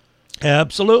here.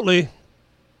 Absolutely.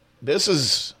 This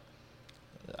is,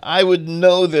 I would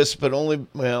know this, but only,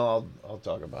 I'll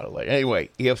talk about it later. Anyway,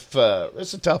 it's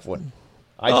a tough one.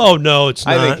 No, it's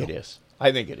not.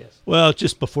 I think it is. Well, it's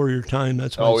just before your time.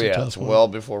 That's why it's a tough one. Well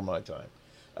before my time.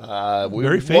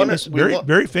 Very famous,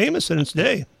 very famous in its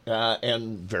day.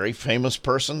 And very famous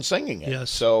person singing it. Yes.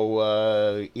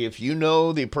 So if you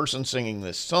know the person singing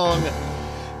this song,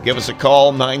 give us a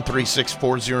call,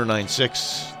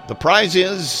 936-4096. The prize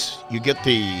is you get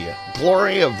the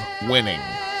glory of winning.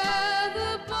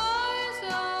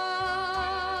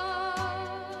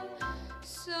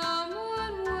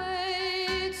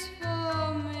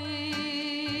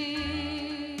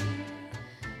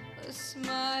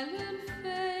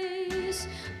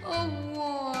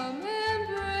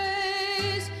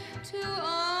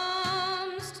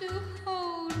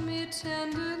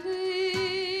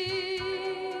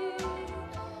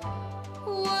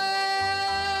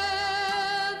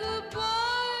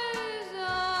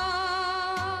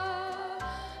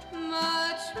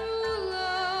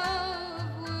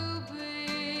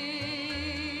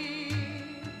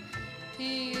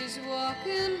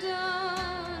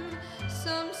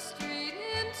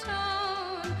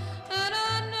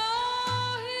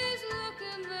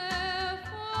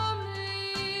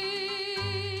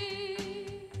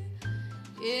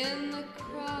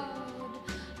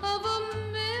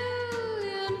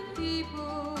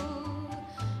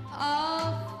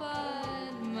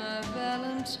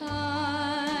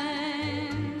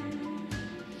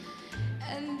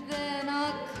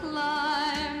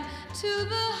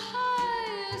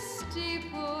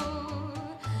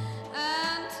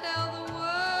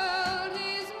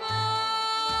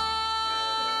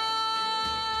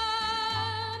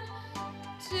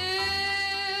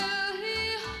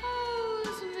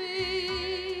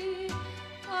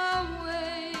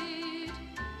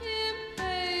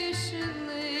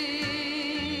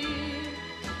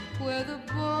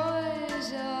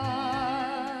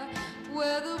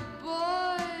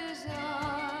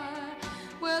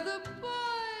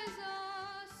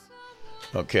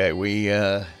 Okay,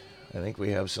 I think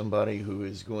we have somebody who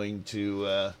is going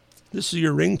to... This is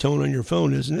your ringtone on your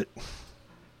phone, isn't it?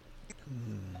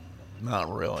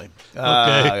 Not really.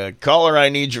 Okay. Caller, I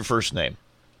need your first name.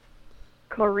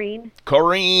 Corrine.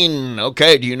 Corrine.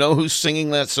 Okay, do you know who's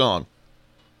singing that song?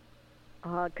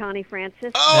 Connie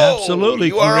Francis. Oh, absolutely!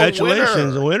 You are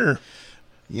Congratulations, a winner.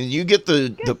 You get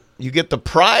the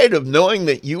pride of knowing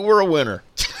that you were a winner.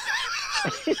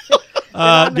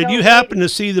 Did you happen to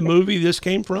see the movie this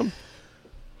came from?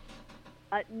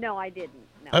 No, I didn't.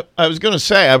 No. I was going to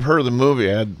say I've heard of the movie.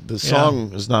 The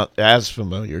song is not as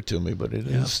familiar to me, but it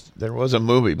is. There was a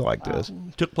movie like this.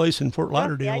 Took place in Fort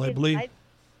Lauderdale, I believe.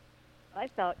 I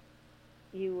thought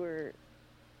you were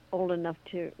old enough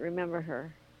to remember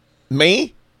her.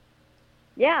 Me?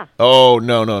 Yeah. Oh,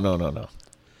 no.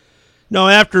 No,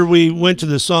 after we went to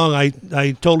the song,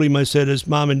 I told him, I said, his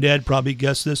mom and dad probably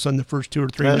guessed this on the first 2 or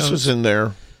 3 notes. This was in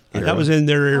their era. That was in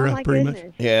their era, pretty much.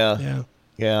 Yeah,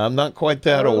 I'm not quite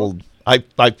that old.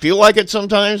 I feel like it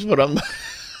sometimes, but I'm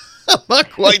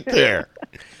not quite there.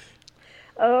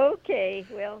 Okay,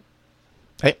 well.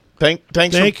 Hey, thank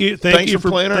you for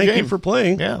playing our game. Thank you for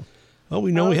playing. Yeah. Well,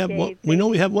 we know we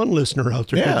have one listener out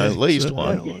there. Yeah, today, at least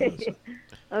one.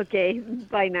 Okay,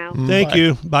 bye now. Thank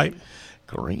you. Bye.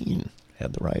 Green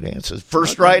had the right answer.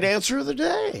 First right answer of the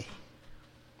day.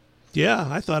 Yeah,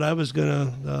 I thought I was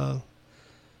gonna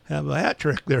have a hat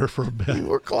trick there for a bit. You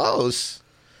were close.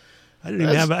 I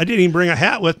didn't even bring a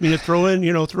hat with me to throw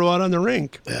out on the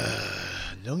rink.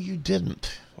 No, you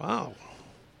didn't. Wow.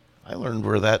 I learned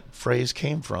where that phrase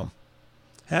came from.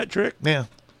 Hat trick? Yeah,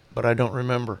 but I don't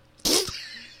remember.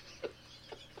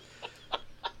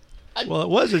 Well, it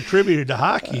was attributed to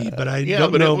hockey, but I don't know. Yeah,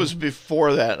 but it was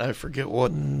before that. I forget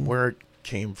where it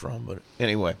came from, but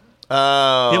anyway.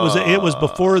 It was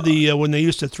before the when they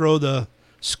used to throw the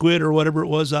squid or whatever it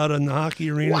was out in the hockey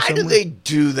arena. Why did they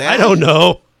do that? I don't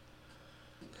know.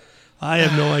 I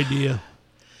have no idea.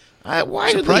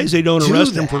 Why surprised they don't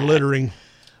arrest him for littering.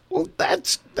 Well,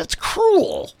 that's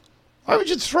cruel. Why would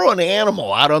you throw an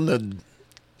animal out on the?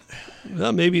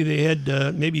 Well, maybe they had.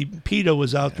 Maybe PETA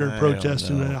was out there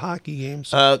protesting at hockey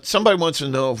games. Somebody wants to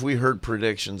know if we heard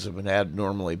predictions of an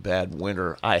abnormally bad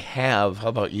winter. I have. How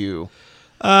about you?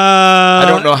 I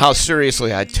don't know how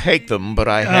seriously I take them, but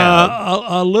I have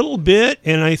a little bit,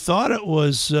 and I thought it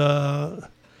was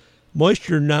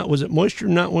moisture. Was it moisture,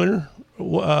 not winter?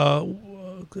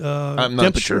 I'm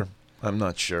not sure. I'm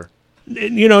not sure.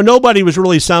 Nobody was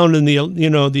really sounding the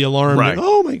alarm. Right. Like,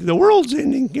 oh my, the world's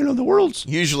ending. The world's.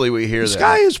 Usually we hear the that.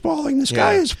 Sky is falling. The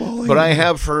sky is falling. But I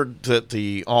have heard that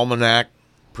the almanac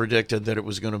predicted that it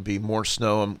was going to be more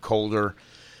snow and colder,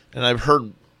 and I've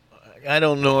heard. I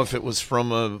don't know if it was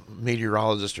from a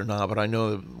meteorologist or not, but I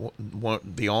know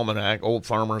the almanac, Old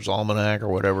Farmer's Almanac or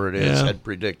whatever it is, had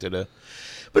predicted it.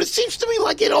 But it seems to me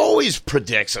like it always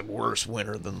predicts a worse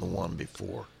winter than the one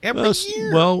before. Every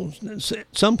year. Well, at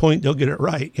some point they'll get it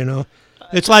right.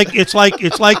 It's like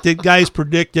the guys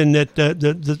predicting that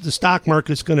the stock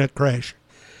market's going to crash.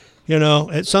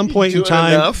 At some point in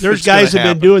time, there's guys that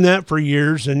have been doing that for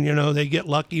years, and they get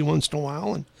lucky once in a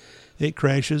while, and it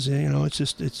crashes. And it's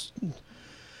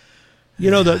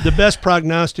the best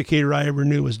prognosticator I ever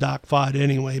knew was Doc Fod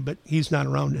anyway, but he's not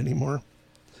around anymore.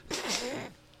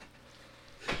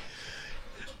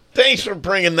 Thanks for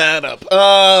bringing that up.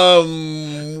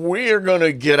 We're going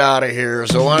to get out of here,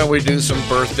 so why don't we do some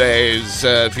birthdays?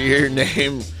 If you hear your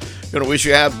name, going to wish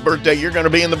you a happy birthday. You're going to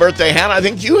be in the birthday hat. I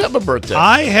think you have a birthday.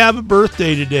 I have a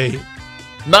birthday today.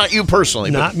 Not you personally.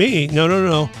 Not me.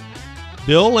 No.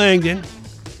 Bill Langdon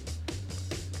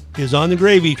is on the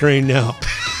gravy train now.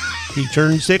 He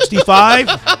turned 65.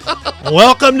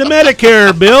 Welcome to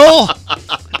Medicare, Bill.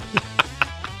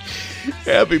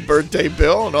 Happy birthday,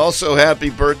 Bill, and also happy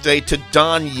birthday to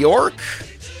Don York,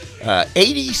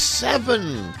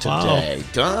 87 today. Wow.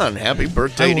 Don, happy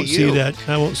birthday to you.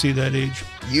 I won't see that age.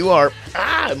 You are,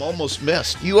 I'm almost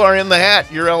missed. You are in the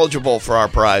hat. You're eligible for our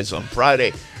prize on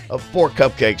Friday of 4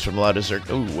 cupcakes from La Dessert.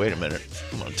 Ooh, wait a minute.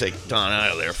 I'm going to take Don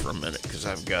out of there for a minute because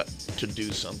I've got to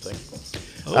do something.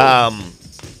 Oh.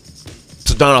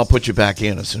 So, Don, I'll put you back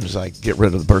in as soon as I get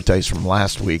rid of the birthdays from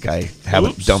last week. I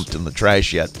haven't dumped in the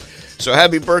trash yet. So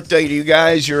happy birthday to you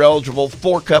guys. You're eligible.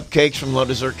 4 cupcakes from La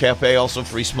Dessert Cafe, also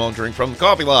free small drink from the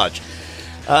Coffee Lodge.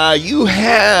 You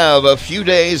have a few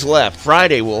days left.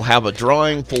 Friday, we'll have a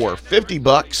drawing for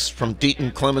 $50 from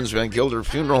Deaton Clemens Van Gilder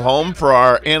Funeral Home for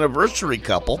our anniversary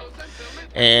couple.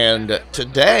 And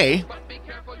today,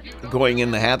 going in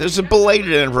the hat, there's a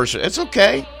belated anniversary. It's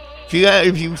okay.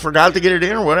 If you forgot to get it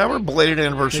in or whatever, belated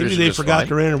anniversary. Maybe they forgot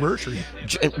their anniversary.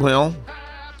 Well,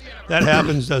 that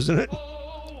happens, doesn't it?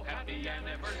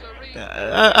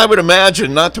 I would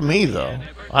imagine, not to me, though.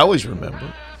 I always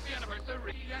remember.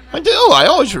 I do. I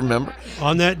always remember.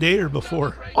 On that date or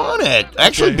before? On it.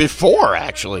 Actually, before,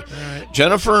 actually. Right.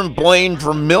 Jennifer and Blaine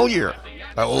Vermillier.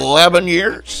 11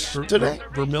 years today.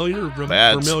 Vermillier?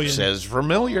 Vermillion. Says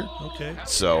Vermillier. Okay.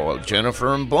 So,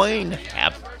 Jennifer and Blaine,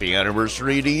 happy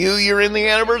anniversary to you. You're in the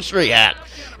anniversary hat.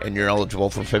 And you're eligible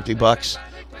for $50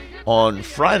 on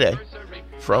Friday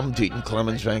from Deaton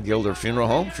Clemens Van Gilder Funeral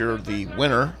Home. If you're the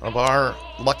winner of our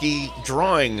lucky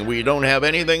drawing, we don't have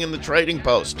anything in the trading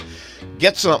post.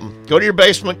 Get something. Go to your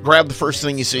basement, grab the first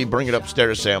thing you see, bring it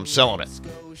upstairs, say I'm selling it.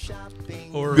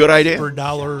 Or good idea. For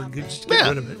 $1, just get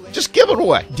rid of it. Just give it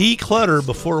away. Declutter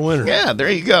before winter. Yeah,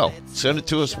 there you go. Send it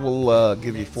to us. We'll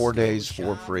give you 4 days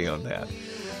for free on that.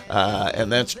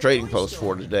 And that's Trading Post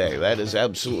for today. That is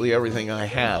absolutely everything I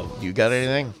have. You got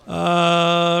anything?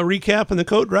 Recapping the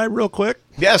coat drive real quick.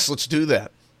 Yes, let's do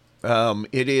that.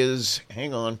 It is,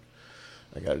 hang on.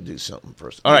 I got to do something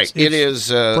first. All right, it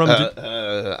is,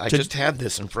 I just had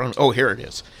this in front. Oh, here it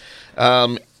is.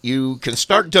 You can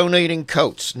start donating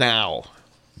coats now.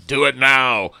 Do it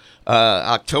now.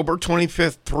 October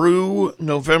 25th through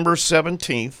November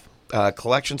 17th.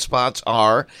 Collection spots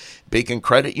are Beacon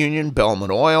Credit Union,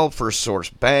 Bellman Oil, First Source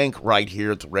Bank, right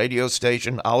here at the radio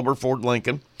station, Oliver Ford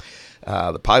Lincoln,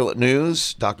 the Pilot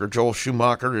News, Dr. Joel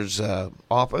Schumacher's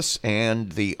office,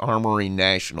 and the Armory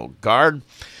National Guard.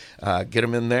 Get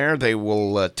them in there. They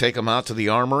will take them out to the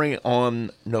Armory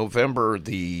on November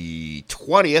the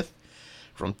 20th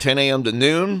from 10 a.m. to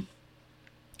noon.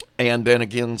 And then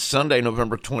again Sunday,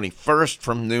 November 21st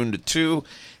from noon to 2.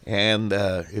 And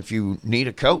if you need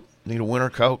a coat, need a winter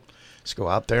coat, just go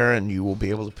out there and you will be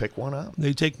able to pick one up.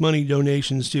 They take money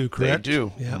donations too, correct? They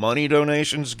do. Yeah. Money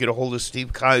donations. Get a hold of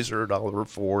Steve Kaiser at Oliver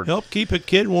Ford. Help keep a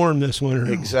kid warm this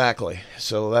winter. Exactly.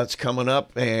 So that's coming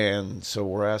up, and so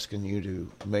we're asking you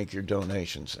to make your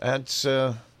donations. That's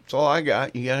all I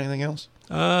got. You got anything else?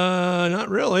 Not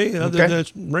really. Other than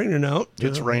it's raining out.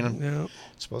 It's raining. Yeah.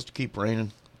 It's supposed to keep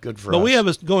raining. Good for us. But we have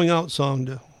a going out song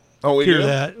to we hear do?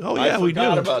 that. Oh, yeah, we do. I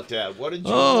forgot about that. What did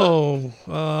you the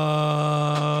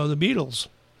Beatles.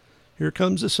 Here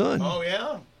Comes the Sun. Oh,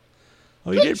 yeah?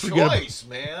 Oh, you good did forget choice,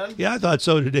 man. Yeah, I thought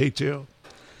so today, too.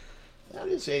 That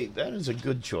is a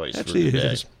good choice Actually, for today.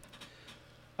 it is.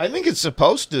 I think it's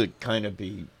supposed to kind of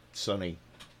be sunny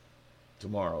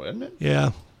tomorrow, isn't it?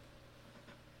 Yeah.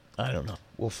 I don't know.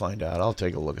 We'll find out. I'll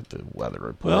take a look at the weather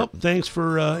report. Well, thanks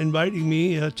for inviting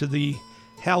me to the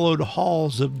hallowed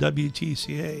halls of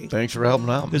WTCA. Thanks for helping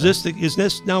out. Is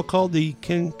this now called the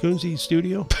Ken Kunze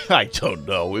Studio? I don't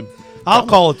know. I'll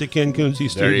call it the Ken Kunze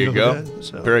Studio. There you go.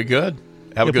 Very good.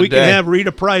 Have a good day. If we can have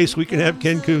Rita Price, we can have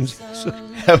Ken Kunze.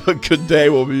 Have a good day.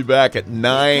 We'll be back at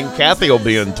 9. Kathy will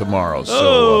be in tomorrow,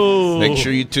 so make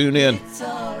sure you tune in.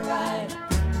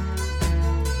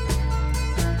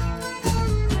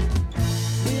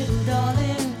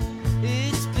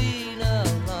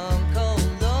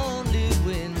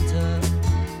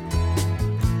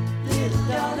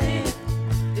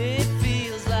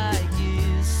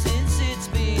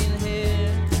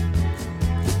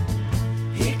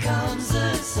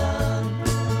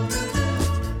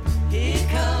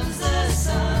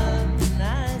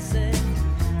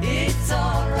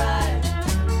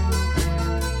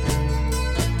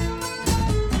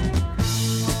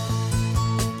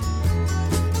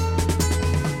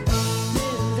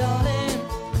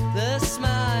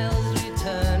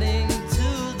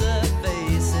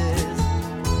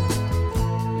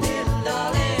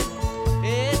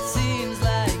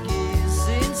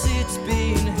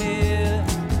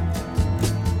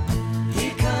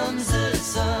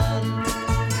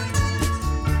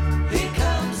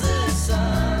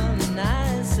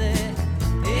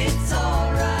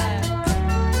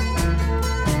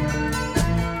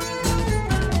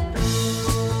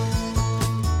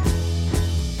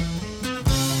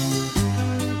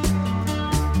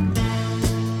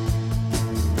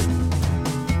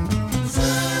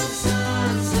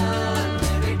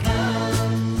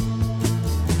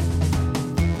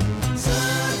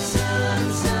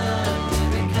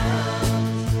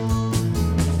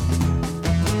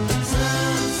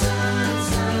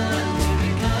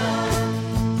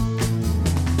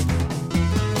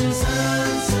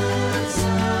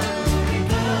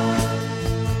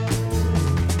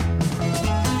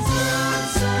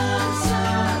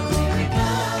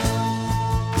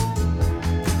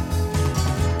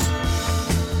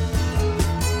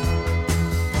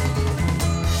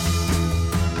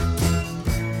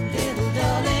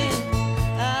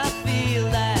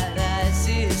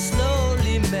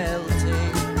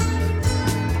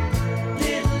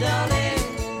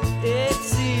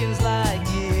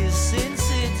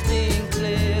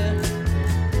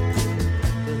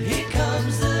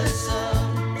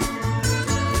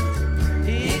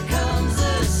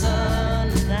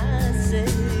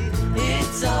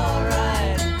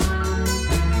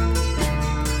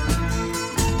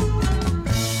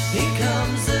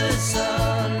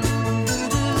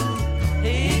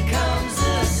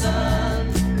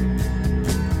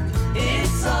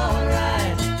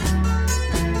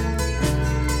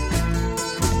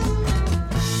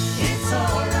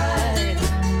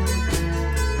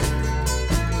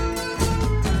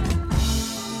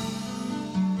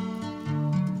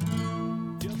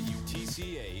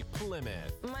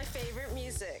 My favorite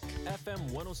music. FM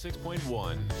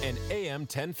 106.1 and AM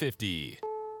 1050.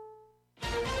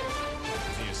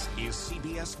 This is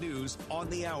CBS News on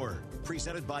the Hour,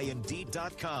 presented by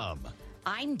Indeed.com.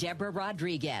 I'm Deborah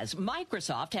Rodriguez.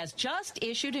 Microsoft has just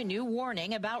issued a new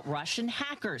warning about Russian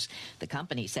hackers. The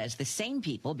company says the same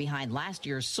people behind last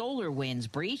year's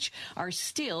SolarWinds breach are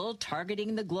still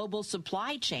targeting the global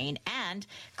supply chain and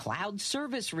cloud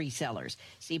service resellers.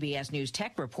 CBS News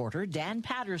tech reporter Dan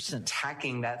Patterson.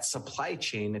 Attacking that supply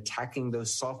chain, attacking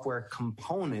those software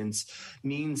components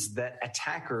means that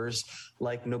attackers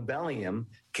like Nobelium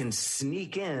can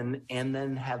sneak in and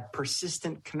then have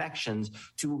persistent connections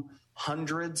to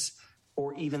hundreds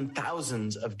or even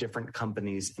thousands of different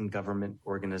companies and government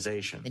organizations.